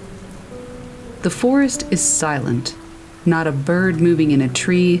story. The forest is silent. Not a bird moving in a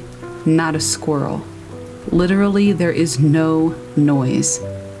tree, not a squirrel. Literally, there is no noise.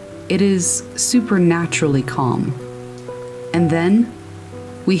 It is supernaturally calm. And then,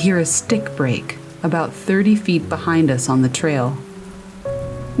 we hear a stick break about 30 feet behind us on the trail.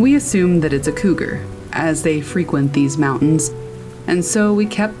 We assume that it's a cougar, as they frequent these mountains, and so we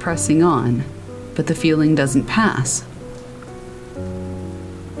kept pressing on, but the feeling doesn't pass.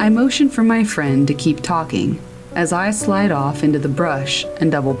 I motion for my friend to keep talking as I slide off into the brush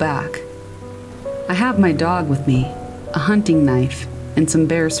and double back. I have my dog with me, a hunting knife, and some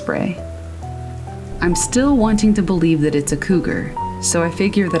bear spray. I'm still wanting to believe that it's a cougar, so I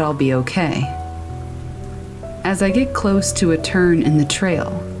figure that I'll be okay. As I get close to a turn in the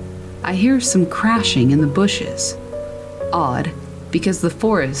trail, I hear some crashing in the bushes. Odd, because the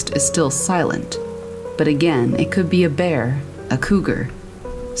forest is still silent, but again, it could be a bear, a cougar,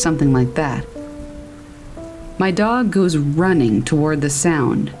 something like that. My dog goes running toward the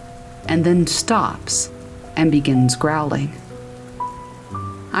sound, and then stops and begins growling.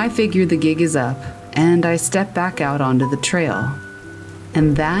 I figure the gig is up, and I step back out onto the trail.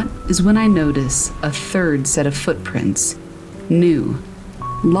 And that is when I notice a third set of footprints, new,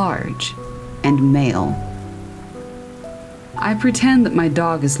 large, and male. I pretend that my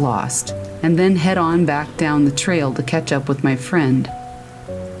dog is lost, and then head on back down the trail to catch up with my friend.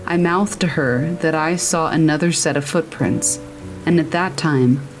 I mouth to her that I saw another set of footprints, and at that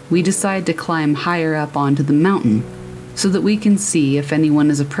time, we decide to climb higher up onto the mountain so that we can see if anyone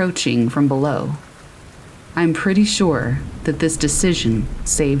is approaching from below. I'm pretty sure that this decision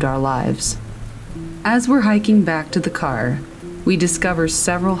saved our lives. As we're hiking back to the car, we discover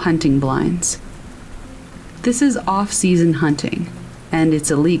several hunting blinds. This is off-season hunting, and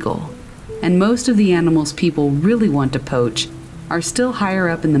it's illegal, and most of the animals people really want to poach are still higher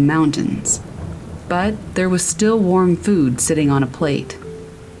up in the mountains. But there was still warm food sitting on a plate.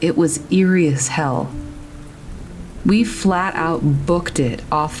 It was eerie as hell. We flat out booked it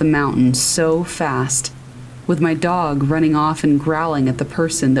off the mountain so fast, with my dog running off and growling at the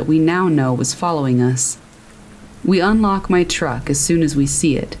person that we now know was following us. We unlock my truck as soon as we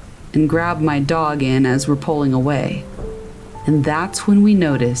see it, and grab my dog in as we're pulling away. And that's when we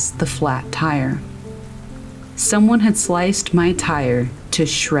notice the flat tire. Someone had sliced my tire to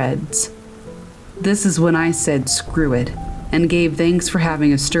shreds. This is when I said screw it, and gave thanks for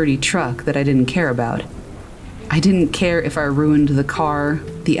having a sturdy truck that I didn't care about. I didn't care if I ruined the car,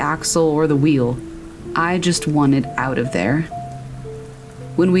 the axle, or the wheel. I just wanted out of there.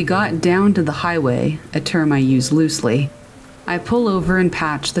 When we got down to the highway, a term I use loosely, I pull over and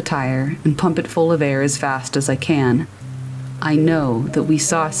patch the tire and pump it full of air as fast as I can. I know that we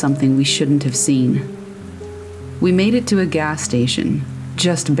saw something we shouldn't have seen. We made it to a gas station,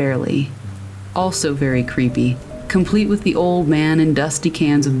 just barely. Also very creepy, complete with the old man and dusty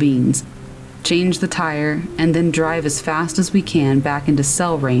cans of beans. Change the tire, and then drive as fast as we can back into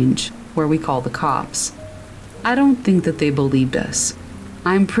cell range, where we call the cops. I don't think that they believed us.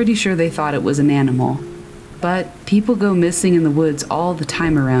 I'm pretty sure they thought it was an animal. But people go missing in the woods all the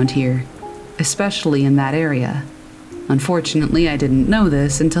time around here, especially in that area. Unfortunately, I didn't know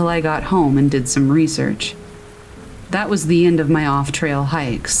this until I got home and did some research. That was the end of my off-trail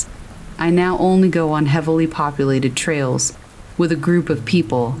hikes. I now only go on heavily populated trails with a group of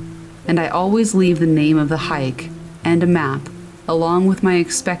people, and I always leave the name of the hike and a map along with my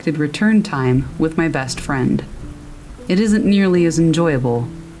expected return time with my best friend. It isn't nearly as enjoyable,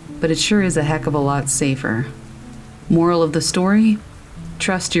 but it sure is a heck of a lot safer. Moral of the story?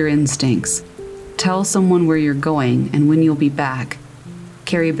 Trust your instincts. Tell someone where you're going and when you'll be back.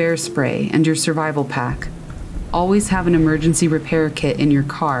 Carry bear spray and your survival pack. Always have an emergency repair kit in your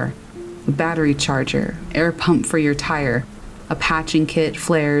car, a battery charger, air pump for your tire, a patching kit,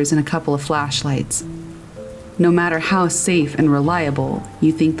 flares, and a couple of flashlights. No matter how safe and reliable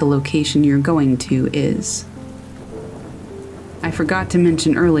you think the location you're going to is. I forgot to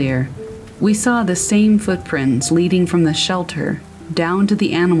mention earlier, we saw the same footprints leading from the shelter down to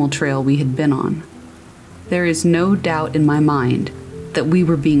the animal trail we had been on. There is no doubt in my mind that we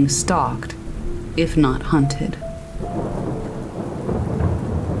were being stalked, if not hunted.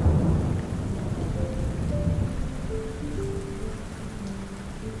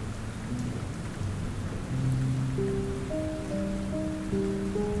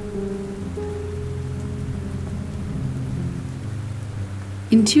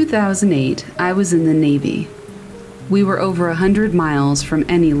 In 2008, I was in the Navy. We were over 100 miles from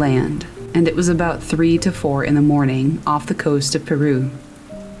any land, and it was about 3 to 4 in the morning off the coast of Peru.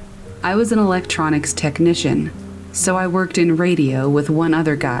 I was an electronics technician, so I worked in radio with one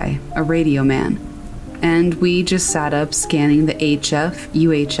other guy, a radio man, and we just sat up scanning the HF,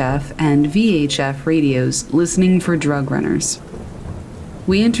 UHF, and VHF radios listening for drug runners.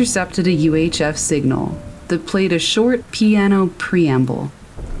 We intercepted a UHF signal that played a short piano preamble,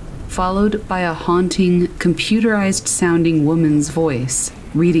 followed by a haunting, computerized-sounding woman's voice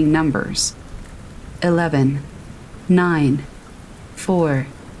reading numbers. 11, 9, 4,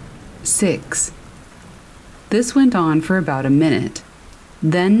 6. This went on for about a minute.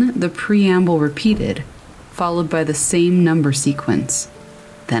 Then the preamble repeated, followed by the same number sequence.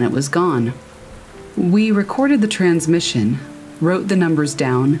 Then it was gone. We recorded the transmission, wrote the numbers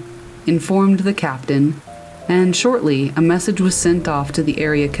down, informed the captain, and shortly a message was sent off to the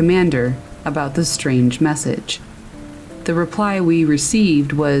area commander about the strange message. The reply we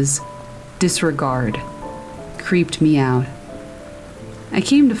received was, "Disregard." Creeped me out. I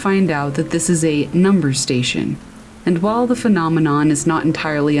came to find out that this is a number station, and while the phenomenon is not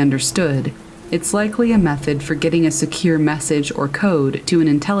entirely understood, it's likely a method for getting a secure message or code to an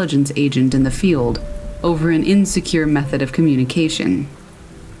intelligence agent in the field over an insecure method of communication.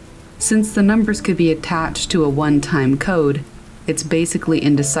 Since the numbers could be attached to a one-time code, it's basically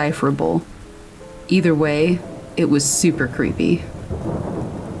indecipherable. Either way, it was super creepy.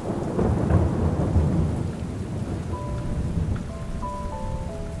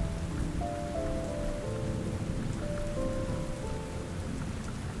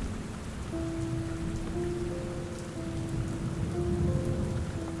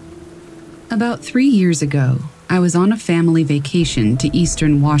 About 3 years ago, I was on a family vacation to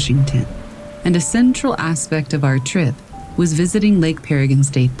eastern Washington, and a central aspect of our trip was visiting Lake Paragon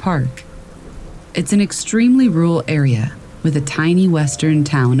State Park. It's an extremely rural area with a tiny western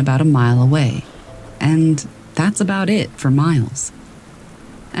town about a mile away, and that's about it for miles.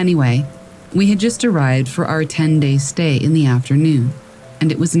 Anyway, we had just arrived for our 10-day stay in the afternoon,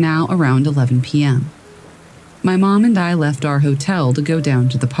 and it was now around 11 p.m. My mom and I left our hotel to go down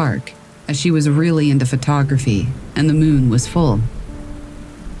to the park, as she was really into photography and the moon was full.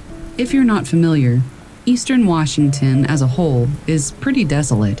 If you're not familiar, eastern Washington as a whole is pretty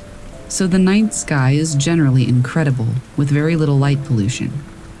desolate, so the night sky is generally incredible with very little light pollution.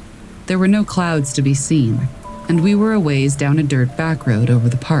 There were no clouds to be seen, and we were a ways down a dirt back road over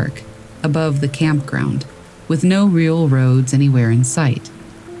the park, above the campground, with no real roads anywhere in sight.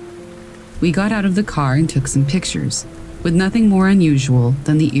 We got out of the car and took some pictures, with nothing more unusual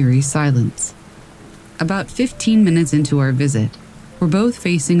than the eerie silence. About 15 minutes into our visit, we're both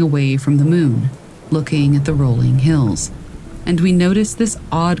facing away from the moon, looking at the rolling hills, and we noticed this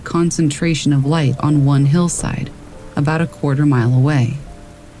odd concentration of light on one hillside, about a quarter-mile away.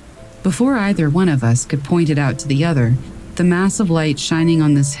 Before either one of us could point it out to the other, the mass of light shining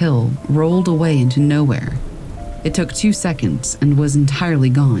on this hill rolled away into nowhere. It took 2 seconds and was entirely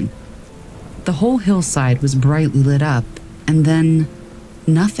gone. The whole hillside was brightly lit up, and then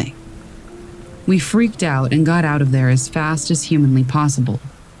nothing. We freaked out and got out of there as fast as humanly possible.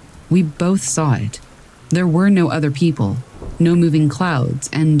 We both saw it. There were no other people, no moving clouds,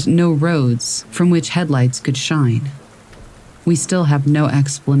 and no roads from which headlights could shine. We still have no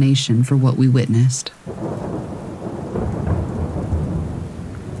explanation for what we witnessed.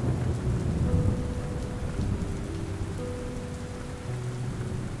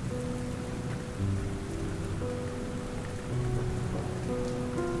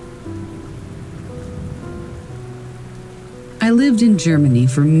 I lived in Germany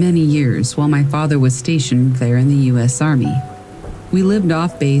for many years while my father was stationed there in the U.S. Army. We lived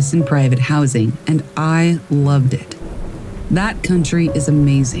off base in private housing, and I loved it. That country is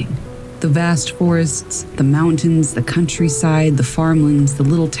amazing. The vast forests, the mountains, the countryside, the farmlands, the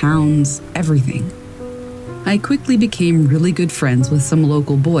little towns, everything. I quickly became really good friends with some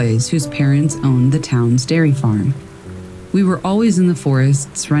local boys whose parents owned the town's dairy farm. We were always in the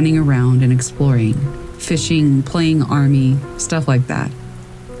forests running around and exploring, fishing, playing army, stuff like that.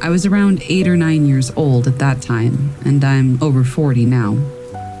 I was around 8 or 9 years old at that time, and I'm over 40 now.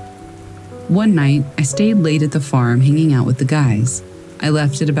 One night, I stayed late at the farm hanging out with the guys. I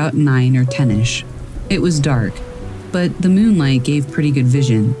left at about 9 or 10-ish. It was dark, but the moonlight gave pretty good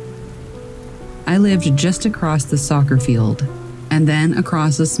vision. I lived just across the soccer field, and then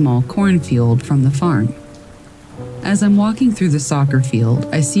across a small cornfield from the farm. As I'm walking through the soccer field,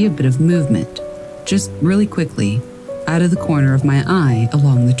 I see a bit of movement, just really quickly, out of the corner of my eye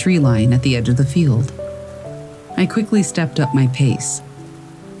along the tree line at the edge of the field. I quickly stepped up my pace.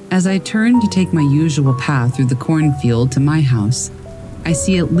 As I turned to take my usual path through the cornfield to my house, I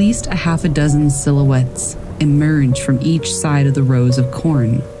see at least a half a dozen silhouettes emerge from each side of the rows of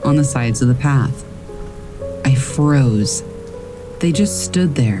corn on the sides of the path. I froze. They just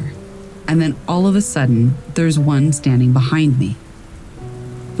stood there, and then all of a sudden, there's one standing behind me.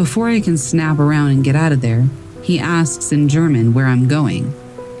 Before I can snap around and get out of there, he asks in German where I'm going.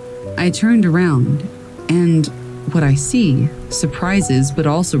 I turned around, and what I see surprises but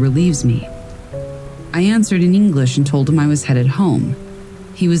also relieves me. I answered in English and told him I was headed home.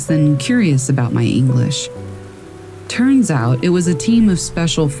 He was then curious about my English. Turns out it was a team of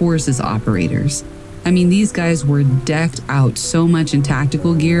special forces operators. I mean, these guys were decked out so much in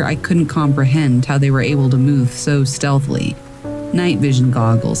tactical gear, I couldn't comprehend how they were able to move so stealthily. Night vision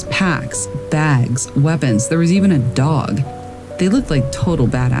goggles, packs, bags, weapons, there was even a dog. They looked like total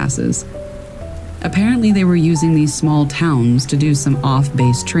badasses. Apparently they were using these small towns to do some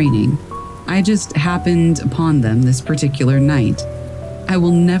off-base training. I just happened upon them this particular night. I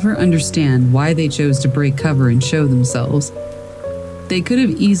will never understand why they chose to break cover and show themselves. They could have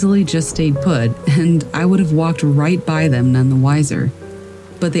easily just stayed put, and I would have walked right by them none the wiser.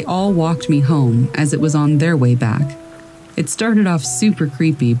 But they all walked me home as it was on their way back. It started off super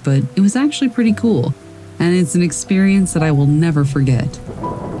creepy, but it was actually pretty cool, and it's an experience that I will never forget.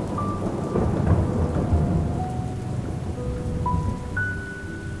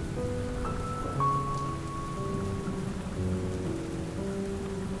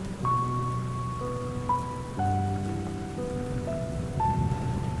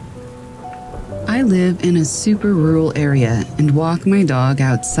 I live in a super rural area and walk my dog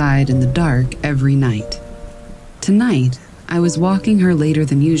outside in the dark every night. Tonight, I was walking her later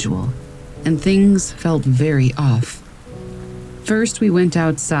than usual, and things felt very off. First, we went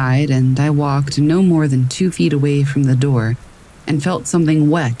outside and I walked no more than 2 feet away from the door and felt something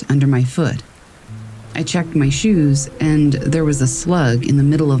wet under my foot. I checked my shoes and there was a slug in the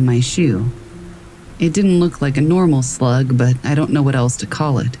middle of my shoe. It didn't look like a normal slug, but I don't know what else to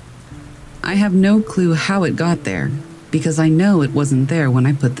call it. I have no clue how it got there, because I know it wasn't there when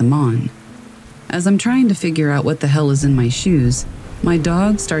I put them on. As I'm trying to figure out what the hell is in my shoes, my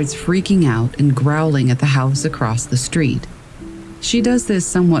dog starts freaking out and growling at the house across the street. She does this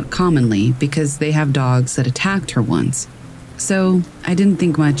somewhat commonly because they have dogs that attacked her once. So I didn't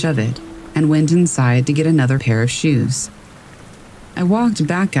think much of it and went inside to get another pair of shoes. I walked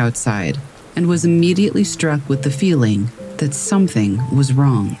back outside and was immediately struck with the feeling that something was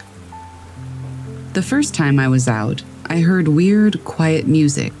wrong. The first time I was out, I heard weird, quiet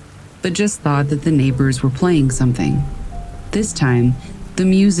music, but just thought that the neighbors were playing something. This time, the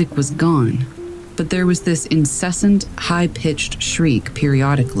music was gone, but there was this incessant, high-pitched shriek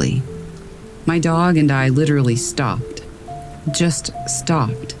periodically. My dog and I literally stopped. Just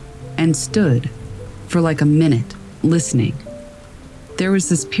stopped, and stood for like a minute, listening. There was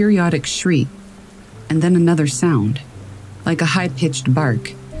this periodic shriek, and then another sound, like a high-pitched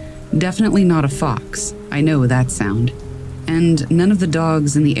bark. Definitely not a fox, I know that sound, and none of the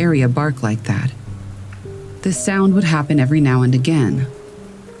dogs in the area bark like that. This sound would happen every now and again.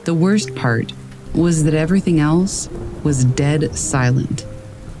 The worst part was that everything else was dead silent.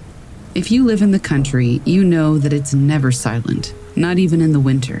 If you live in the country, you know that it's never silent, not even in the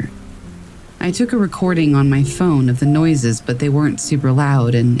winter. I took a recording on my phone of the noises, but they weren't super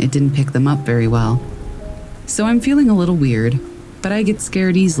loud and it didn't pick them up very well. So I'm feeling a little weird, but I get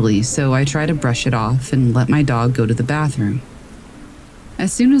scared easily, so I try to brush it off and let my dog go to the bathroom.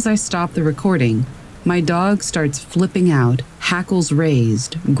 As soon as I stop the recording, my dog starts flipping out, hackles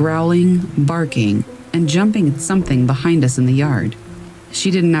raised, growling, barking, and jumping at something behind us in the yard. She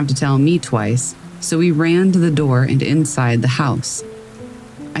didn't have to tell me twice, so we ran to the door and inside the house.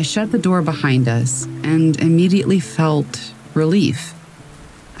 I shut the door behind us and immediately felt relief.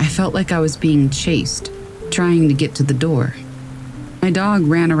 I felt like I was being chased, trying to get to the door. My dog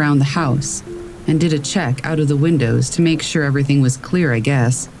ran around the house and did a check out of the windows to make sure everything was clear, I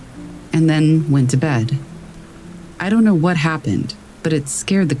guess, and then went to bed. I don't know what happened, but it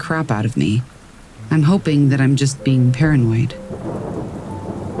scared the crap out of me. I'm hoping that I'm just being paranoid.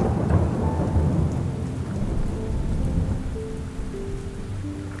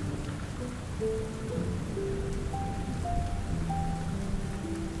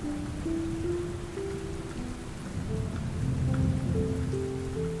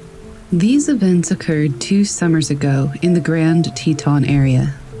 These events occurred 2 summers ago in the Grand Teton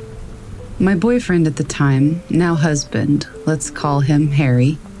area. My boyfriend at the time, now husband, let's call him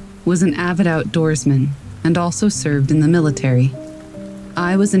Harry, was an avid outdoorsman and also served in the military.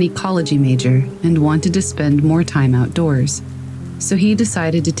 I was an ecology major and wanted to spend more time outdoors, so he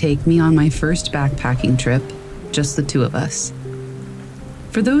decided to take me on my first backpacking trip, just the 2 of us.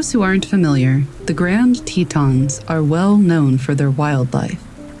 For those who aren't familiar, the Grand Tetons are well known for their wildlife,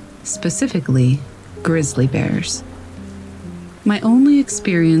 specifically grizzly bears. My only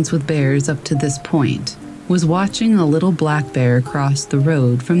experience with bears up to this point was watching a little black bear cross the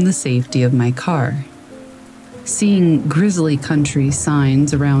road from the safety of my car. Seeing grizzly country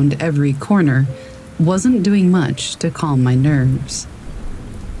signs around every corner wasn't doing much to calm my nerves.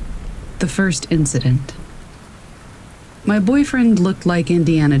 The first incident. My boyfriend looked like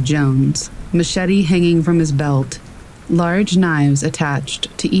Indiana Jones, machete hanging from his belt, large knives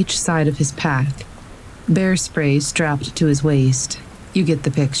attached to each side of his pack, bear spray strapped to his waist. You get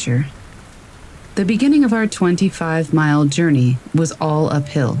the picture. The beginning of our 25-mile journey was all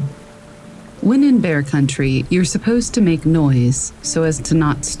uphill. When in bear country, you're supposed to make noise so as to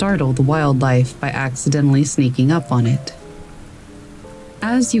not startle the wildlife by accidentally sneaking up on it.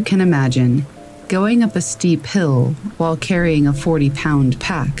 As you can imagine, going up a steep hill while carrying a 40-pound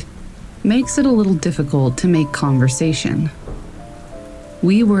pack makes it a little difficult to make conversation.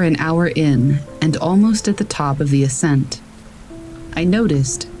 We were an hour in and almost at the top of the ascent. I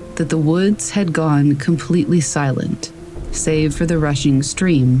noticed that the woods had gone completely silent, save for the rushing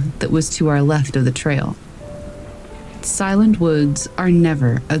stream that was to our left of the trail. Silent woods are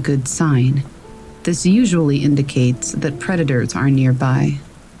never a good sign. This usually indicates that predators are nearby.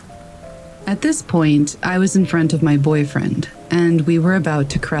 At this point, I was in front of my boyfriend, and we were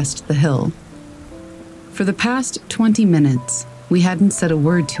about to crest the hill. For the past 20 minutes, we hadn't said a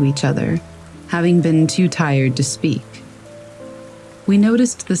word to each other, having been too tired to speak. We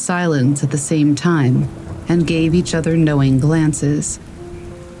noticed the silence at the same time and gave each other knowing glances.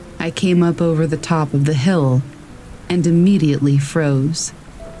 I came up over the top of the hill and immediately froze.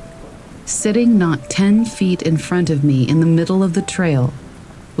 Sitting not 10 feet in front of me in the middle of the trail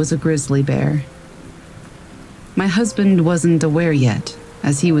was a grizzly bear. My husband wasn't aware yet,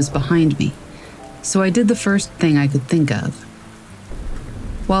 as he was behind me, so I did the first thing I could think of.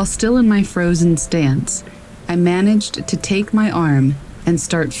 While still in my frozen stance, I managed to take my arm and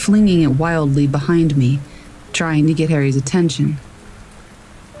start flinging it wildly behind me, trying to get Harry's attention.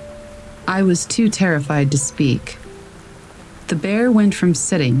 I was too terrified to speak. The bear went from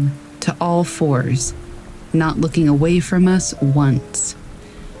sitting to all fours, not looking away from us once.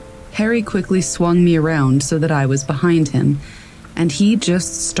 Harry quickly swung me around so that I was behind him, and he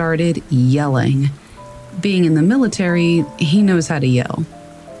just started yelling. Being in the military, he knows how to yell.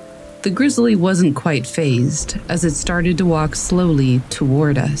 The grizzly wasn't quite fazed, as it started to walk slowly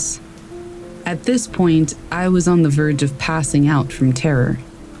toward us. At this point, I was on the verge of passing out from terror.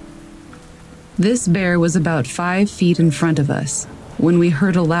 This bear was about 5 feet in front of us when we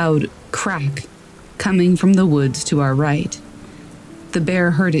heard a loud crack coming from the woods to our right. The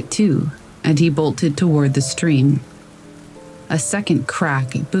bear heard it too, and he bolted toward the stream. A second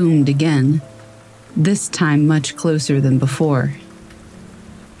crack boomed again, this time much closer than before.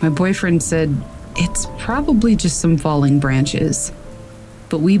 My boyfriend said, "It's probably just some falling branches,"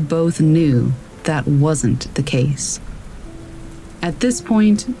 but we both knew that wasn't the case. At this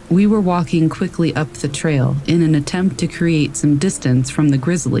point, we were walking quickly up the trail in an attempt to create some distance from the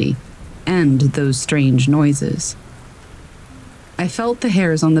grizzly and those strange noises. I felt the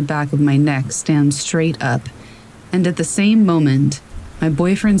hairs on the back of my neck stand straight up, and at the same moment, my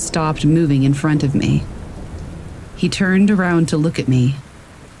boyfriend stopped moving in front of me. He turned around to look at me,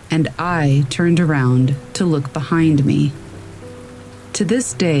 and I turned around to look behind me. To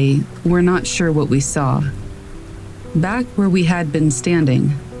this day, we're not sure what we saw. Back where we had been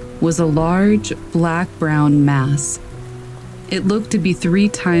standing was a large black-brown mass. It looked to be 3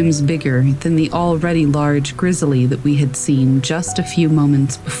 times bigger than the already large grizzly that we had seen just a few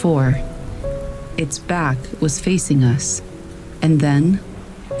moments before. Its back was facing us, and then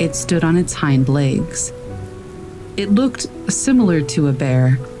it stood on its hind legs. It looked similar to a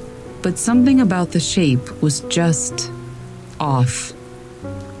bear, but something about the shape was just off.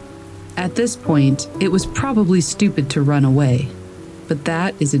 At this point, it was probably stupid to run away, but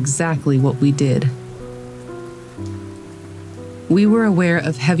that is exactly what we did. We were aware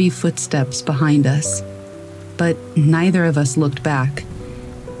of heavy footsteps behind us, but neither of us looked back.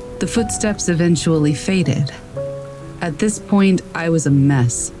 The footsteps eventually faded. At this point, I was a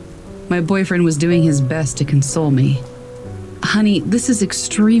mess. My boyfriend was doing his best to console me. "Honey, this is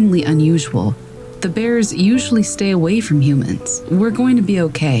extremely unusual. The bears usually stay away from humans. We're going to be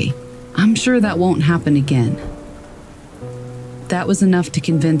okay. I'm sure that won't happen again." That was enough to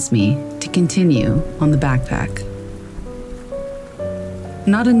convince me to continue on the backpack.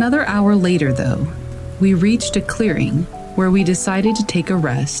 Not another hour later, though, we reached a clearing where we decided to take a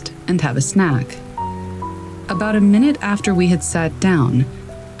rest and have a snack. About a minute after we had sat down,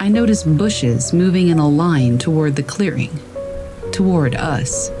 I noticed bushes moving in a line toward the clearing, toward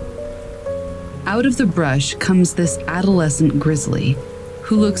us. Out of the brush comes this adolescent grizzly,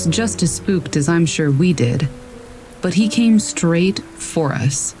 who looks just as spooked as I'm sure we did, but he came straight for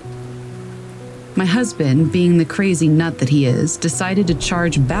us. My husband, being the crazy nut that he is, decided to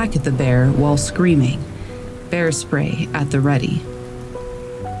charge back at the bear while screaming, bear spray at the ready.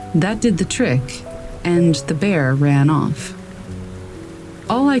 That did the trick, and the bear ran off.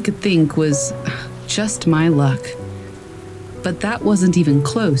 All I could think was, just my luck. But that wasn't even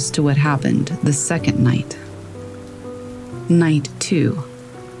close to what happened the second night. Night 2.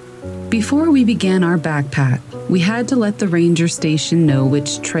 Before we began our backpack, we had to let the ranger station know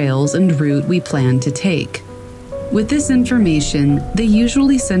which trails and route we planned to take. With this information, they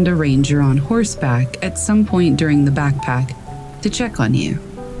usually send a ranger on horseback at some point during the backpack to check on you,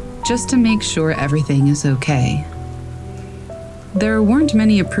 just to make sure everything is okay. There weren't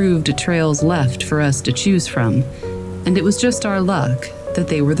many approved trails left for us to choose from, and it was just our luck that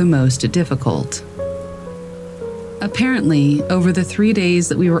they were the most difficult. Apparently, over the 3 days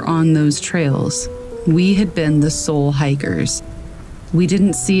that we were on those trails, we had been the sole hikers. We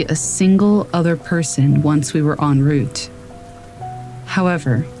didn't see a single other person once we were en route.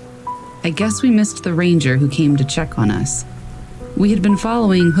 However, I guess we missed the ranger who came to check on us. We had been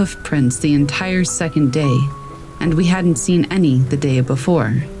following hoof prints the entire second day, and we hadn't seen any the day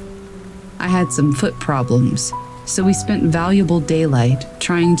before. I had some foot problems, so we spent valuable daylight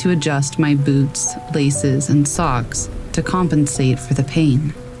trying to adjust my boots, laces, and socks to compensate for the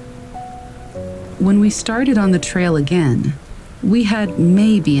pain. When we started on the trail again, we had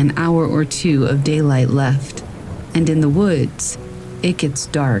maybe an hour or two of daylight left, and in the woods, it gets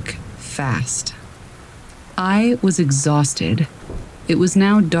dark fast. I was exhausted. It was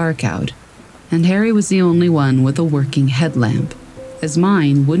now dark out, and Harry was the only one with a working headlamp, as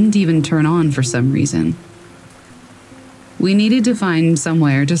mine wouldn't even turn on for some reason. We needed to find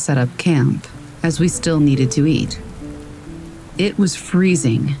somewhere to set up camp, as we still needed to eat. It was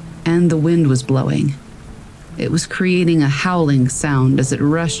freezing, and the wind was blowing. It was creating a howling sound as it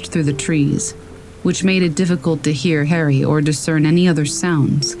rushed through the trees, which made it difficult to hear Harry or discern any other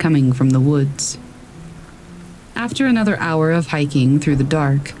sounds coming from the woods. After another hour of hiking through the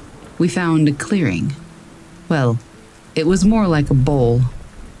dark, we found a clearing. Well, it was more like a bowl.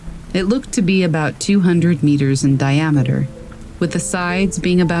 It looked to be about 200 meters in diameter, with the sides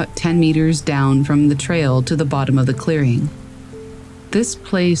being about 10 meters down from the trail to the bottom of the clearing. This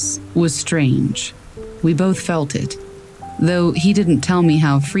place was strange. We both felt it, though he didn't tell me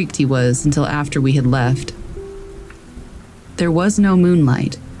how freaked he was until after we had left. There was no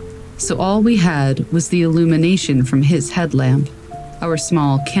moonlight, so all we had was the illumination from his headlamp, our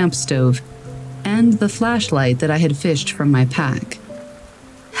small camp stove, and the flashlight that I had fished from my pack.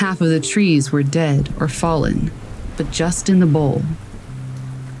 Half of the trees were dead or fallen, but just in the bowl.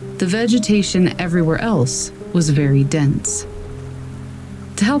 The vegetation everywhere else was very dense.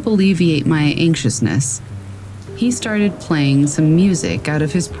 To help alleviate my anxiousness, he started playing some music out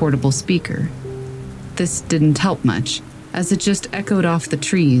of his portable speaker. This didn't help much, as it just echoed off the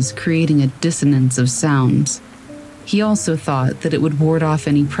trees, creating a dissonance of sounds. He also thought that it would ward off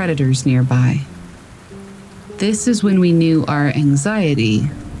any predators nearby. This is when we knew our anxiety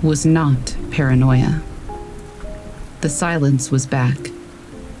was not paranoia. The silence was back.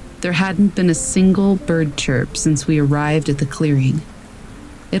 There hadn't been a single bird chirp since we arrived at the clearing.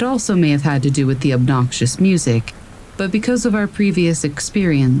 It also may have had to do with the obnoxious music, but because of our previous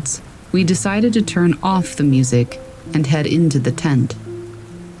experience, we decided to turn off the music and head into the tent.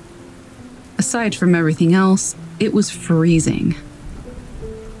 Aside from everything else, it was freezing.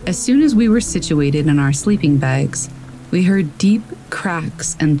 As soon as we were situated in our sleeping bags, we heard deep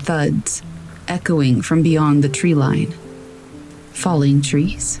cracks and thuds echoing from beyond the tree line. Falling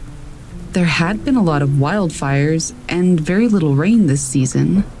trees? There had been a lot of wildfires and very little rain this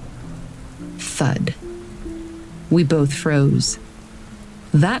season. Thud. We both froze.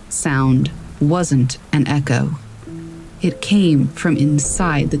 That sound wasn't an echo. It came from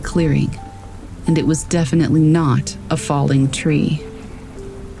inside the clearing, and it was definitely not a falling tree.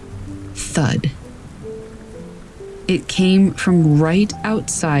 Thud. It came from right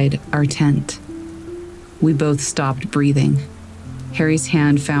outside our tent. We both stopped breathing. Harry's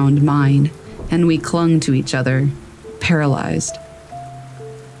hand found mine, and we clung to each other, paralyzed.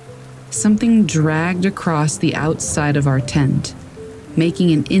 Something dragged across the outside of our tent,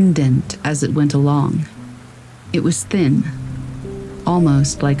 making an indent as it went along. It was thin,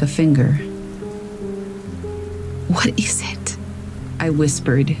 almost like a finger. "What is it?" I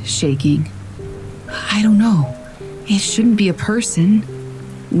whispered, shaking. "I don't know. It shouldn't be a person."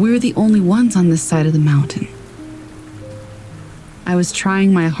 We're the only ones on this side of the mountain. I was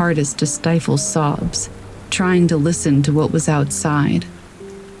trying my hardest to stifle sobs, trying to listen to what was outside.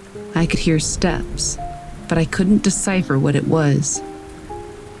 I could hear steps, but I couldn't decipher what it was.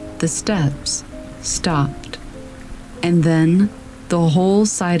 The steps stopped, and then the whole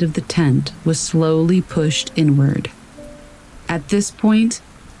side of the tent was slowly pushed inward. At this point,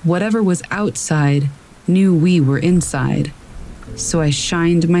 whatever was outside knew we were inside, so I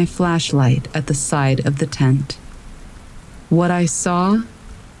shined my flashlight at the side of the tent. What I saw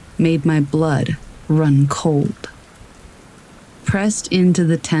made my blood run cold. Pressed into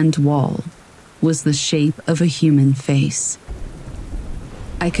the tent wall was the shape of a human face.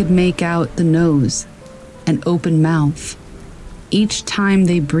 I could make out the nose, an open mouth. Each time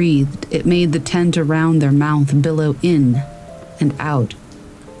they breathed, it made the tent around their mouth billow in and out.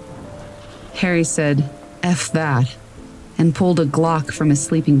 Harry said, "F that," and pulled a Glock from his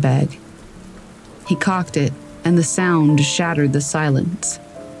sleeping bag. He cocked it, and the sound shattered the silence.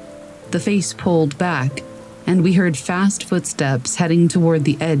 The face pulled back, and we heard fast footsteps heading toward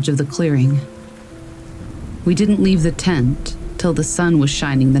the edge of the clearing. We didn't leave the tent till the sun was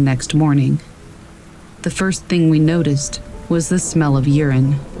shining the next morning. The first thing we noticed was the smell of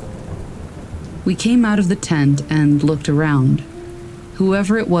urine. We came out of the tent and looked around.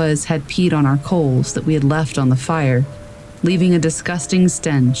 Whoever it was had peed on our coals that we had left on the fire, leaving a disgusting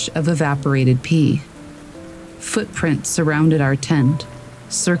stench of evaporated pee. Footprints surrounded our tent,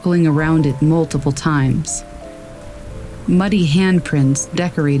 circling around it multiple times. Muddy handprints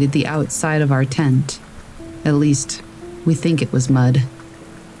decorated the outside of our tent. At least, we think it was mud.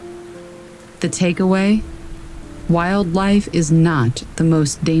 The takeaway? Wildlife is not the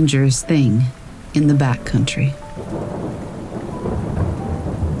most dangerous thing in the backcountry.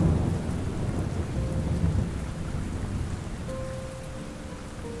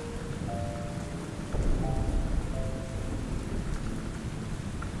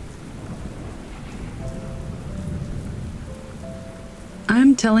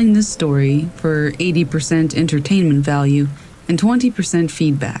 I'm telling this story for 80% entertainment value and 20%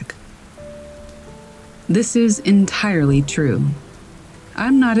 feedback. This is entirely true.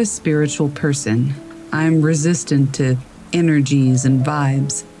 I'm not a spiritual person. I'm resistant to energies and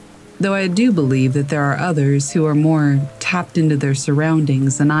vibes, though I do believe that there are others who are more tapped into their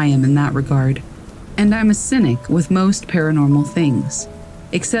surroundings than I am in that regard. And I'm a cynic with most paranormal things,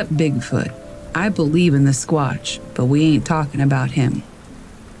 except Bigfoot. I believe in the Squatch, but we ain't talking about him.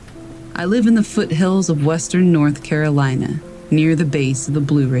 I live in the foothills of western North Carolina, near the base of the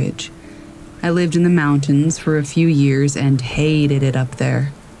Blue Ridge. I lived in the mountains for a few years and hated it up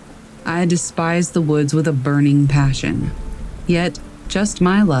there. I despised the woods with a burning passion. Yet, just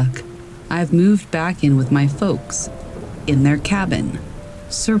my luck, I've moved back in with my folks, in their cabin,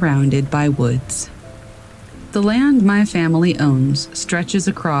 surrounded by woods. The land my family owns stretches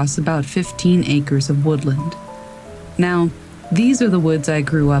across about 15 acres of woodland. Now, these are the woods I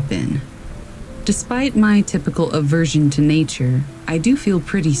grew up in. Despite my typical aversion to nature, I do feel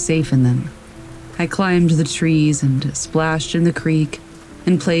pretty safe in them. I climbed the trees and splashed in the creek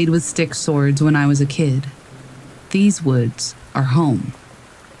and played with stick swords when I was a kid. These woods are home,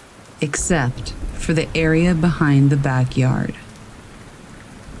 except for the area behind the backyard.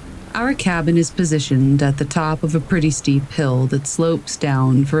 Our cabin is positioned at the top of a pretty steep hill that slopes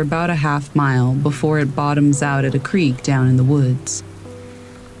down for about a half-mile before it bottoms out at a creek down in the woods.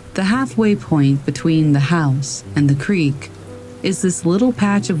 The halfway point between the house and the creek is this little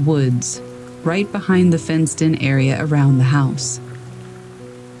patch of woods right behind the fenced-in area around the house.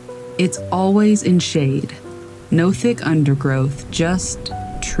 It's always in shade, no thick undergrowth, just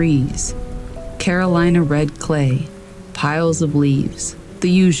trees, Carolina red clay, piles of leaves, the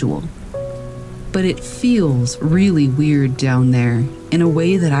usual. But it feels really weird down there in a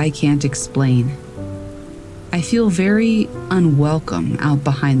way that I can't explain. I feel very unwelcome out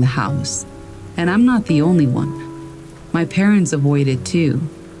behind the house, and I'm not the only one. My parents avoid it too.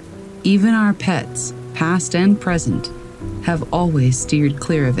 Even our pets, past and present, have always steered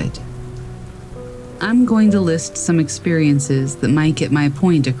clear of it. I'm going to list some experiences that might get my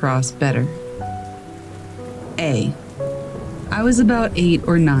point across better. A. I was about 8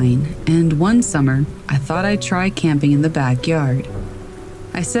 or 9, and one summer, I thought I'd try camping in the backyard.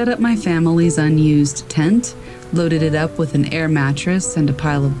 I set up my family's unused tent, loaded it up with an air mattress and a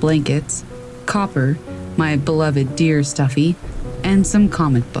pile of blankets, Copper, my beloved deer stuffy, and some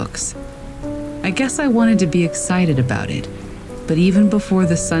comic books. I guess I wanted to be excited about it, but even before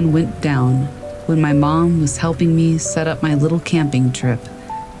the sun went down, when my mom was helping me set up my little camping trip,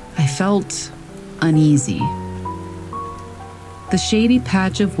 I felt uneasy. The shady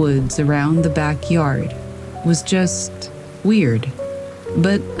patch of woods around the backyard was just weird.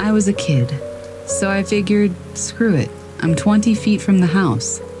 But I was a kid, so I figured, screw it, I'm 20 feet from the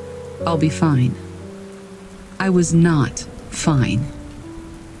house. I'll be fine. I was not fine.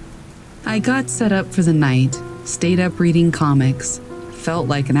 I got set up for the night, stayed up reading comics, felt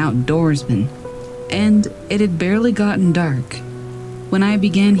like an outdoorsman, and it had barely gotten dark when I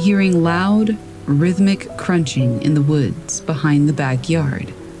began hearing loud, rhythmic crunching in the woods behind the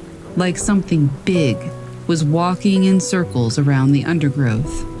backyard, like something big was walking in circles around the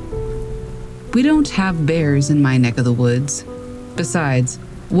undergrowth. We don't have bears in my neck of the woods. Besides,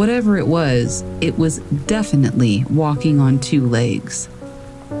 whatever it was definitely walking on two legs.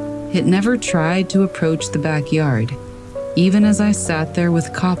 It never tried to approach the backyard, even as I sat there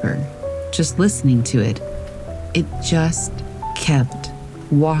with Copper, just listening to it. It just kept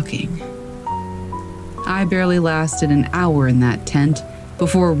walking. I barely lasted an hour in that tent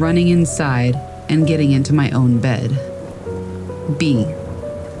before running inside and getting into my own bed. B.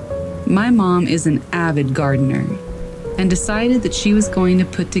 My mom is an avid gardener and decided that she was going to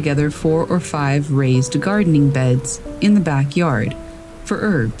put together 4 or 5 raised gardening beds in the backyard for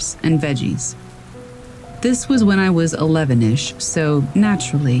herbs and veggies. This was when I was 11-ish, so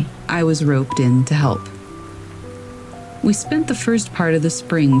naturally, I was roped in to help. We spent the first part of the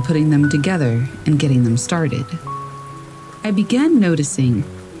spring putting them together and getting them started. I began noticing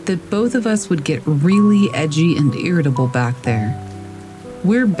that both of us would get really edgy and irritable back there.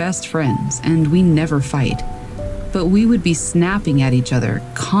 We're best friends and we never fight, but we would be snapping at each other,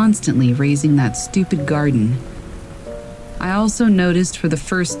 constantly raising that stupid garden. I also noticed for the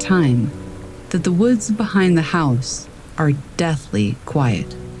first time that the woods behind the house are deathly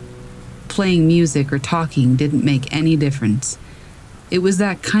quiet. Playing music or talking didn't make any difference. It was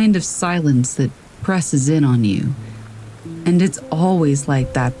that kind of silence that presses in on you, and it's always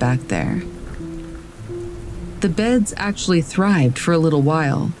like that back there. The beds actually thrived for a little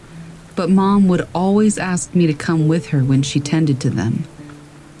while, but Mom would always ask me to come with her when she tended to them.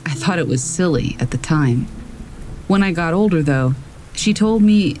 I thought it was silly at the time. When I got older, though, she told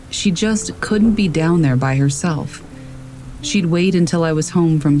me she just couldn't be down there by herself. She'd wait until I was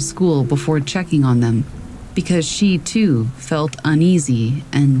home from school before checking on them, because she, too, felt uneasy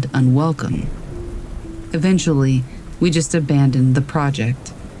and unwelcome. Eventually, we just abandoned the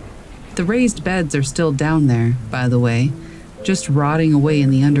project. The raised beds are still down there, by the way, just rotting away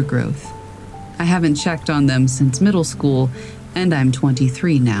in the undergrowth. I haven't checked on them since middle school, and I'm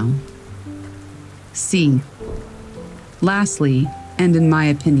 23 now. C. Lastly, and in my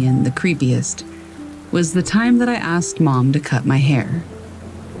opinion the creepiest, was the time that I asked Mom to cut my hair.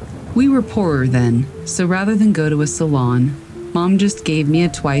 We were poorer then, so rather than go to a salon, Mom just gave me a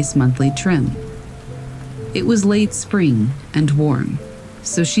twice-monthly trim. It was late spring and warm,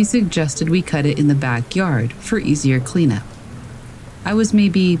 so she suggested we cut it in the backyard for easier cleanup. I was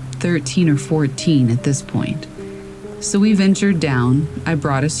maybe 13 or 14 at this point, so we ventured down, I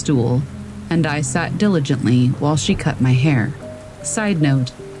brought a stool, and I sat diligently while she cut my hair. Side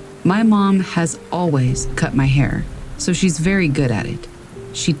note, my mom has always cut my hair, so she's very good at it.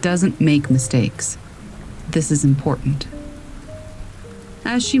 She doesn't make mistakes. This is important.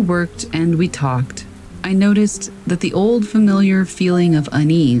 As she worked and we talked, I noticed that the old familiar feeling of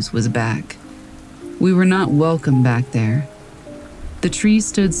unease was back. We were not welcome back there. The tree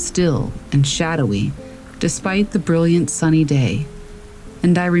stood still and shadowy, despite the brilliant sunny day,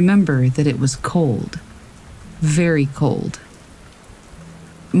 and I remember that it was cold, very cold.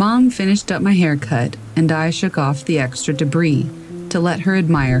 Mom finished up my haircut, and I shook off the extra debris to let her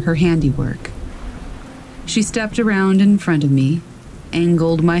admire her handiwork. She stepped around in front of me,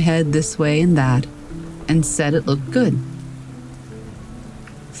 angled my head this way and that, and said it looked good.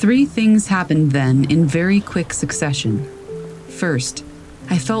 3 things happened then in very quick succession. First,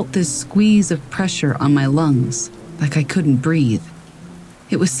 I felt this squeeze of pressure on my lungs, like I couldn't breathe.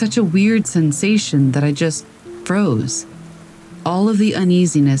 It was such a weird sensation that I just froze. All of the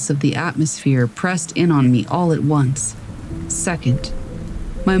uneasiness of the atmosphere pressed in on me all at once. Second,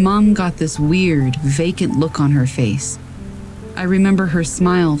 my mom got this weird, vacant look on her face. I remember her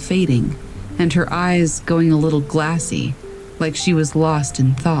smile fading and her eyes going a little glassy, like she was lost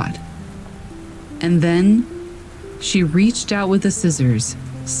in thought. And then she reached out with the scissors,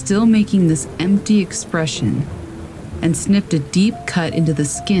 still making this empty expression, and snipped a deep cut into the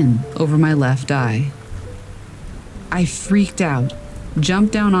skin over my left eye. I freaked out,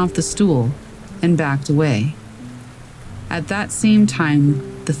 jumped down off the stool, and backed away. At that same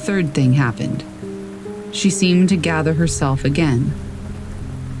time, the third thing happened. She seemed to gather herself again.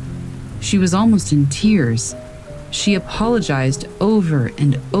 She was almost in tears, She apologized over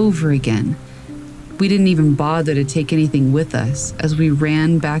and over again. We didn't even bother to take anything with us as we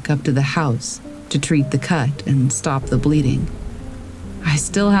ran back up to the house to treat the cut and stop the bleeding. I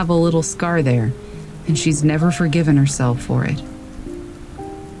still have a little scar there, and she's never forgiven herself for it.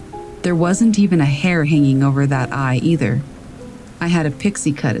 There wasn't even a hair hanging over that eye either. I had a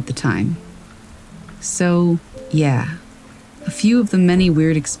pixie cut at the time. So, yeah, a few of the many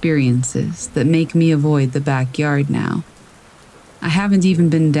weird experiences that make me avoid the backyard now. I haven't even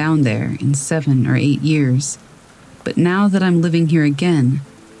been down there in 7 or 8 years, but now that I'm living here again,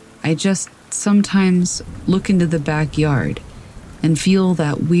 I just sometimes look into the backyard and feel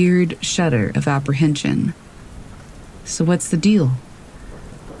that weird shudder of apprehension. So what's the deal?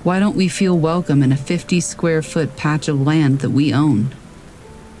 Why don't we feel welcome in a 50-square-foot patch of land that we own?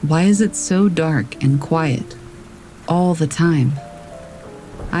 Why is it so dark and quiet all the time?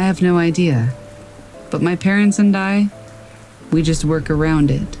 I have no idea, but my parents and I, we just work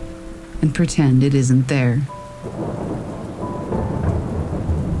around it and pretend it isn't there.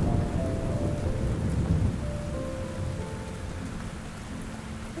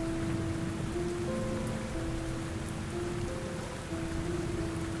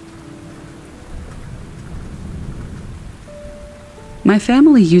 My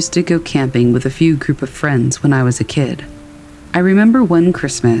family used to go camping with a few group of friends when I was a kid. I remember one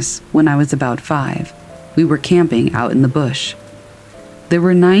Christmas when I was about 5, we were camping out in the bush. There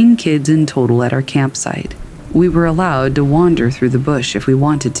were 9 kids in total at our campsite. We were allowed to wander through the bush if we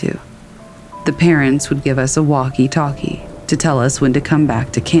wanted to. The parents would give us a walkie-talkie to tell us when to come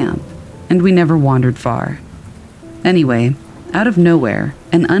back to camp, and we never wandered far. Anyway, out of nowhere,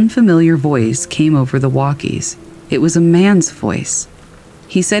 an unfamiliar voice came over the walkies. It was a man's voice.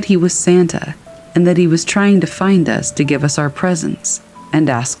 He said he was Santa and that he was trying to find us to give us our presents and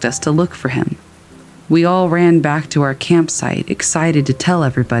asked us to look for him. We all ran back to our campsite, excited to tell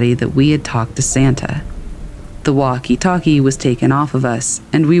everybody that we had talked to Santa. The walkie-talkie was taken off of us,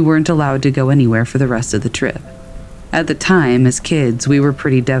 and we weren't allowed to go anywhere for the rest of the trip. At the time, as kids, we were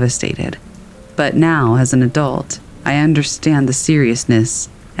pretty devastated. But now, as an adult, I understand the seriousness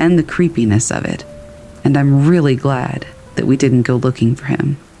and the creepiness of it, and I'm really glad that we didn't go looking for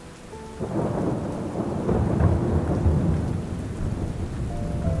him.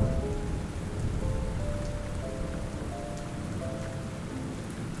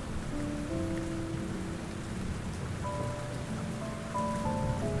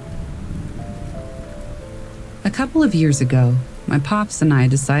 A couple of years ago, my pops and I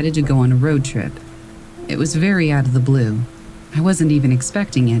decided to go on a road trip. It was very out of the blue. I wasn't even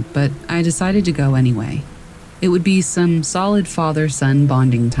expecting it, but I decided to go anyway. It would be some solid father-son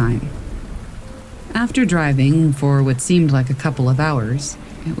bonding time. After driving for what seemed like a couple of hours,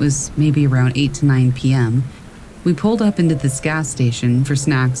 it was maybe around 8 to 9 p.m., we pulled up into this gas station for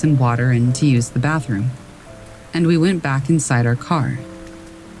snacks and water and to use the bathroom. And we went back inside our car.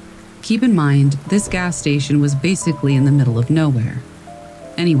 Keep in mind, this gas station was basically in the middle of nowhere.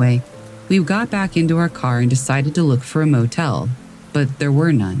 Anyway, we got back into our car and decided to look for a motel, but there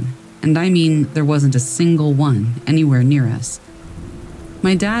were none. And I mean, there wasn't a single one anywhere near us.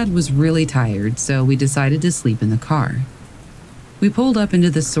 My dad was really tired, so we decided to sleep in the car. We pulled up into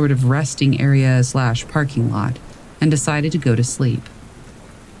this sort of resting area / parking lot and decided to go to sleep.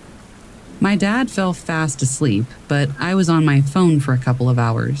 My dad fell fast asleep, but I was on my phone for a couple of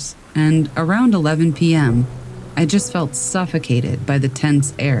hours, and around 11 p.m., I just felt suffocated by the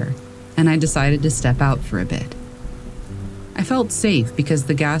tense air, and I decided to step out for a bit. I felt safe because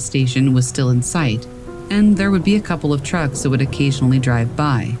the gas station was still in sight, and there would be a couple of trucks that would occasionally drive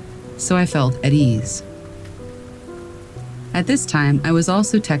by, so I felt at ease. At this time, I was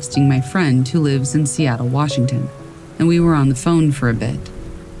also texting my friend who lives in Seattle, Washington, and we were on the phone for a bit.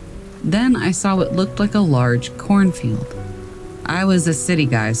 Then I saw what looked like a large cornfield. I was a city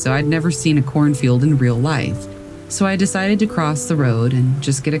guy, so I'd never seen a cornfield in real life, so I decided to cross the road and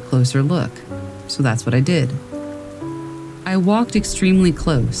just get a closer look. So that's what I did. I walked extremely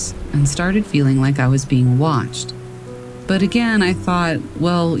close and started feeling like I was being watched. But again, I thought,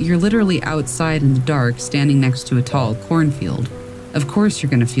 well, you're literally outside in the dark standing next to a tall cornfield. Of course you're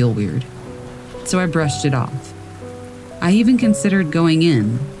gonna feel weird. So I brushed it off. I even considered going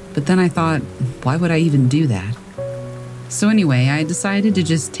in, but then I thought, why would I even do that? So anyway, I decided to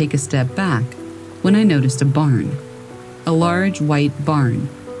just take a step back when I noticed a barn. A large white barn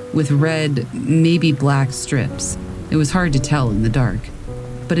with red, maybe black strips. It was hard to tell in the dark,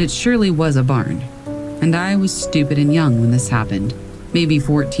 but it surely was a barn. And I was stupid and young when this happened, maybe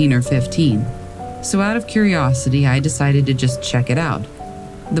 14 or 15. So out of curiosity, I decided to just check it out.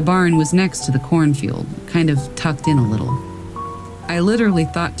 The barn was next to the cornfield, kind of tucked in a little. I literally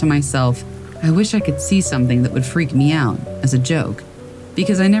thought to myself, I wish I could see something that would freak me out, as a joke,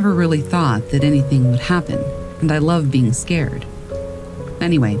 because I never really thought that anything would happen, and I love being scared.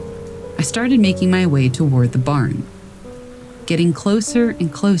 Anyway, I started making my way toward the barn. Getting closer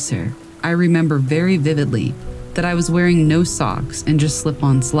and closer, I remember very vividly that I was wearing no socks and just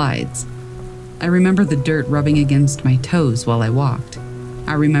slip-on slides. I remember the dirt rubbing against my toes while I walked.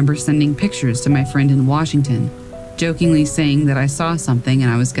 I remember sending pictures to my friend in Washington, jokingly saying that I saw something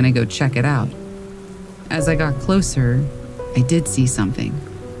and I was going to go check it out. As I got closer, I did see something.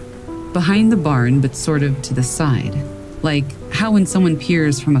 Behind the barn, but sort of to the side, like how when someone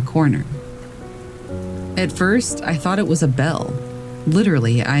peers from a corner. At first, I thought it was a bell.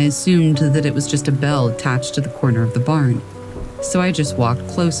 Literally, I assumed that it was just a bell attached to the corner of the barn, so I just walked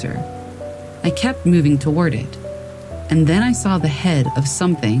closer. I kept moving toward it, and then I saw the head of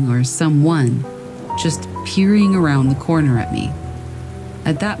something or someone just peering around the corner at me.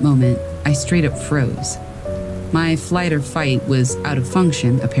 At that moment, I straight up froze. My flight or fight was out of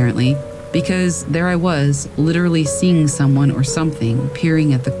function, apparently, because there I was, literally seeing someone or something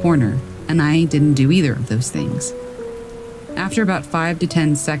peering at the corner, and I didn't do either of those things. After about 5 to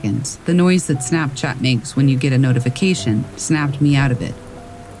 10 seconds, the noise that Snapchat makes when you get a notification snapped me out of it,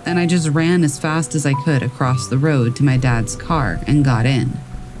 and I just ran as fast as I could across the road to my dad's car and got in.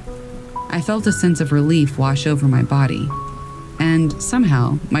 I felt a sense of relief wash over my body, and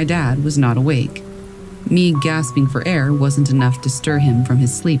somehow my dad was not awake. Me gasping for air wasn't enough to stir him from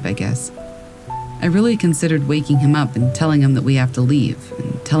his sleep, I guess. I really considered waking him up and telling him that we have to leave,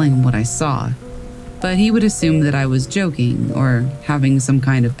 and telling him what I saw. But he would assume that I was joking or having some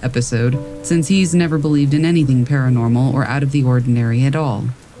kind of episode, since he's never believed in anything paranormal or out of the ordinary at all.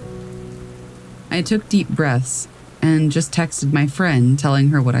 I took deep breaths and just texted my friend telling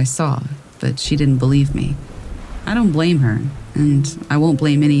her what I saw, but she didn't believe me. I don't blame her, and I won't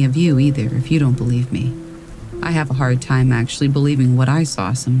blame any of you either if you don't believe me. I have a hard time actually believing what I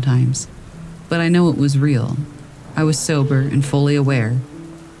saw sometimes, but I know it was real. I was sober and fully aware,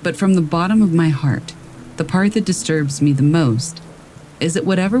 but from the bottom of my heart, the part that disturbs me the most is that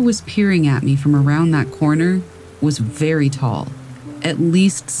whatever was peering at me from around that corner was very tall, at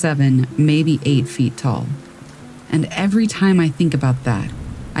least 7, maybe 8 feet tall. And every time I think about that,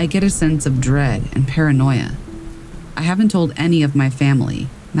 I get a sense of dread and paranoia. I haven't told any of my family,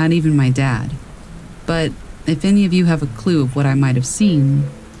 not even my dad. But if any of you have a clue of what I might have seen,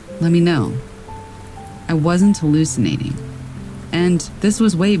 let me know. I wasn't hallucinating. And this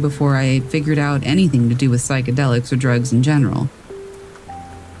was way before I figured out anything to do with psychedelics or drugs in general.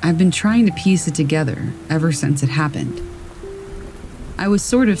 I've been trying to piece it together ever since it happened. I was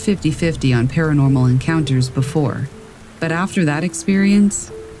sort of 50-50 on paranormal encounters before, but after that experience,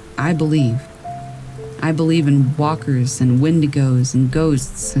 I believe. I believe in walkers and wendigos and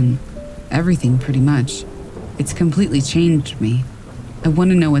ghosts and everything pretty much. It's completely changed me. I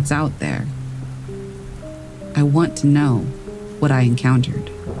want to know what's out there. I want to know what I encountered.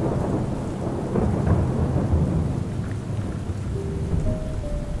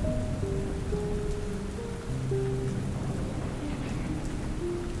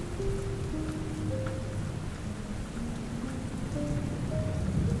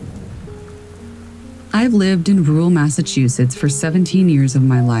 I've lived in rural Massachusetts for 17 years of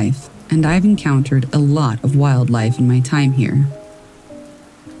my life, and I've encountered a lot of wildlife in my time here.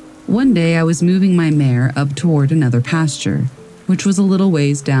 One day I was moving my mare up toward another pasture, which was a little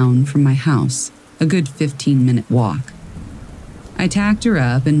ways down from my house, a good 15-minute walk. I tacked her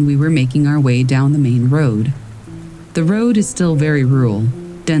up and we were making our way down the main road. The road is still very rural.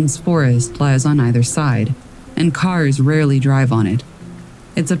 Dense forest lies on either side, and cars rarely drive on it.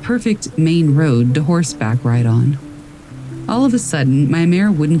 It's a perfect main road to horseback ride on. All of a sudden, my mare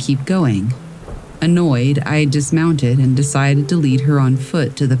wouldn't keep going. Annoyed, I dismounted and decided to lead her on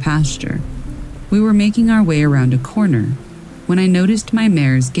foot to the pasture. We were making our way around a corner when I noticed my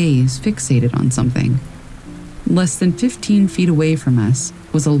mare's gaze fixated on something. Less than 15 feet away from us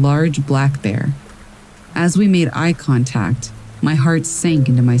was a large black bear. As we made eye contact, my heart sank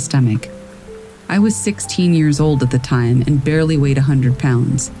into my stomach. I was 16 years old at the time and barely weighed 100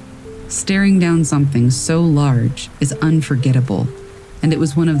 pounds. Staring down something so large is unforgettable, and it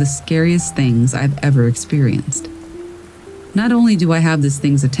was one of the scariest things I've ever experienced. Not only do I have this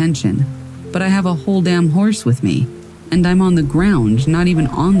thing's attention, but I have a whole damn horse with me, and I'm on the ground, not even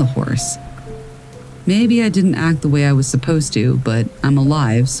on the horse. Maybe I didn't act the way I was supposed to, but I'm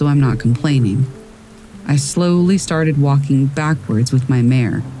alive, so I'm not complaining. I slowly started walking backwards with my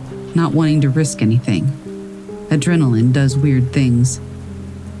mare, not wanting to risk anything. Adrenaline does weird things.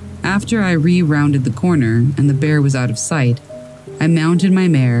 After I re-rounded the corner and the bear was out of sight, I mounted my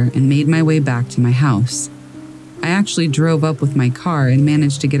mare and made my way back to my house. I actually drove up with my car and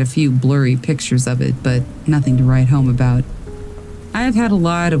managed to get a few blurry pictures of it, but nothing to write home about. I have had a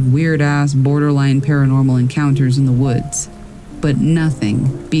lot of weird-ass, borderline paranormal encounters in the woods, but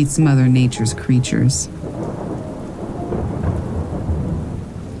nothing beats Mother Nature's creatures.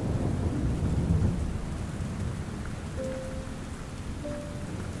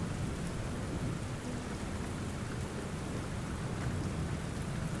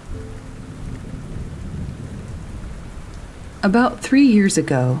 About 3 years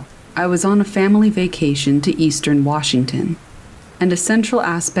ago, I was on a family vacation to eastern Washington, and a central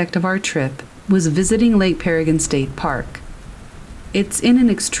aspect of our trip was visiting Lake Paragon State Park. It's in an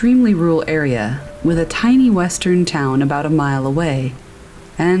extremely rural area with a tiny western town about a mile away,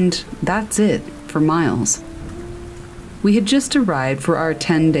 and that's it for miles. We had just arrived for our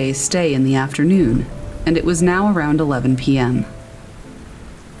 10-day stay in the afternoon, and it was now around 11 p.m.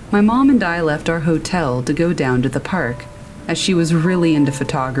 My mom and I left our hotel to go down to the park, as she was really into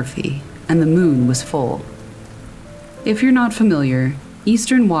photography, and the moon was full. If you're not familiar,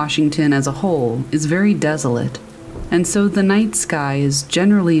 eastern Washington as a whole is very desolate, and so the night sky is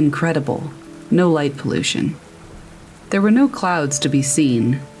generally incredible, no light pollution. There were no clouds to be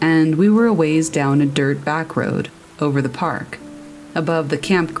seen, and we were a ways down a dirt back road over the park, above the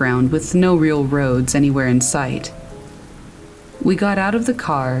campground with no real roads anywhere in sight. We got out of the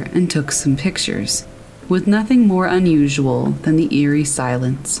car and took some pictures, with nothing more unusual than the eerie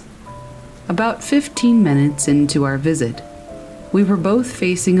silence. About 15 minutes into our visit, we were both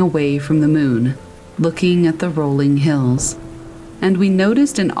facing away from the moon, looking at the rolling hills, and we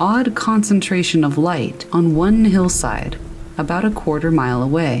noticed an odd concentration of light on one hillside, about a quarter-mile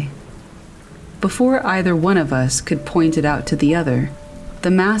away. Before either one of us could point it out to the other,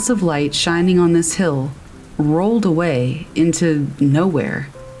 the mass of light shining on this hill rolled away into nowhere.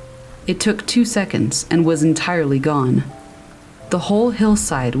 It took 2 seconds and was entirely gone. The whole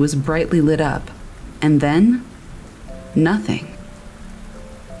hillside was brightly lit up, and then, nothing.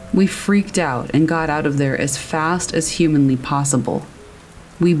 We freaked out and got out of there as fast as humanly possible.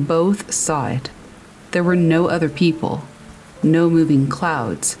 We both saw it. There were no other people, no moving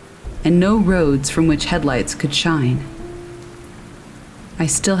clouds, and no roads from which headlights could shine. I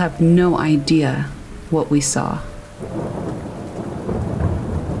still have no idea what we saw.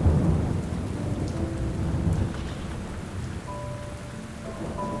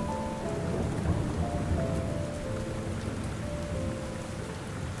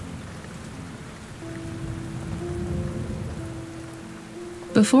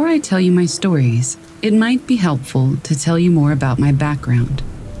 Before I tell you my stories, it might be helpful to tell you more about my background.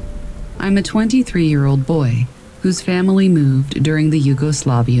 I'm a 23-year-old boy whose family moved during the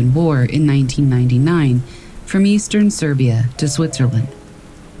Yugoslavian War in 1999 from eastern Serbia to Switzerland.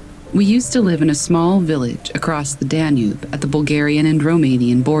 We used to live in a small village across the Danube at the Bulgarian and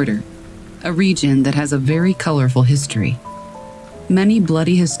Romanian border, a region that has a very colorful history. Many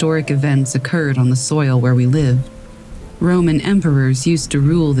bloody historic events occurred on the soil where we lived. Roman emperors used to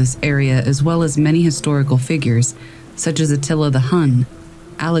rule this area, as well as many historical figures such as Attila the Hun,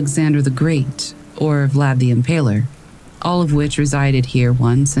 Alexander the Great, or Vlad the Impaler, all of which resided here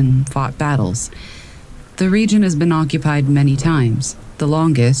once and fought battles. The region has been occupied many times. The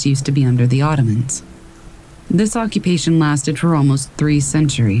longest used to be under the Ottomans. This occupation lasted for almost 3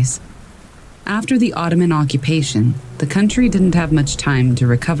 centuries. After the Ottoman occupation, the country didn't have much time to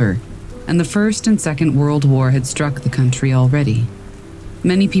recover, and the First and Second World War had struck the country already.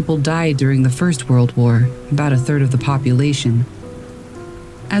 Many people died during the First World War, about a third of the population.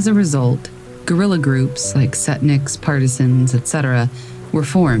 As a result, guerrilla groups like setniks, partisans, etc. were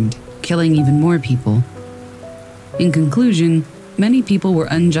formed, killing even more people. In conclusion, many people were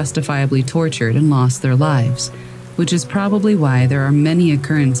unjustifiably tortured and lost their lives, which is probably why there are many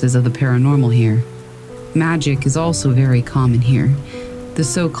occurrences of the paranormal here. Magic is also very common here. The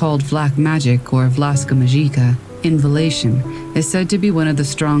so-called Vlach magic, or Vlaska Magica, involation, is said to be one of the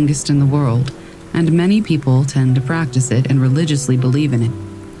strongest in the world, and many people tend to practice it and religiously believe in it.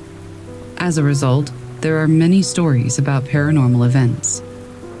 As a result, there are many stories about paranormal events.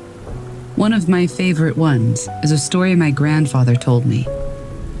 One of my favorite ones is a story my grandfather told me.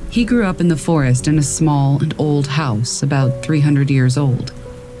 He grew up in the forest in a small and old house about 300 years old.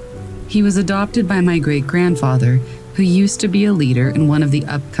 He was adopted by my great-grandfather, who used to be a leader in one of the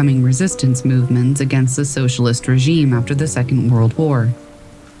upcoming resistance movements against the socialist regime after the Second World War.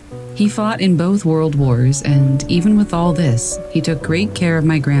 He fought in both world wars, and even with all this, he took great care of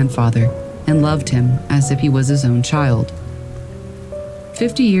my grandfather and loved him as if he was his own child.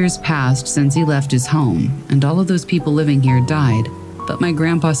 50 years passed since he left his home, and all of those people living here died, but my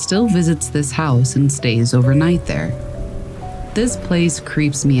grandpa still visits this house and stays overnight there. This place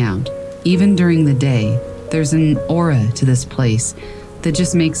creeps me out. Even during the day, there's an aura to this place that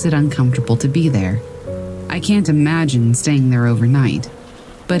just makes it uncomfortable to be there. I can't imagine staying there overnight,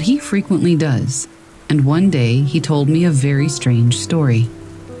 but he frequently does, and one day he told me a very strange story.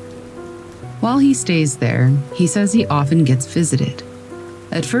 While he stays there, he says he often gets visited.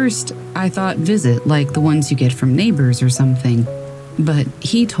 At first, I thought visit like the ones you get from neighbors or something, but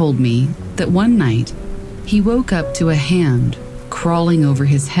he told me that one night he woke up to a hand crawling over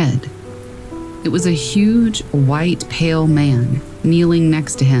his head. It was a huge, white, pale man kneeling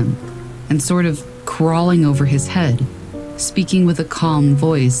next to him and sort of crawling over his head, speaking with a calm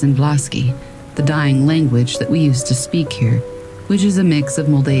voice in Vlaski, the dying language that we used to speak here, which is a mix of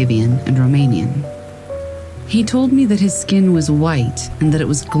Moldavian and Romanian. He told me that his skin was white and that it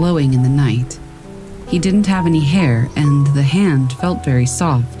was glowing in the night. He didn't have any hair, and the hand felt very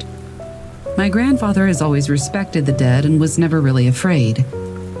soft. My grandfather has always respected the dead and was never really afraid.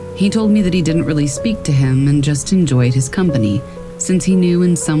 He told me that he didn't really speak to him and just enjoyed his company, since he knew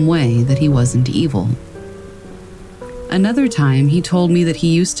in some way that he wasn't evil. Another time, he told me that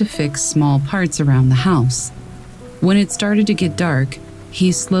he used to fix small parts around the house. When it started to get dark,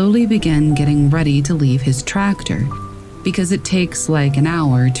 he slowly began getting ready to leave his tractor, because it takes like an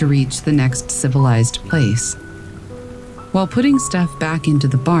hour to reach the next civilized place. While putting stuff back into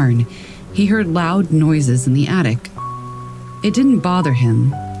the barn, he heard loud noises in the attic. It didn't bother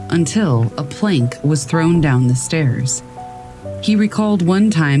him until a plank was thrown down the stairs. He recalled one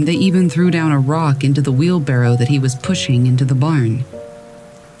time they even threw down a rock into the wheelbarrow that he was pushing into the barn.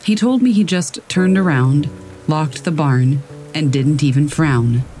 He told me he just turned around, locked the barn, and didn't even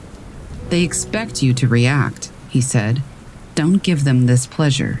frown. They expect you to react, he said. Don't give them this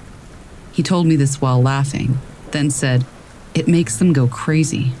pleasure. He told me this while laughing, then said, it makes them go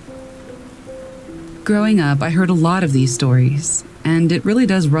crazy. Growing up, I heard a lot of these stories, and it really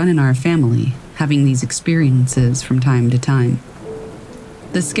does run in our family, having these experiences from time to time.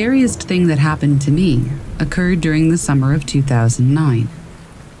 The scariest thing that happened to me occurred during the summer of 2009.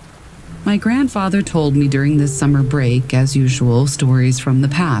 My grandfather told me during this summer break, as usual, stories from the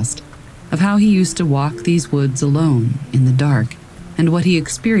past, of how he used to walk these woods alone in the dark, and what he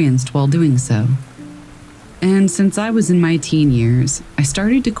experienced while doing so. And since I was in my teen years, I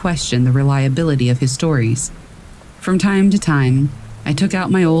started to question the reliability of his stories. From time to time, I took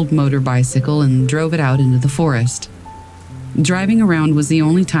out my old motor bicycle and drove it out into the forest. Driving around was the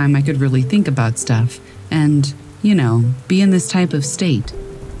only time I could really think about stuff, and, be in this type of state,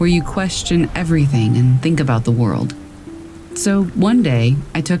 where you question everything and think about the world. So one day,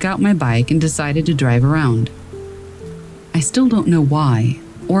 I took out my bike and decided to drive around. I still don't know why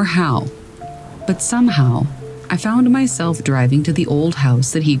or how, but somehow I found myself driving to the old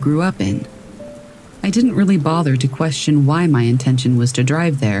house that he grew up in. I didn't really bother to question why my intention was to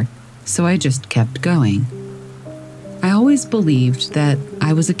drive there, so I just kept going. I always believed that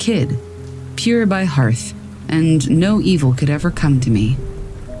I was a kid, pure by hearth, and no evil could ever come to me.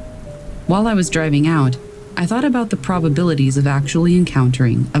 While I was driving out, I thought about the probabilities of actually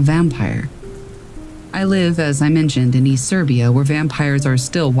encountering a vampire. I live, as I mentioned, in East Serbia, where vampires are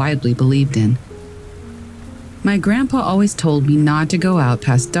still widely believed in. My grandpa always told me not to go out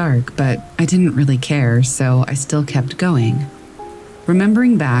past dark, but I didn't really care, so I still kept going.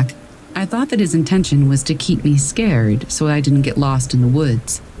 Remembering back, I thought that his intention was to keep me scared so I didn't get lost in the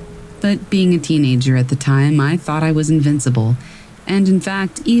woods. But being a teenager at the time, I thought I was invincible, and in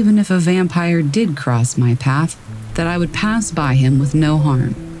fact, even if a vampire did cross my path, that I would pass by him with no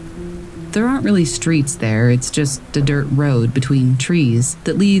harm. There aren't really streets there, it's just a dirt road between trees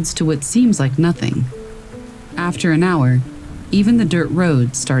that leads to what seems like nothing. After an hour, even the dirt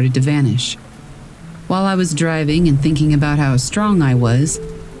road started to vanish. While I was driving and thinking about how strong I was,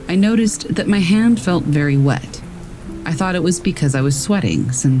 I noticed that my hand felt very wet. I thought it was because I was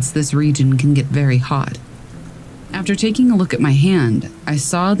sweating, since this region can get very hot. After taking a look at my hand, I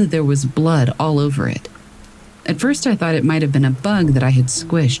saw that there was blood all over it. At first I thought it might have been a bug that I had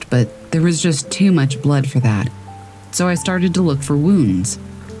squished, but there was just too much blood for that. So I started to look for wounds.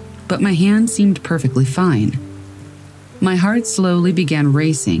 But my hand seemed perfectly fine. My heart slowly began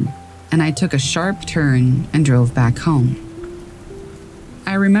racing, and I took a sharp turn and drove back home.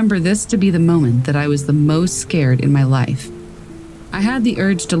 I remember this to be the moment that I was the most scared in my life. I had the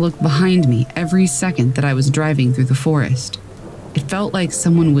urge to look behind me every second that I was driving through the forest. It felt like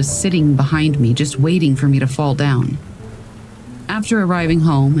someone was sitting behind me just waiting for me to fall down. After arriving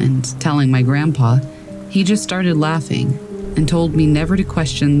home and telling my grandpa, he just started laughing, and told me never to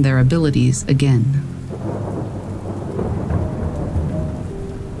question their abilities again.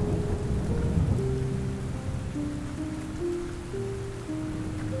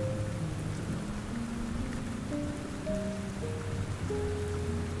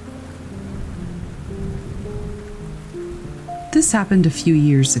 This happened a few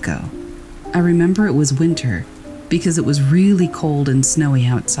years ago. I remember it was winter because it was really cold and snowy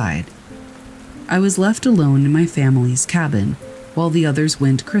outside. I was left alone in my family's cabin while the others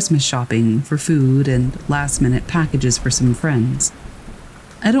went Christmas shopping for food and last-minute packages for some friends.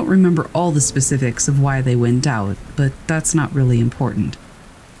 I don't remember all the specifics of why they went out, but that's not really important.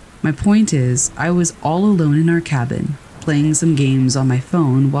 My point is, I was all alone in our cabin, playing some games on my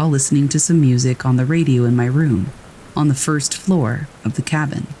phone while listening to some music on the radio in my room, on the first floor of the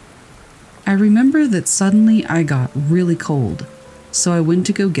cabin. I remember that suddenly I got really cold, so I went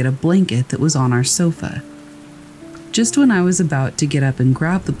to go get a blanket that was on our sofa. Just when I was about to get up and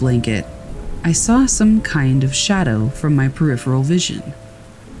grab the blanket, I saw some kind of shadow from my peripheral vision.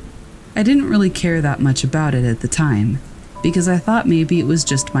 I didn't really care that much about it at the time, because I thought maybe it was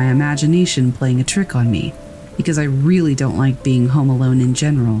just my imagination playing a trick on me, because I really don't like being home alone in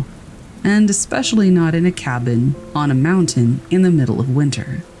general, and especially not in a cabin on a mountain in the middle of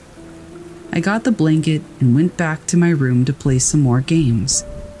winter. I got the blanket and went back to my room to play some more games.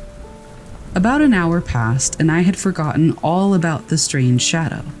 About an hour passed and I had forgotten all about the strange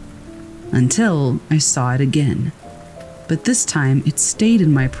shadow, until I saw it again. But this time it stayed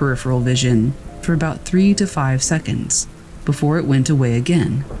in my peripheral vision for about 3 to 5 seconds before it went away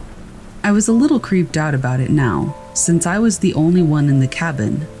again. I was a little creeped out about it now, since I was the only one in the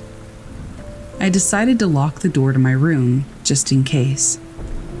cabin. I decided to lock the door to my room, just in case.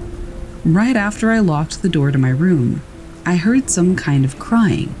 Right after I locked the door to my room, I heard some kind of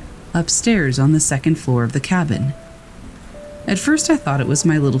crying upstairs on the second floor of the cabin. At first I thought it was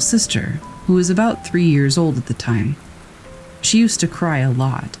my little sister, who was about 3 years old at the time. She used to cry a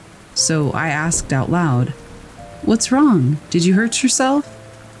lot, so I asked out loud, "What's wrong? Did you hurt yourself?"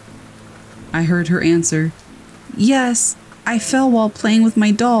 I heard her answer, "Yes, I fell while playing with my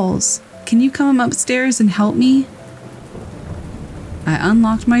dolls. Can you come upstairs and help me?" I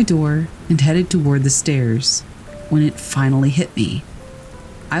unlocked my door and headed toward the stairs when it finally hit me.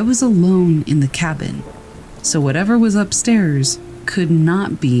 I was alone in the cabin, so whatever was upstairs could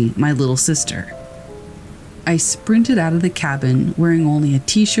not be my little sister. I sprinted out of the cabin wearing only a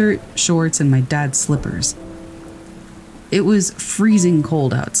t-shirt, shorts, and my dad's slippers. It was freezing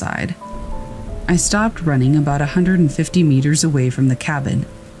cold outside. I stopped running about 150 meters away from the cabin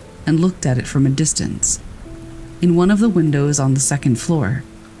and looked at it from a distance. In one of the windows on the second floor,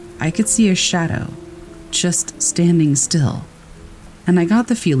 I could see a shadow, just standing still, and I got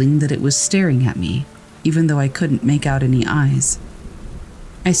the feeling that it was staring at me, even though I couldn't make out any eyes.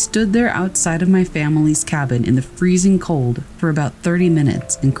 I stood there outside of my family's cabin in the freezing cold for about 30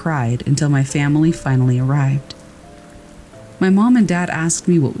 minutes and cried until my family finally arrived. My mom and dad asked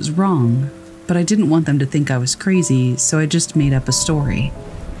me what was wrong, but I didn't want them to think I was crazy, so I just made up a story.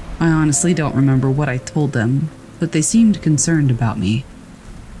 I honestly don't remember what I told them, but they seemed concerned about me.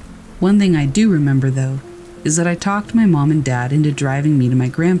 One thing I do remember, though, is that I talked my mom and dad into driving me to my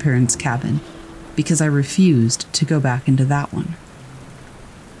grandparents' cabin because I refused to go back into that one.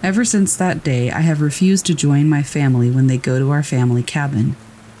 Ever since that day, I have refused to join my family when they go to our family cabin.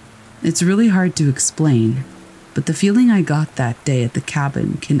 It's really hard to explain, but the feeling I got that day at the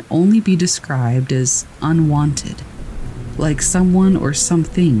cabin can only be described as unwanted, like someone or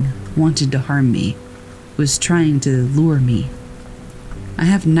something wanted to harm me, was trying to lure me. I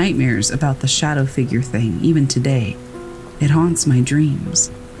have nightmares about the shadow figure thing even today. It haunts my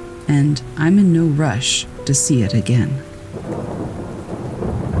dreams, and I'm in no rush to see it again.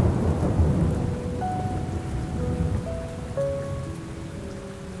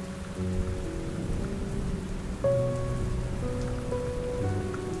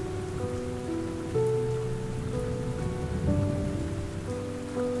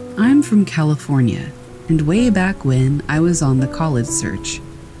 I'm from California, and way back when I was on the college search,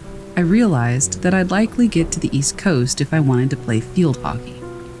 I realized that I'd likely get to the East Coast if I wanted to play field hockey.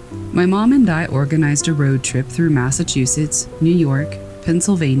 My mom and I organized a road trip through Massachusetts, New York,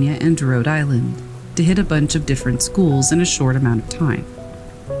 Pennsylvania, and Rhode Island to hit a bunch of different schools in a short amount of time.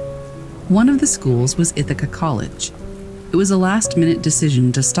 One of the schools was Ithaca College. It was a last-minute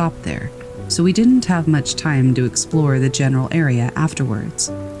decision to stop there, so we didn't have much time to explore the general area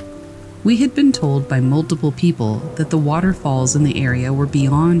afterwards. We had been told by multiple people that the waterfalls in the area were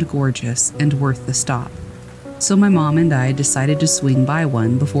beyond gorgeous and worth the stop, so my mom and I decided to swing by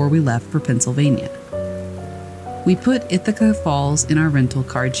one before we left for Pennsylvania. We put Ithaca Falls in our rental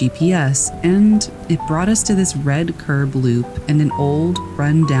car GPS, and it brought us to this red curb loop and an old,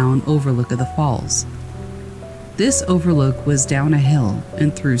 run-down overlook of the falls. This overlook was down a hill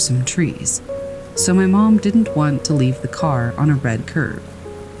and through some trees, so my mom didn't want to leave the car on a red curb.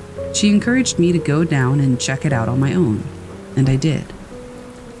 She encouraged me to go down and check it out on my own, and I did.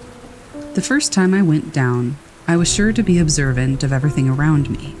 The first time I went down, I was sure to be observant of everything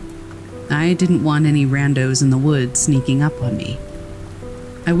around me. I didn't want any randos in the woods sneaking up on me.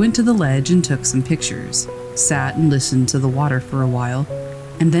 I went to the ledge and took some pictures, sat and listened to the water for a while,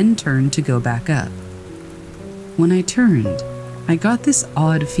 and then turned to go back up. When I turned, I got this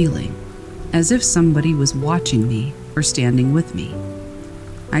odd feeling, as if somebody was watching me or standing with me.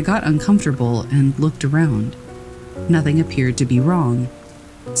 I got uncomfortable and looked around. Nothing appeared to be wrong,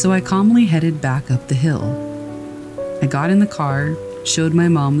 so I calmly headed back up the hill. I got in the car, showed my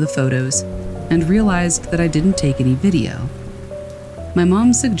mom the photos, and realized that I didn't take any video. My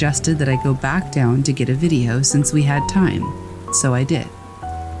mom suggested that I go back down to get a video since we had time, so I did.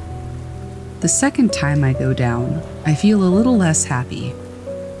 The second time I go down, I feel a little less happy.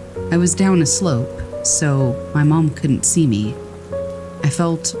 I was down a slope, so my mom couldn't see me. I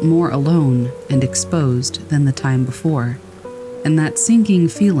felt more alone and exposed than the time before, and that sinking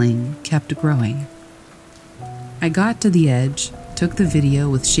feeling kept growing. I got to the edge, took the video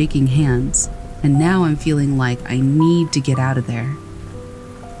with shaking hands, and now I'm feeling like I need to get out of there.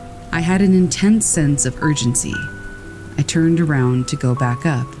 I had an intense sense of urgency. I turned around to go back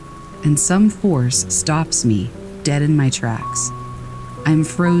up, and some force stops me dead in my tracks. I'm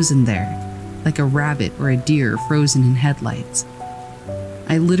frozen there, like a rabbit or a deer frozen in headlights.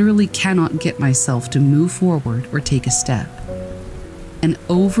 I literally cannot get myself to move forward or take a step. An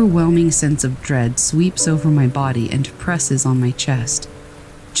overwhelming sense of dread sweeps over my body and presses on my chest.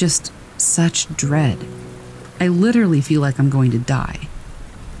 Just such dread. I literally feel like I'm going to die.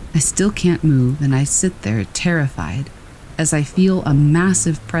 I still can't move, and I sit there terrified as I feel a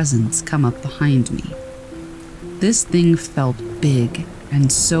massive presence come up behind me. This thing felt big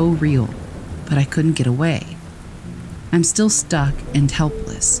and so real, but I couldn't get away. I'm still stuck and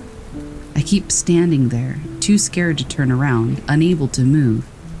helpless. I keep standing there, too scared to turn around, unable to move,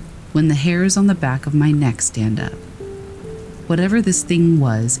 when the hairs on the back of my neck stand up. Whatever this thing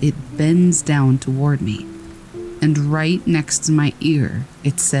was, it bends down toward me, and right next to my ear,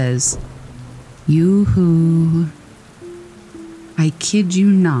 it says, "Yoo-hoo." I kid you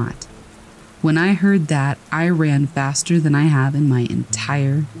not. When I heard that, I ran faster than I have in my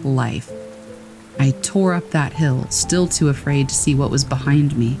entire life. I tore up that hill, still too afraid to see what was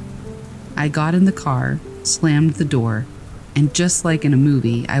behind me. I got in the car, slammed the door, and just like in a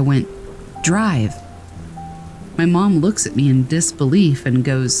movie, I went, "Drive." My mom looks at me in disbelief and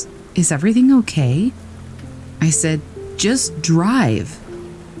goes, "Is everything okay?" I said, "Just drive."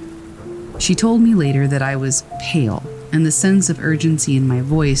 She told me later that I was pale, and the sense of urgency in my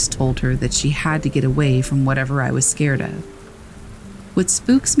voice told her that she had to get away from whatever I was scared of. What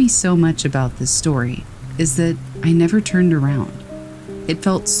spooks me so much about this story is that I never turned around. It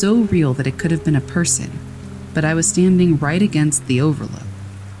felt so real that it could have been a person, but I was standing right against the overlook.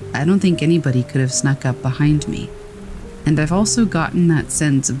 I don't think anybody could have snuck up behind me. And I've also gotten that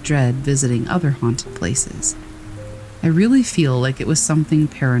sense of dread visiting other haunted places. I really feel like it was something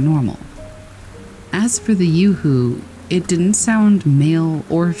paranormal. As for the yoo-hoo, it didn't sound male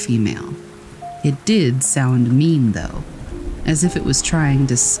or female. It did sound mean though, as if it was trying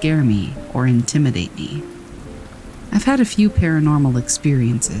to scare me or intimidate me. I've had a few paranormal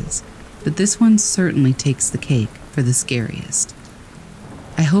experiences, but this one certainly takes the cake for the scariest.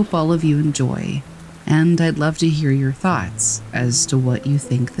 I hope all of you enjoy, and I'd love to hear your thoughts as to what you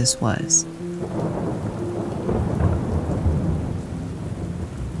think this was.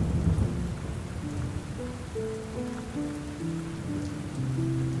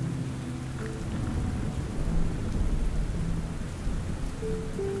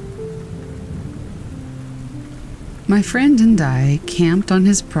 My friend and I camped on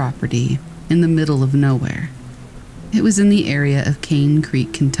his property in the middle of nowhere. It was in the area of Cane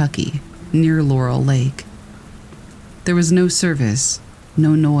Creek, Kentucky, near Laurel Lake. There was no service,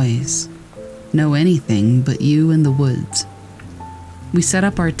 no noise, no anything but you and the woods. We set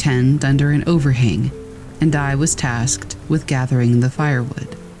up our tent under an overhang, and I was tasked with gathering the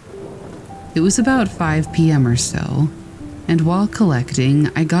firewood. It was about 5 p.m. or so, and while collecting,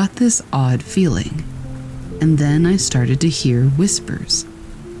 I got this odd feeling. And then I started to hear whispers.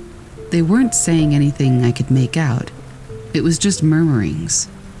 They weren't saying anything I could make out. It was just murmurings.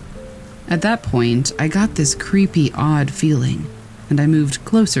 At that point, I got this creepy, odd feeling, and I moved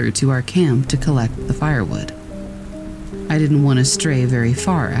closer to our camp to collect the firewood. I didn't want to stray very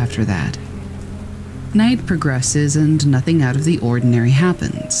far after that. Night progresses and nothing out of the ordinary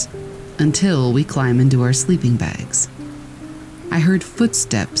happens, until we climb into our sleeping bags. I heard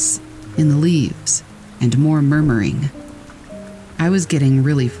footsteps in the leaves and more murmuring. I was getting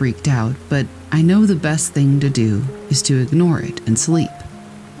really freaked out, but I know the best thing to do is to ignore it and sleep,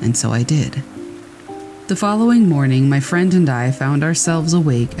 and so I did. The following morning, my friend and I found ourselves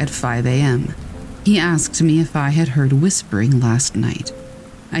awake at 5 a.m. He asked me if I had heard whispering last night.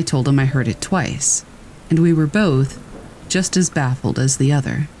 I told him I heard it twice, and we were both just as baffled as the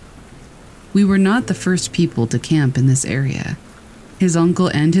other. We were not the first people to camp in this area. His uncle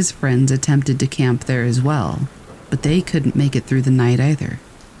and his friends attempted to camp there as well, but they couldn't make it through the night either.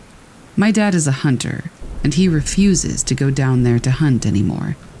 My dad is a hunter, and he refuses to go down there to hunt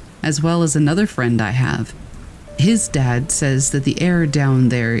anymore, as well as another friend I have. His dad says that the air down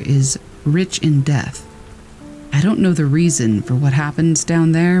there is rich in death. I don't know the reason for what happens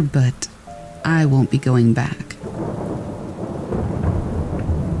down there, but I won't be going back.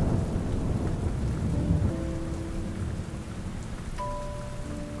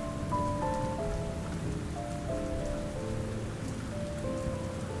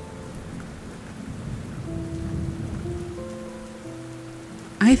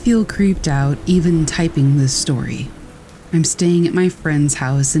 I feel creeped out even typing this story. I'm staying at my friend's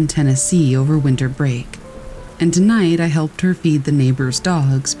house in Tennessee over winter break, and tonight I helped her feed the neighbor's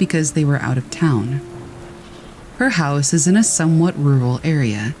dogs because they were out of town. Her house is in a somewhat rural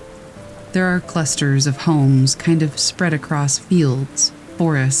area. There are clusters of homes kind of spread across fields,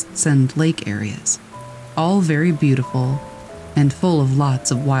 forests, and lake areas, all very beautiful and full of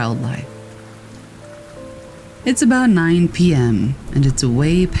lots of wildlife. It's about 9 p.m. and it's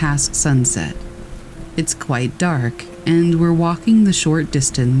way past sunset. It's quite dark, and we're walking the short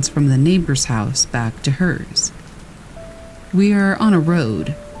distance from the neighbor's house back to hers. We are on a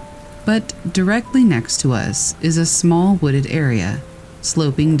road, but directly next to us is a small wooded area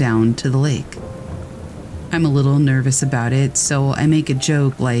sloping down to the lake. I'm a little nervous about it, so I make a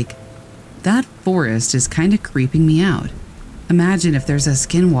joke like, "That forest is kind of creeping me out. Imagine if there's a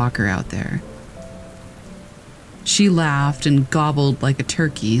skinwalker out there." She laughed and gobbled like a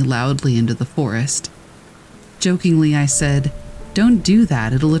turkey loudly into the forest. Jokingly, I said, "Don't do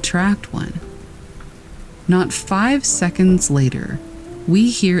that, it'll attract one." Not 5 seconds later, we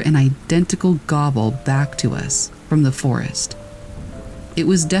hear an identical gobble back to us from the forest. It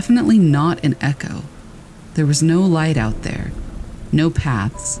was definitely not an echo. There was no light out there, no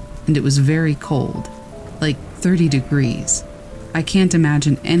paths, and it was very cold, like 30 degrees. I can't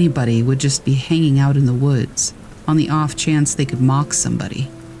imagine anybody would just be hanging out in the woods on the off chance they could mock somebody.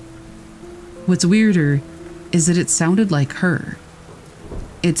 What's weirder is that it sounded like her.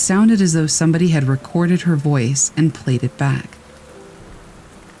 It sounded as though somebody had recorded her voice and played it back.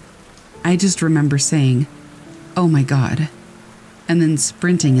 I just remember saying, "Oh my God," and then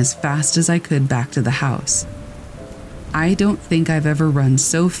sprinting as fast as I could back to the house. I don't think I've ever run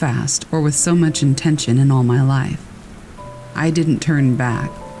so fast or with so much intention in all my life. I didn't turn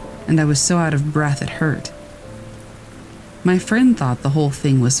back, and I was so out of breath it hurt. My friend thought the whole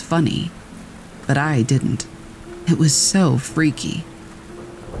thing was funny, but I didn't. It was so freaky.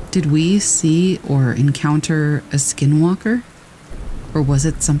 Did we see or encounter a skinwalker? Or was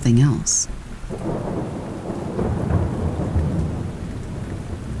it something else?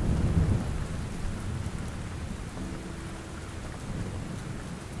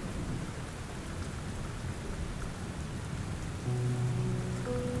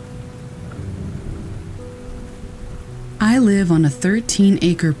 I live on a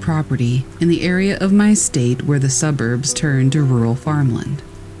 13-acre property in the area of my state where the suburbs turn to rural farmland.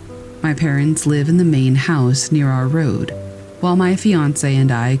 My parents live in the main house near our road, while my fiancé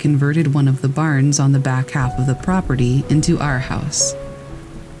and I converted one of the barns on the back half of the property into our house.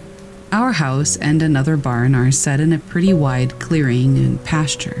 Our house and another barn are set in a pretty wide clearing and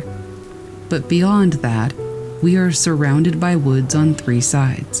pasture, but beyond that, we are surrounded by woods on 3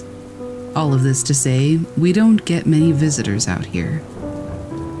 sides. All of this to say, we don't get many visitors out here.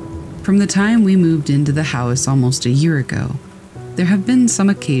 From the time we moved into the house almost a year ago, there have been some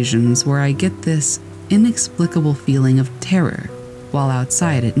occasions where I get this inexplicable feeling of terror while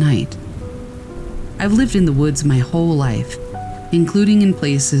outside at night. I've lived in the woods my whole life, including in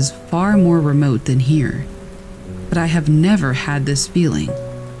places far more remote than here, but I have never had this feeling.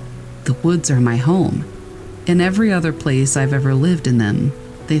 The woods are my home. In every other place I've ever lived in them,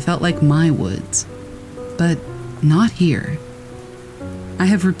 they felt like my woods, but not here. I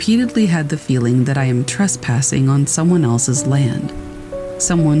have repeatedly had the feeling that I am trespassing on someone else's land,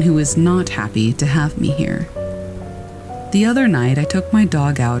 someone who is not happy to have me here. The other night, I took my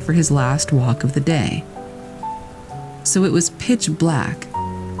dog out for his last walk of the day. So it was pitch black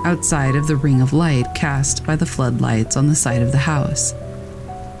outside of the ring of light cast by the floodlights on the side of the house.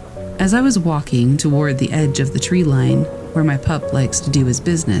 As I was walking toward the edge of the tree line where my pup likes to do his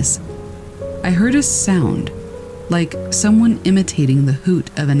business, I heard a sound like someone imitating the hoot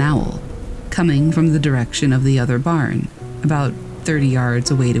of an owl coming from the direction of the other barn, about 30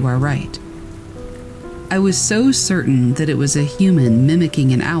 yards away to our right. I was so certain that it was a human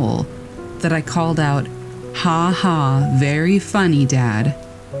mimicking an owl that I called out, "Ha ha, very funny, Dad."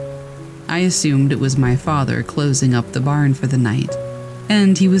 I assumed it was my father closing up the barn for the night,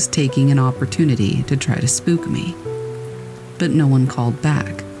 and he was taking an opportunity to try to spook me. But no one called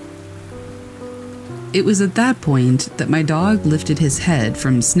back. It was at that point that my dog lifted his head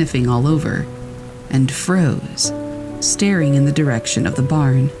from sniffing all over and froze, staring in the direction of the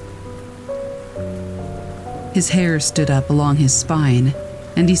barn. His hair stood up along his spine,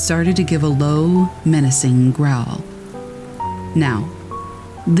 and he started to give a low, menacing growl. Now,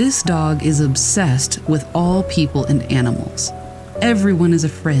 this dog is obsessed with all people and animals. Everyone is a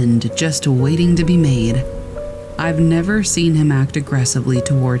friend just waiting to be made. I've never seen him act aggressively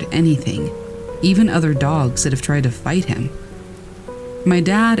toward anything, even other dogs that have tried to fight him. My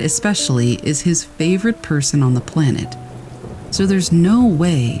dad especially is his favorite person on the planet, so there's no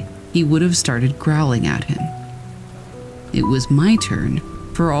way he would have started growling at him. It was my turn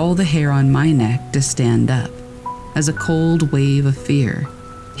for all the hair on my neck to stand up as a cold wave of fear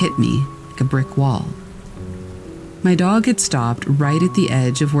hit me like a brick wall. My dog had stopped right at the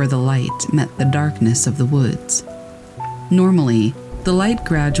edge of where the light met the darkness of the woods. Normally, the light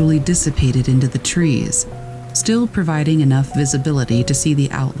gradually dissipated into the trees, still providing enough visibility to see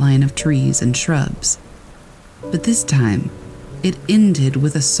the outline of trees and shrubs. But this time, it ended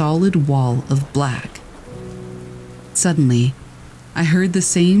with a solid wall of black. Suddenly, I heard the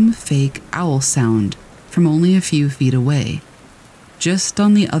same fake owl sound from only a few feet away, just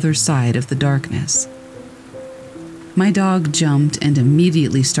on the other side of the darkness. My dog jumped and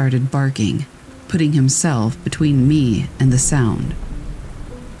immediately started barking, putting himself between me and the sound.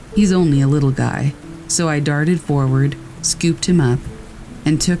 He's only a little guy, so I darted forward, scooped him up,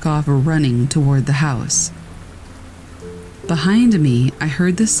 and took off running toward the house. Behind me, I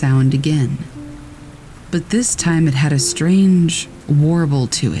heard the sound again, but this time it had a strange warble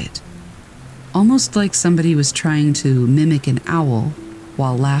to it, almost like somebody was trying to mimic an owl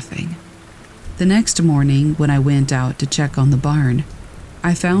while laughing. The next morning, when I went out to check on the barn,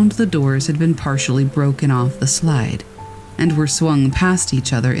 I found the doors had been partially broken off the slide and were swung past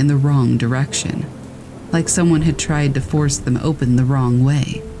each other in the wrong direction, like someone had tried to force them open the wrong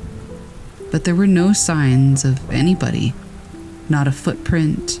way. But there were no signs of anybody. Not a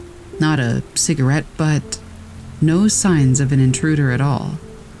footprint, not a cigarette butt, no signs of an intruder at all.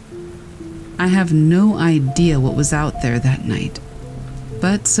 I have no idea what was out there that night,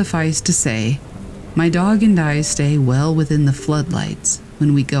 but suffice to say, my dog and I stay well within the floodlights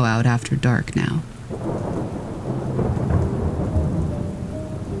when we go out after dark now.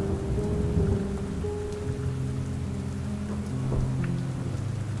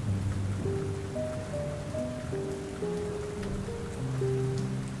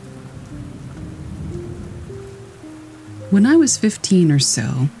 When I was 15 or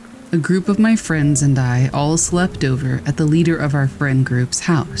so, a group of my friends and I all slept over at the leader of our friend group's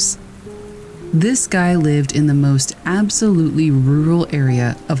house. This guy lived in the most absolutely rural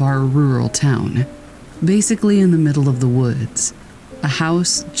area of our rural town, basically in the middle of the woods, a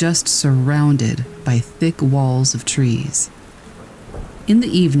house just surrounded by thick walls of trees. In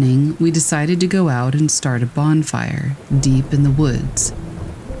the evening, we decided to go out and start a bonfire deep in the woods,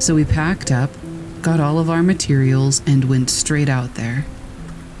 so we packed up, got all of our materials, and went straight out there.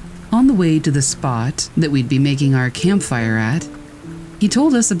 On the way to the spot that we'd be making our campfire at, he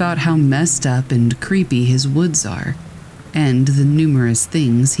told us about how messed up and creepy his woods are, and the numerous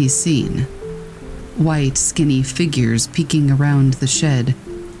things he's seen. White, skinny figures peeking around the shed,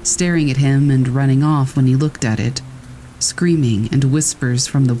 staring at him and running off when he looked at it, screaming and whispers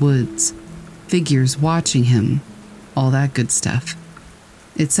from the woods, figures watching him, all that good stuff.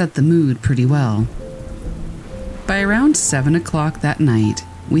 It set the mood pretty well. By around 7 o'clock that night,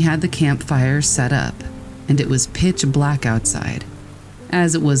 we had the campfire set up, and it was pitch black outside,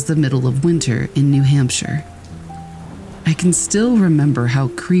 as it was the middle of winter in New Hampshire. I can still remember how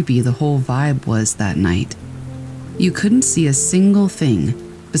creepy the whole vibe was that night. You couldn't see a single thing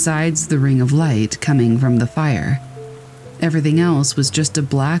besides the ring of light coming from the fire. Everything else was just a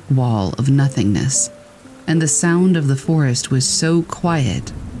black wall of nothingness, and the sound of the forest was so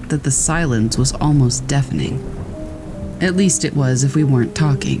quiet that the silence was almost deafening. At least it was if we weren't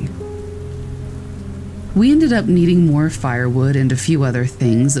talking. We ended up needing more firewood and a few other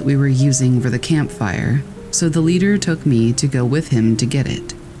things that we were using for the campfire, so the leader took me to go with him to get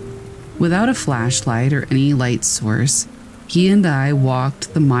it. Without a flashlight or any light source, he and I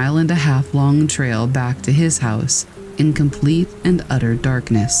walked the 1.5 mile long trail back to his house in complete and utter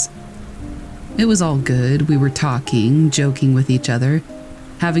darkness. It was all good. We were talking, joking with each other,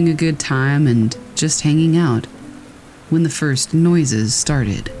 having a good time, and just hanging out, when the first noises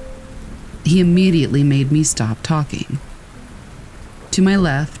started. He immediately made me stop talking. To my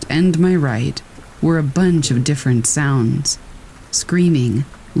left and my right were a bunch of different sounds: screaming,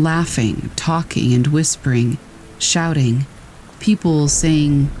 laughing, talking and whispering, shouting, people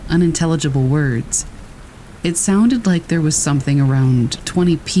saying unintelligible words. It sounded like there was something around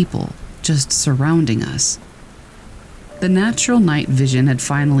 20 people just surrounding us. The natural night vision had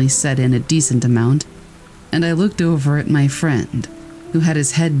finally set in a decent amount, and I looked over at my friend, who had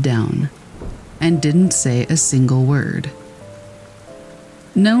his head down and didn't say a single word.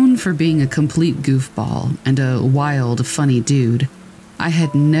 Known for being a complete goofball and a wild, funny dude, I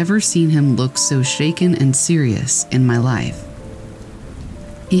had never seen him look so shaken and serious in my life.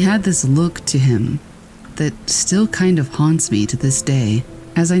 He had this look to him that still kind of haunts me to this day,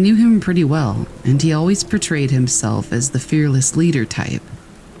 as I knew him pretty well, and he always portrayed himself as the fearless leader type.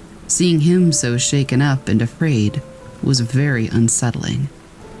 Seeing him so shaken up and afraid was very unsettling.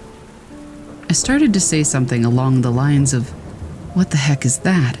 I started to say something along the lines of, "What the heck is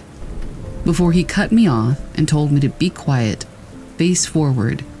that?" before he cut me off and told me to be quiet, face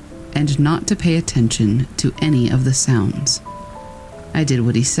forward, and not to pay attention to any of the sounds. I did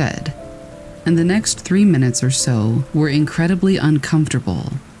what he said, and the next 3 minutes or so were incredibly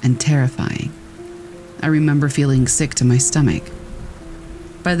uncomfortable and terrifying. I remember feeling sick to my stomach.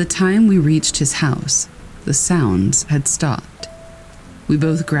 By the time we reached his house, the sounds had stopped. We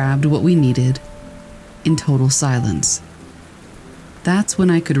both grabbed what we needed in total silence. That's when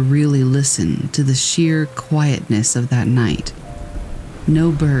I could really listen to the sheer quietness of that night.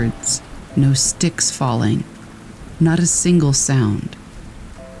 No birds, no sticks falling, not a single sound.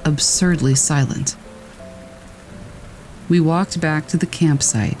 Absurdly silent. We walked back to the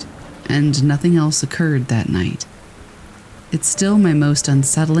campsite, and nothing else occurred that night. It's still my most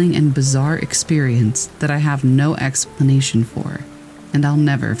unsettling and bizarre experience that I have no explanation for, and I'll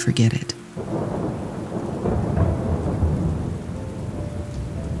never forget it.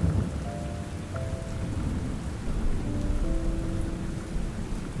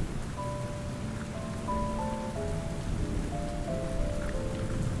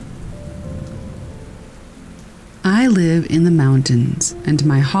 I live in the mountains, and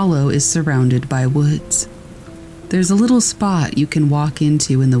my hollow is surrounded by woods. There's a little spot you can walk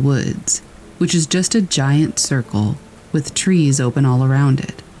into in the woods, which is just a giant circle with trees open all around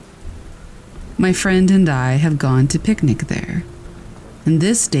it. My friend and I have gone to picnic there, and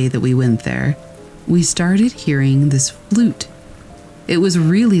this day that we went there, we started hearing this flute. It was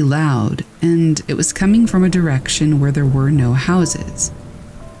really loud, and it was coming from a direction where there were no houses.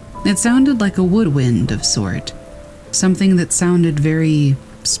 It sounded like a woodwind of sort, something that sounded very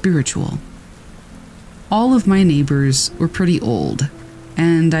spiritual. All of my neighbors were pretty old,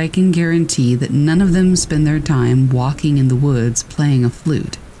 and I can guarantee that none of them spend their time walking in the woods playing a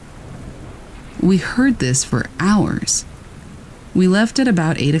flute. We heard this for hours. We left at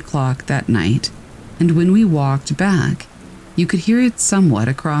about 8 o'clock that night, and when we walked back, you could hear it somewhat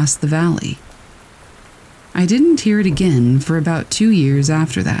across the valley. I didn't hear it again for about 2 years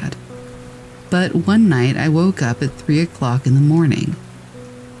after that. But one night I woke up at 3 o'clock in the morning.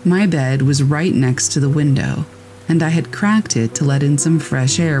 My bed was right next to the window, and I had cracked it to let in some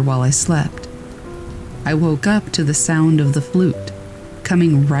fresh air while I slept. I woke up to the sound of the flute,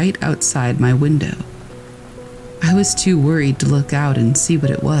 coming right outside my window. I was too worried to look out and see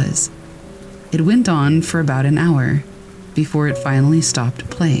what it was. It went on for about an hour before it finally stopped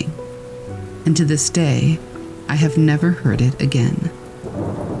playing, and to this day, I have never heard it again.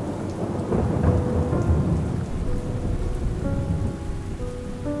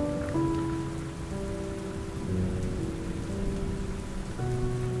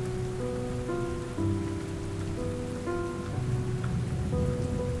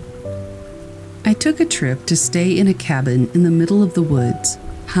 I took a trip to stay in a cabin in the middle of the woods,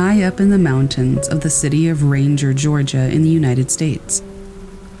 high up in the mountains of the city of Ranger, Georgia in the United States.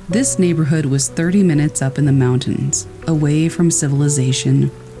 This neighborhood was 30 minutes up in the mountains, away from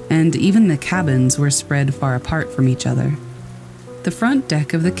civilization, and even the cabins were spread far apart from each other. The front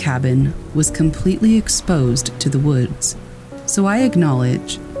deck of the cabin was completely exposed to the woods, so I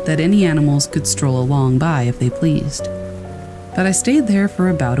acknowledge that any animals could stroll along by if they pleased. but I stayed there for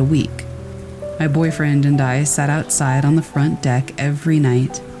about a week. My boyfriend and I sat outside on the front deck every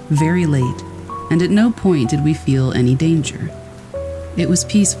night, very late, and at no point did we feel any danger. It was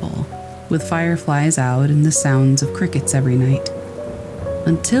peaceful, with fireflies out and the sounds of crickets every night.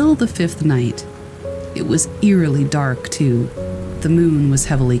 Until the 5th night. It was eerily dark, too. The moon was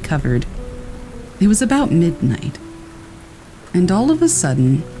heavily covered. It was about midnight. And all of a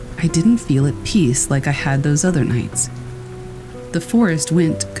sudden, I didn't feel at peace like I had those other nights. The forest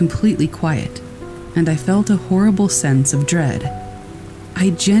went completely quiet, and I felt a horrible sense of dread. I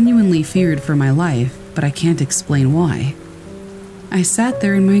genuinely feared for my life, but I can't explain why. I sat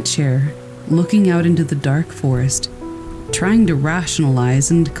there in my chair, looking out into the dark forest, trying to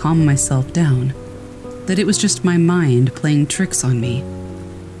rationalize and calm myself down, that it was just my mind playing tricks on me.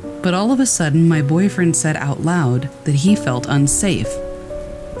 But all of a sudden, my boyfriend said out loud that he felt unsafe.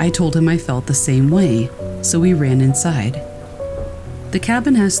 I told him I felt the same way, so we ran inside. The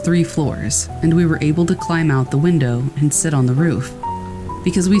cabin has 3 floors, and we were able to climb out the window and sit on the roof,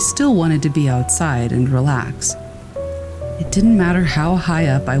 because we still wanted to be outside and relax. It didn't matter how high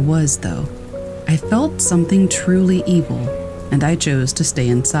up I was, though. I felt something truly evil, and I chose to stay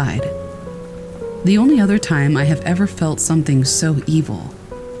inside. The only other time I have ever felt something so evil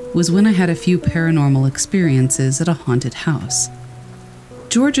was when I had a few paranormal experiences at a haunted house.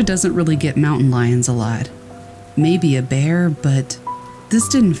 Georgia doesn't really get mountain lions a lot. Maybe a bear, but this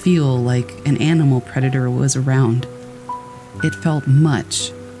didn't feel like an animal predator was around. It felt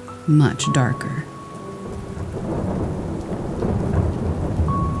much, much darker.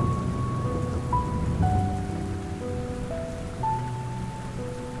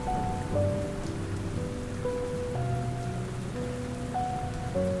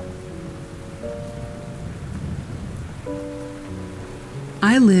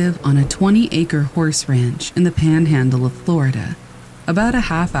 I live on a 20-acre horse ranch in the panhandle of Florida, about a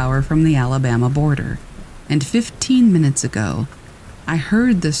half hour from the Alabama border, and 15 minutes ago, I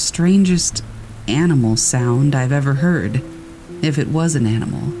heard the strangest animal sound I've ever heard, if it was an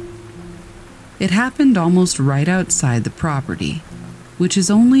animal. It happened almost right outside the property, which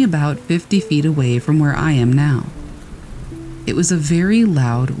is only about 50 feet away from where I am now. It was a very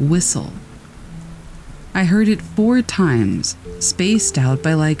loud whistle. I heard it 4 times, spaced out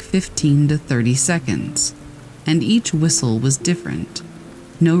by like 15 to 30 seconds, and each whistle was different.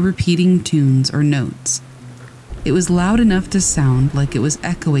 No repeating tunes or notes. It was loud enough to sound like it was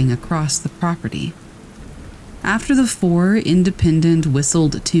echoing across the property. After the 4 independent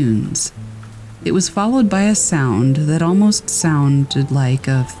whistled tunes, it was followed by a sound that almost sounded like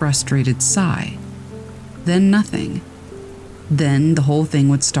a frustrated sigh. Then nothing. Then the whole thing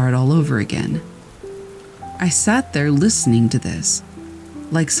would start all over again. I sat there listening to this,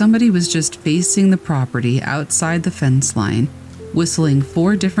 like somebody was just facing the property outside the fence line, whistling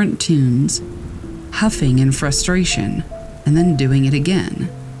 4 different tunes, huffing in frustration, and then doing it again.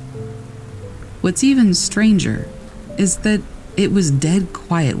 What's even stranger is that it was dead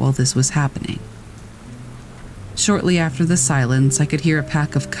quiet while this was happening. Shortly after the silence, I could hear a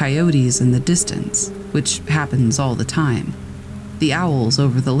pack of coyotes in the distance, which happens all the time. The owls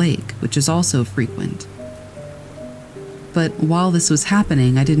over the lake, which is also frequent. But while this was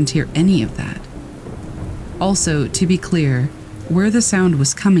happening, I didn't hear any of that. Also, to be clear, where the sound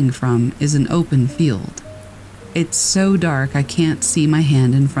was coming from is an open field. It's so dark I can't see my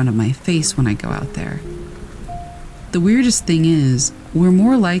hand in front of my face when I go out there. The weirdest thing is, we're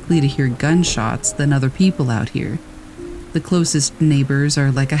more likely to hear gunshots than other people out here. The closest neighbors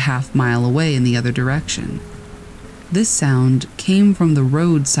are like a half-mile away in the other direction. This sound came from the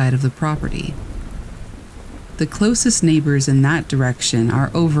road side of the property. The closest neighbors in that direction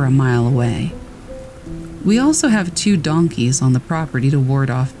are over a mile away. We also have 2 donkeys on the property to ward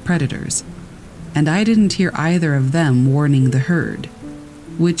off predators, and I didn't hear either of them warning the herd,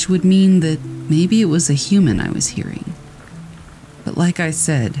 which would mean that maybe it was a human I was hearing. But like I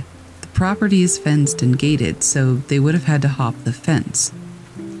said, the property is fenced and gated, so they would have had to hop the fence.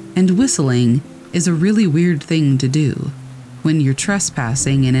 And whistling is a really weird thing to do when you're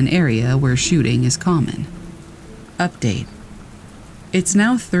trespassing in an area where shooting is common. Update. It's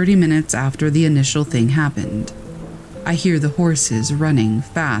now 30 minutes after the initial thing happened. I hear the horses running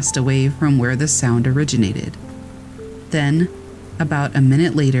fast away from where the sound originated. Then, about a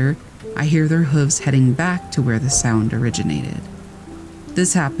minute later, I hear their hooves heading back to where the sound originated.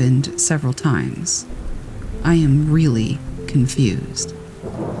 This happened several times. I am really confused.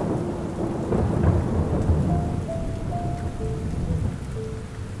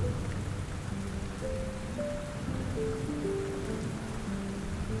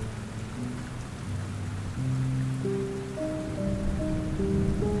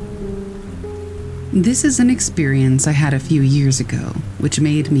 This is an experience I had a few years ago, which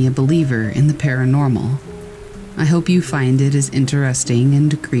made me a believer in the paranormal. I hope you find it as interesting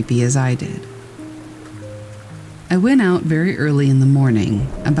and creepy as I did. I went out very early in the morning,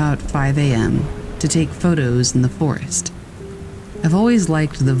 about 5 a.m., to take photos in the forest. I've always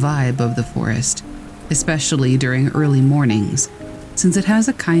liked the vibe of the forest, especially during early mornings, since it has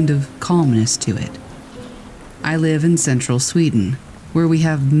a kind of calmness to it. I live in central Sweden, where we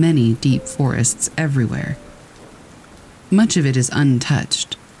have many deep forests everywhere. Much of it is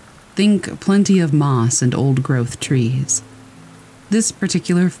untouched. Think plenty of moss and old-growth trees. This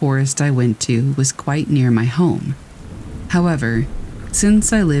particular forest I went to was quite near my home. However,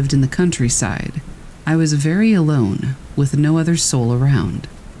 since I lived in the countryside, I was very alone, with no other soul around.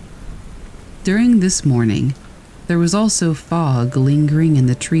 During this morning, there was also fog lingering in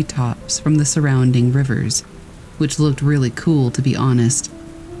the treetops from the surrounding rivers, which looked really cool to be honest,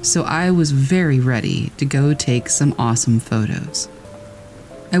 so I was very ready to go take some awesome photos.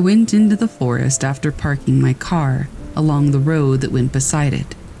 I went into the forest after parking my car along the road that went beside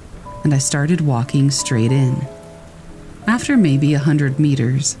it, and I started walking straight in. After maybe 100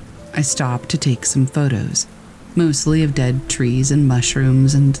 meters, I stopped to take some photos, mostly of dead trees and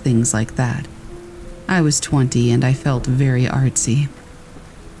mushrooms and things like that. I was 20 and I felt very artsy.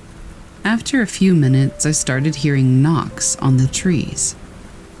 After a few minutes, I started hearing knocks on the trees.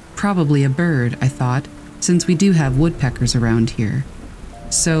 Probably a bird, I thought, since we do have woodpeckers around here.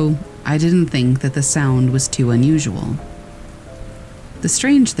 So I didn't think that the sound was too unusual. The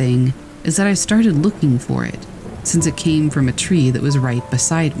strange thing is that I started looking for it, since it came from a tree that was right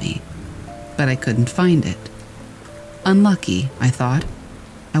beside me, but I couldn't find it. Unlucky, I thought.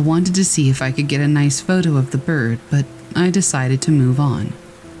 I wanted to see if I could get a nice photo of the bird, but I decided to move on.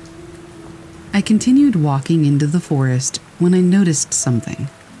 I continued walking into the forest when I noticed something.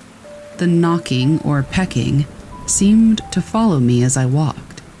 The knocking or pecking seemed to follow me as I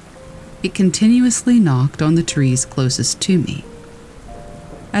walked. It continuously knocked on the trees closest to me.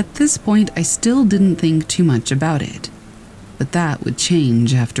 At this point, I still didn't think too much about it, but that would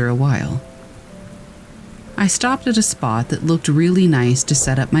change after a while. I stopped at a spot that looked really nice to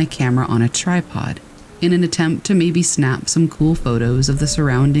set up my camera on a tripod in an attempt to maybe snap some cool photos of the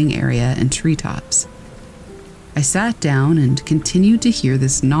surrounding area and treetops. I sat down and continued to hear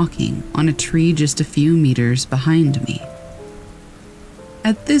this knocking on a tree just a few meters behind me.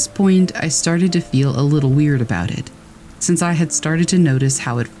 At this point, I started to feel a little weird about it, since I had started to notice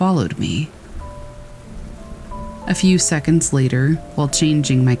how it followed me. A few seconds later, while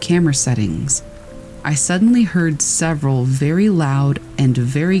changing my camera settings, I suddenly heard several very loud and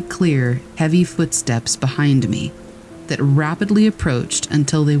very clear heavy footsteps behind me that rapidly approached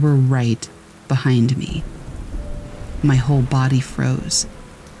until they were right behind me. My whole body froze.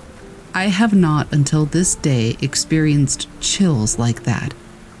 I have not until this day experienced chills like that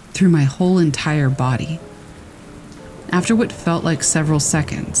through my whole entire body. After what felt like several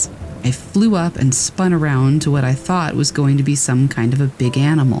seconds, I flew up and spun around to what I thought was going to be some kind of a big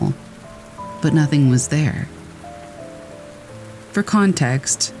animal, but nothing was there. For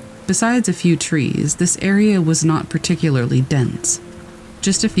context, besides a few trees, this area was not particularly dense.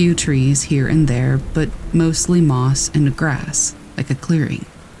 Just a few trees here and there, but mostly moss and grass, like a clearing.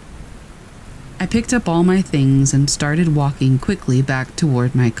 I picked up all my things and started walking quickly back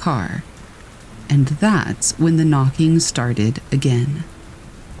toward my car. And that's when the knocking started again.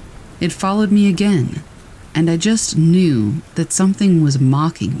 It followed me again, and I just knew that something was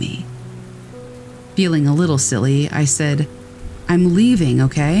mocking me. Feeling a little silly, I said, "I'm leaving,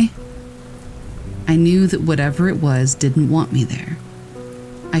 okay?" I knew that whatever it was didn't want me there.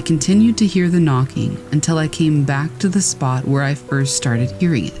 I continued to hear the knocking until I came back to the spot where I first started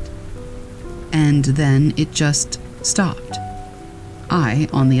hearing it. And then it just stopped. I,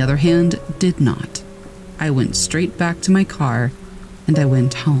 on the other hand, did not. I went straight back to my car and I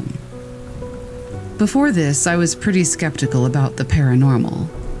went home. Before this, I was pretty skeptical about the paranormal,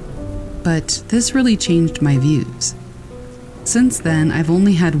 but this really changed my views. Since then, I've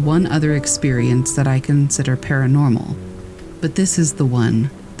only had one other experience that I consider paranormal, but this is the one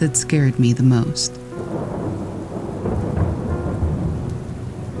that scared me the most.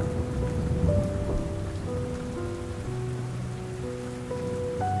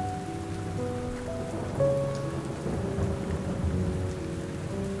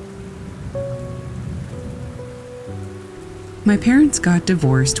 My parents got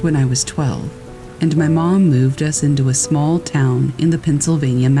divorced when I was 12, and my mom moved us into a small town in the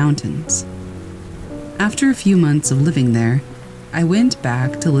Pennsylvania mountains. After a few months of living there, I went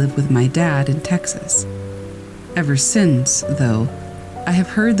back to live with my dad in Texas. Ever since, though, I have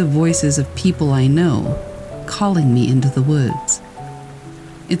heard the voices of people I know calling me into the woods.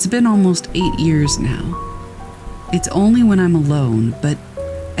 It's been almost 8 years now. It's only when I'm alone, but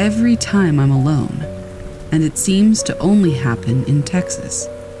every time I'm alone, and it seems to only happen in Texas.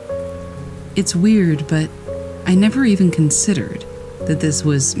 It's weird, but I never even considered that this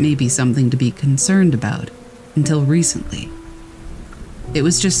was maybe something to be concerned about until recently. It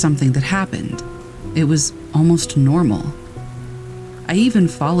was just something that happened. It was almost normal. I even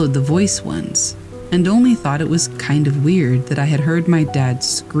followed the voice once and only thought it was kind of weird that I had heard my dad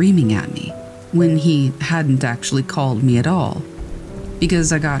screaming at me when he hadn't actually called me at all,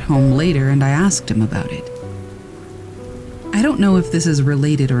 because I got home later and I asked him about it. I don't know if this is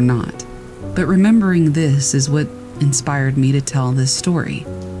related or not, but remembering this is what inspired me to tell this story.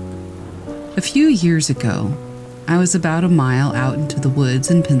 A few years ago, I was about a mile out into the woods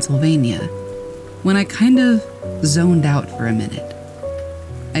in Pennsylvania when I kind of zoned out for a minute.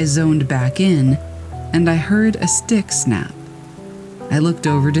 I zoned back in and I heard a stick snap. I looked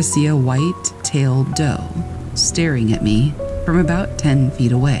over to see a white-tailed doe staring at me from about 10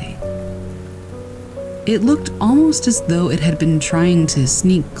 feet away. It looked almost as though it had been trying to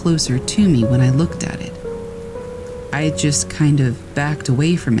sneak closer to me when I looked at it. I just kind of backed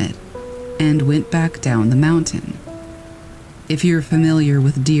away from it and went back down the mountain. If you're familiar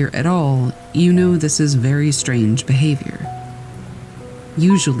with deer at all, you know this is very strange behavior.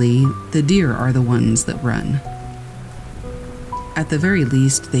 Usually, the deer are the ones that run. At the very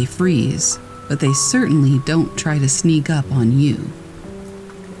least, they freeze, but they certainly don't try to sneak up on you.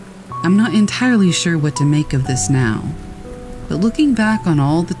 I'm not entirely sure what to make of this now, but looking back on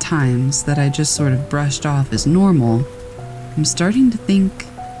all the times that I just sort of brushed off as normal, I'm starting to think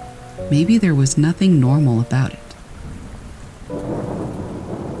maybe there was nothing normal about it.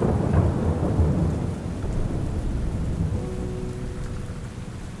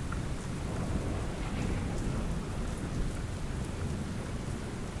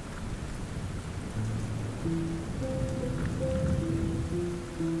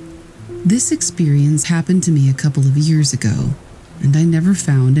 This experience happened to me a couple of years ago, and I never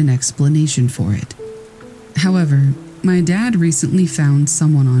found an explanation for it. However, my dad recently found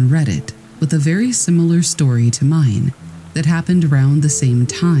someone on Reddit with a very similar story to mine that happened around the same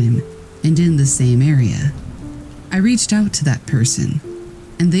time and in the same area. I reached out to that person,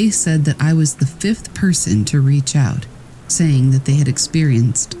 and they said that I was the 5th person to reach out, saying that they had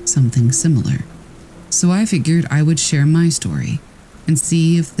experienced something similar. So I figured I would share my story and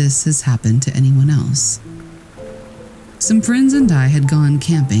see if this has happened to anyone else. Some friends and I had gone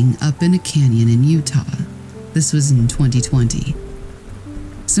camping up in a canyon in Utah. This was in 2020.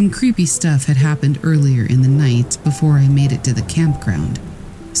 Some creepy stuff had happened earlier in the night before I made it to the campground,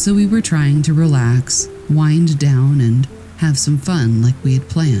 so we were trying to relax, wind down, and have some fun like we had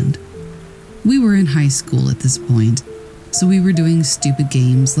planned. We were in high school at this point, so we were doing stupid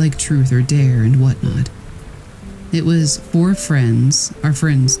games like Truth or Dare and whatnot. It was 4 friends, our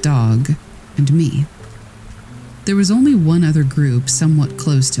friend's dog, and me. There was only one other group somewhat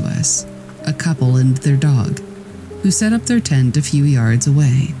close to us, a couple and their dog, who set up their tent a few yards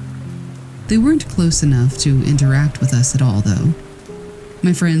away. They weren't close enough to interact with us at all, though.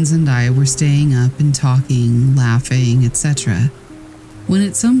 My friends and I were staying up and talking, laughing, etc., when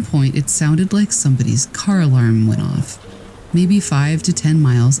at some point it sounded like somebody's car alarm went off, maybe 5 to 10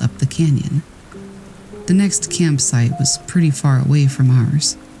 miles up the canyon. The next campsite was pretty far away from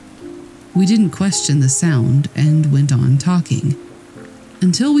ours. We didn't question the sound and went on talking,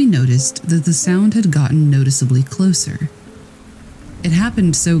 until we noticed that the sound had gotten noticeably closer. It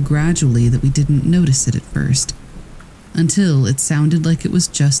happened so gradually that we didn't notice it at first, until it sounded like it was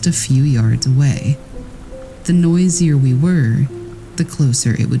just a few yards away. The noisier we were, the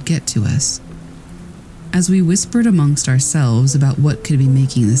closer it would get to us. As we whispered amongst ourselves about what could be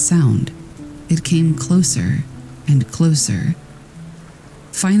making the sound, it came closer and closer.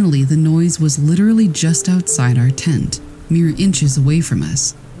 Finally, the noise was literally just outside our tent, mere inches away from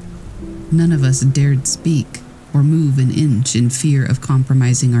us. None of us dared speak or move an inch in fear of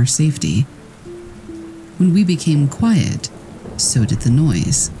compromising our safety. When we became quiet, so did the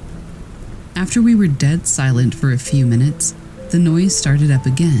noise. After we were dead silent for a few minutes, the noise started up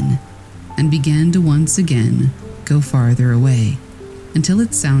again and began to once again go farther away, until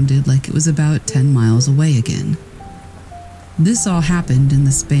it sounded like it was about 10 miles away again. This all happened in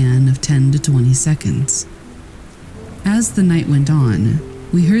the span of 10 to 20 seconds. As the night went on,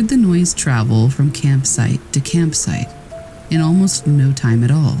 we heard the noise travel from campsite to campsite in almost no time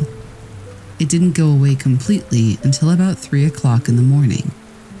at all. It didn't go away completely until about 3 o'clock in the morning.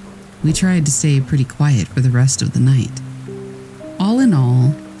 We tried to stay pretty quiet for the rest of the night. All in all,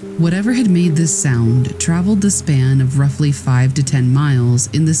 whatever had made this sound traveled the span of roughly 5 to 10 miles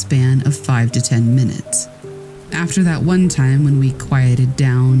in the span of 5 to 10 minutes. After that one time when we quieted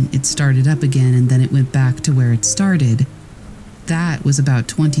down, it started up again and then it went back to where it started. That was about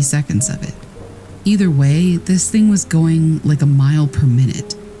 20 seconds of it. Either way, this thing was going like a mile per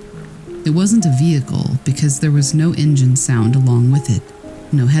minute. It wasn't a vehicle because there was no engine sound along with it,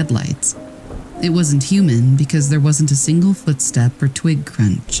 no headlights. It wasn't human because there wasn't a single footstep or twig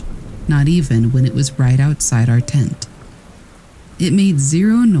crunch, not even when it was right outside our tent. It made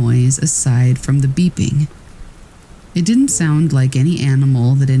zero noise aside from the beeping. It didn't sound like any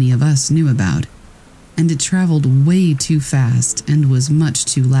animal that any of us knew about, and it traveled way too fast and was much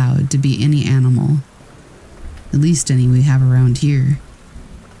too loud to be any animal. At least any we have around here.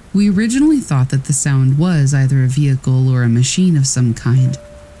 We originally thought that the sound was either a vehicle or a machine of some kind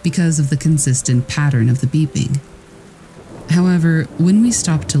because of the consistent pattern of the beeping. However, when we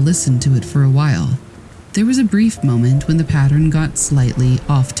stopped to listen to it for a while, there was a brief moment when the pattern got slightly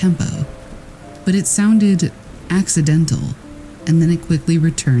off-tempo, but it sounded accidental, and then it quickly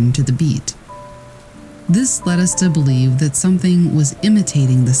returned to the beat. This led us to believe that something was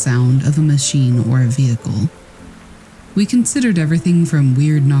imitating the sound of a machine or a vehicle. We considered everything from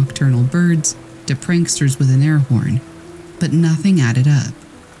weird nocturnal birds to pranksters with an air horn, but nothing added up.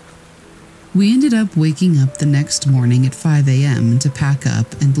 We ended up waking up the next morning at 5 a.m. to pack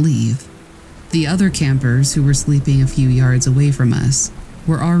up and leave. The other campers who were sleeping a few yards away from us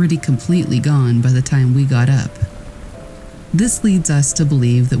were already completely gone by the time we got up. This leads us to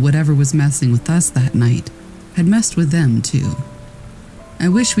believe that whatever was messing with us that night had messed with them too. I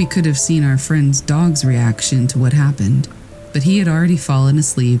wish we could have seen our friend's dog's reaction to what happened, but he had already fallen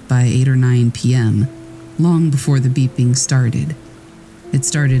asleep by 8 or 9 p.m., long before the beeping started. It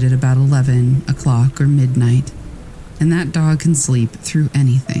started at about 11 o'clock or midnight, and that dog can sleep through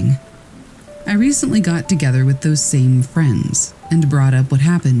anything. I recently got together with those same friends and brought up what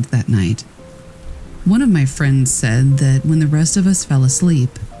happened that night. One of my friends said that when the rest of us fell asleep,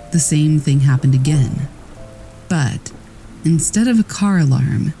 the same thing happened again. But instead of a car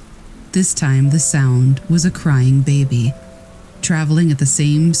alarm, this time the sound was a crying baby, traveling at the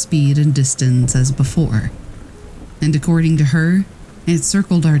same speed and distance as before. And according to her, it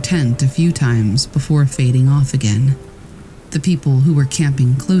circled our tent a few times before fading off again. The people who were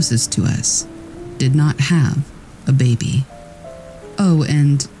camping closest to us did not have a baby. Oh,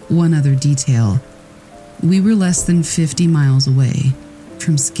 and one other detail. We were less than 50 miles away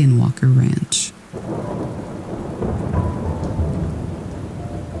from Skinwalker Ranch.